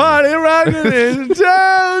 Party rocking in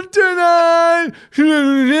town tonight.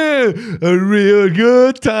 A real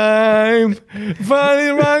good time. Party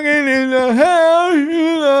rocking in the house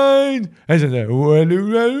tonight. Every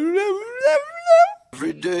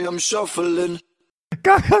day I'm shuffling.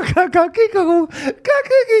 Day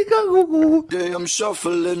I'm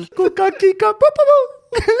shuffling.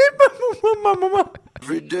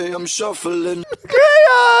 Every day I'm shuffling.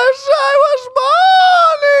 Chaos, I was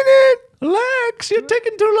born in it. Lex, you're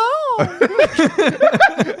taking too long.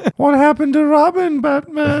 What happened to Robin,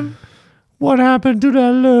 Batman? What happened to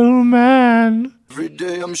that little man? Every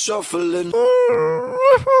day I'm shuffling.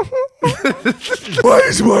 Why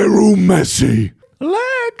is my room messy?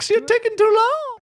 Lex, you're taking too long.